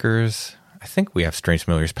Familiars stickers. I think we have Strange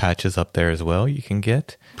Familiars patches up there as well. You can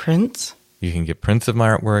get prints. You can get prints of my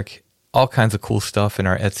artwork. All kinds of cool stuff in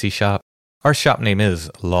our Etsy shop. Our shop name is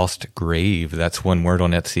Lost Grave. That's one word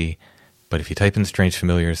on Etsy. But if you type in Strange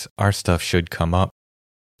Familiars, our stuff should come up.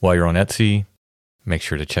 While you're on Etsy, make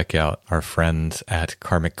sure to check out our friends at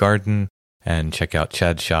Karmic Garden and check out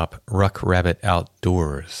Chad's shop, Ruck Rabbit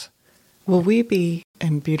Outdoors. Will we be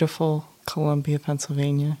in beautiful Columbia,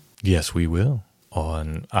 Pennsylvania? Yes, we will.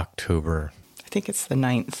 On October... I think it's the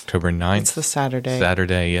 9th. October 9th. It's the Saturday.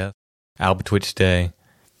 Saturday, yeah. Albatwitch Day,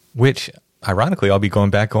 which, ironically, I'll be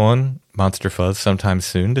going back on Monster Fuzz sometime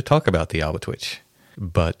soon to talk about the Albatwitch.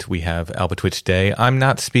 But we have Albatwitch Day. I'm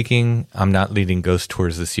not leading ghost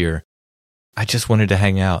tours this year. I just wanted to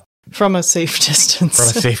hang out. From a safe distance. From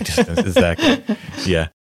a safe distance, exactly. Yeah.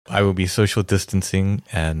 I will be social distancing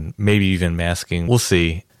and maybe even masking. We'll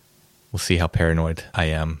see. We'll see how paranoid I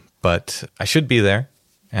am. But I should be there,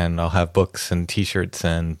 and I'll have books and t-shirts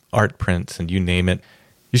and art prints and you name it.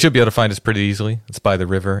 You should be able to find us pretty easily. It's by the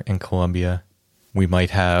river in Columbia. We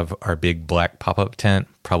might have our big black pop-up tent,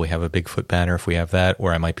 probably have a Bigfoot banner if we have that,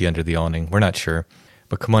 or I might be under the awning. We're not sure.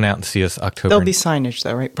 But come on out and see us October. There'll be signage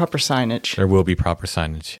though, right? Proper signage. There will be proper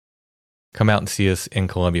signage. Come out and see us in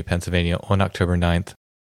Columbia, Pennsylvania on October 9th.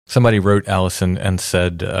 Somebody wrote Allison and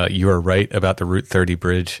said, you are right about the Route 30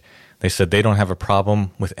 bridge. They said they don't have a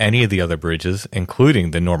problem with any of the other bridges,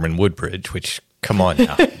 including the Norman Wood Bridge, which, come on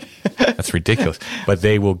now. That's ridiculous. But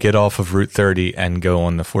they will get off of Route 30 and go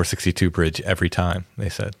on the 462 bridge every time, they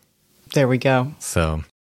said. There we go. So,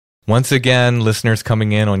 once again, listeners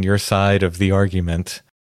coming in on your side of the argument,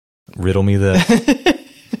 riddle me this.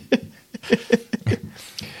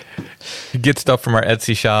 You get stuff from our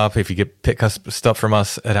Etsy shop. If you pick us stuff from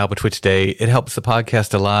us at Albatwitch Day, it helps the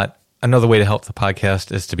podcast a lot. Another way to help the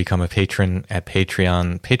podcast is to become a patron at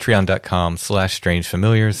Patreon,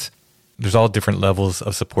 patreon.com/strangefamiliars. There's all different levels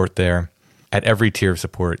of support there. At every tier of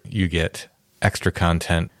support, you get extra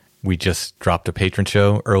content. We just dropped a patron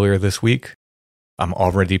show earlier this week. I'm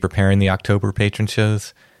already preparing the October patron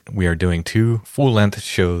shows. We are doing 2 full-length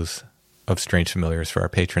shows of Strange Familiars for our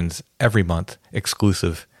patrons every month,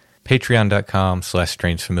 exclusive.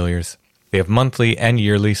 Patreon.com/strangefamiliars. They have monthly and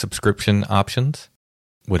yearly subscription options,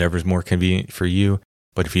 whatever's more convenient for you.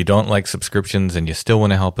 But if you don't like subscriptions and you still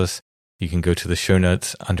want to help us, you can go to the show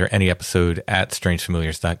notes under any episode at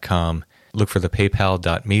strangefamiliars.com. Look for the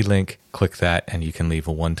paypal.me link, click that, and you can leave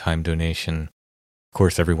a one-time donation. Of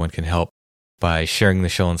course, everyone can help by sharing the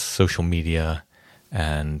show on social media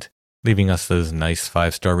and leaving us those nice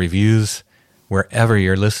 5-star reviews wherever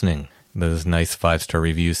you're listening. Those nice 5-star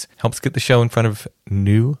reviews helps get the show in front of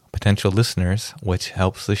new potential listeners, which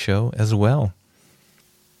helps the show as well.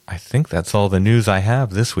 I think that's all the news I have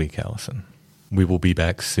this week, Allison. We will be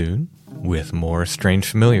back soon with more Strange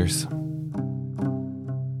Familiars.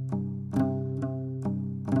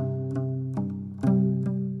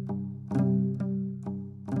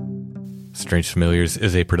 Strange Familiars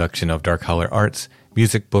is a production of Dark Holler Arts,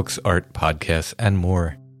 music, books, art, podcasts, and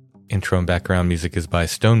more. Intro and background music is by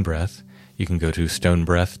Stone Breath. You can go to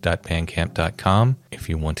stonebreath.bandcamp.com if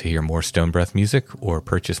you want to hear more Stone Breath music or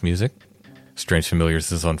purchase music. Strange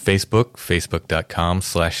Familiars is on Facebook,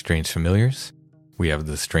 facebook.com/strangefamiliars. We have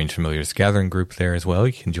the Strange Familiars Gathering group there as well.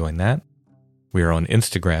 You can join that. We are on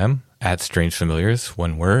Instagram at Strange Familiars,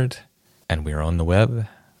 one word. And we are on the web,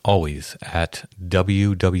 always at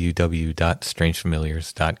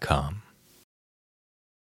www.strangefamiliars.com.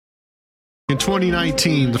 In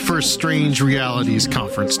 2019, the first Strange Realities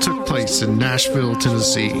Conference took place in Nashville,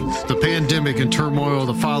 Tennessee. The pandemic and turmoil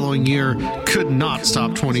the following year could not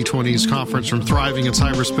stop 2020's conference from thriving in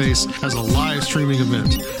cyberspace as a live streaming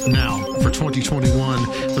event. Now, for 2021,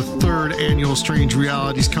 the 3rd annual Strange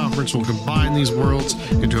Realities Conference will combine these worlds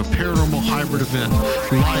into a paranormal hybrid event,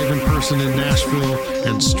 live in person in Nashville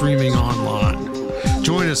and streaming online.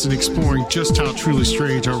 Join us in exploring just how truly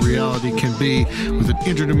strange our reality can be with an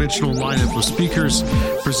interdimensional lineup of speakers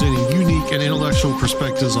presenting unique and intellectual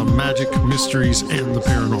perspectives on magic, mysteries, and the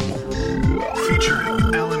paranormal.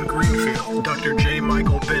 Featuring Alan Greenfield, Dr. J.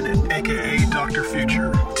 Michael Bennett, a.k.a. Dr.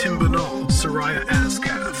 Future, Tim Banal, Soraya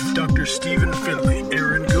Ascaf, Dr. Stephen Finley,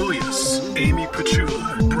 Aaron Gullius, Amy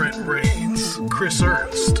Pachula, Brent Rains, Chris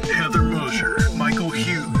Ernst, Heather Mosier, Michael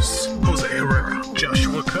Hughes, Jose Herrera,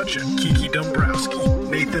 Joshua Cutchin, Kiki Dombrowski,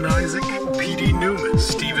 Nathan Nathan Isaac, P.D. Newman,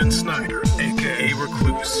 Steven Snyder, a.k.a.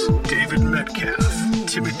 Recluse, David Metcalf,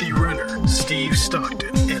 Timothy Renner, Steve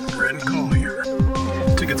Stockton, and Ren Collier.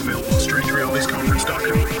 Tickets available at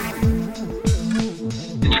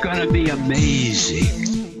StrangeRealitiesConference.com. It's gonna be amazing.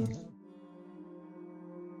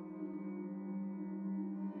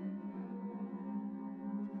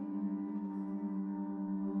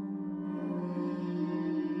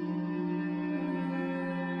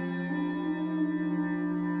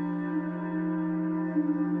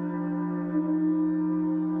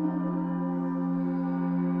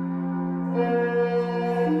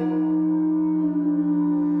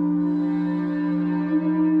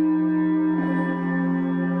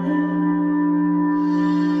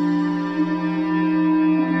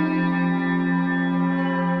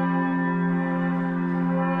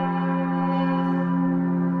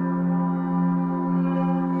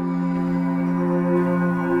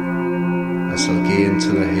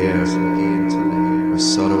 Till I hear with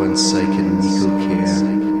sorrow and sight and meikle care,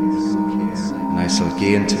 and I shall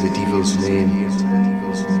gae into the devil's name,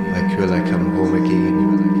 like will I come home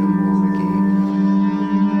again.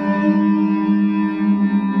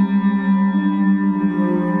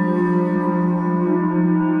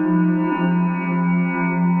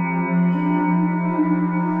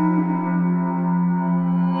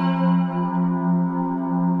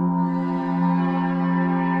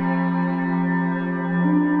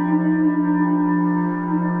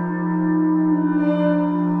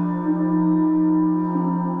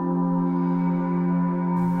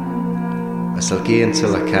 I shall gae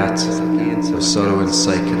until a cat, with sorrow and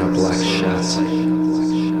sight and a black shat.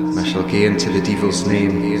 And I shall gae into the devil's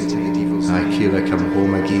name, I kill I come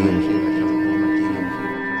home again.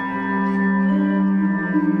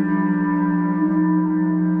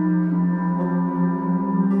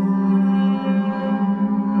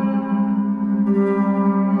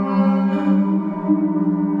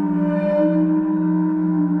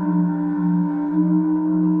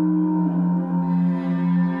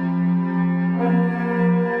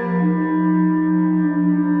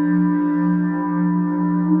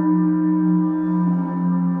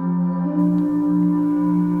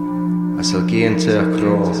 I shall gae into a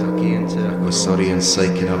crawl, with sorry and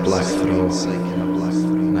sight in a black thrall.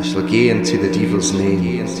 And I shall gae into the devil's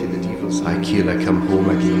name, I kill I come home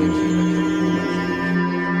again.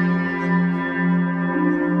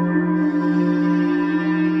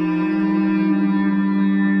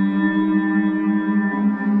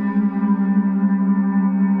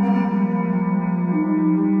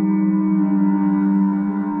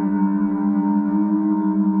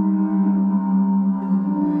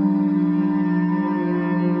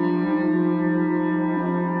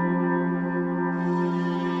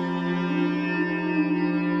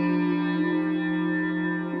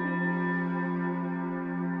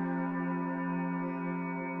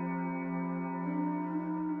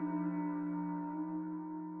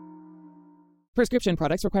 Prescription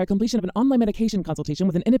products require completion of an online medication consultation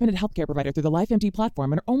with an independent healthcare provider through the LifeMD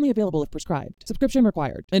platform and are only available if prescribed. Subscription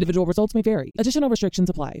required. Individual results may vary. Additional restrictions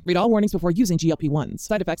apply. Read all warnings before using GLP-1s.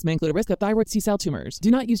 Side effects may include a risk of thyroid C-cell tumors. Do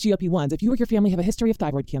not use GLP-1s if you or your family have a history of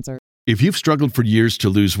thyroid cancer. If you've struggled for years to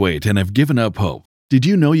lose weight and have given up hope, did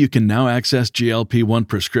you know you can now access GLP-1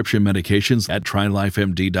 prescription medications at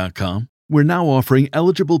TryLifeMD.com? We're now offering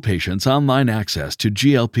eligible patients online access to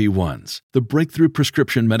GLP-1s, the breakthrough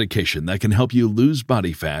prescription medication that can help you lose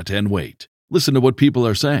body fat and weight. Listen to what people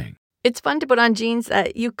are saying. It's fun to put on jeans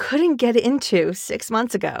that you couldn't get into 6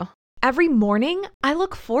 months ago. Every morning, I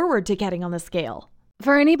look forward to getting on the scale.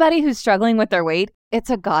 For anybody who's struggling with their weight, it's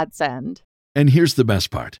a godsend. And here's the best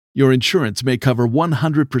part. Your insurance may cover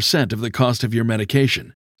 100% of the cost of your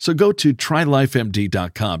medication. So go to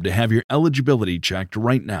TryLifeMD.com to have your eligibility checked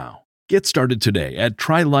right now. Get started today at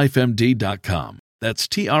TryLifeMD.com. That's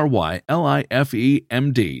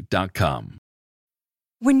TryLifeMD.com.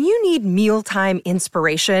 When you need mealtime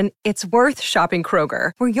inspiration, it's worth shopping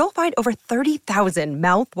Kroger, where you'll find over 30,000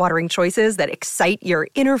 mouth-watering choices that excite your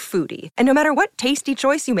inner foodie. And no matter what tasty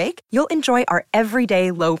choice you make, you'll enjoy our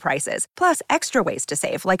everyday low prices, plus extra ways to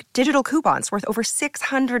save, like digital coupons worth over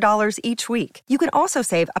 $600 each week. You can also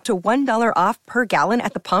save up to $1 off per gallon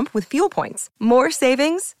at the pump with fuel points. More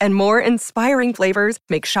savings and more inspiring flavors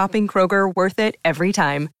make shopping Kroger worth it every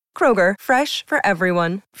time. Kroger, fresh for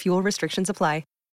everyone. Fuel restrictions apply.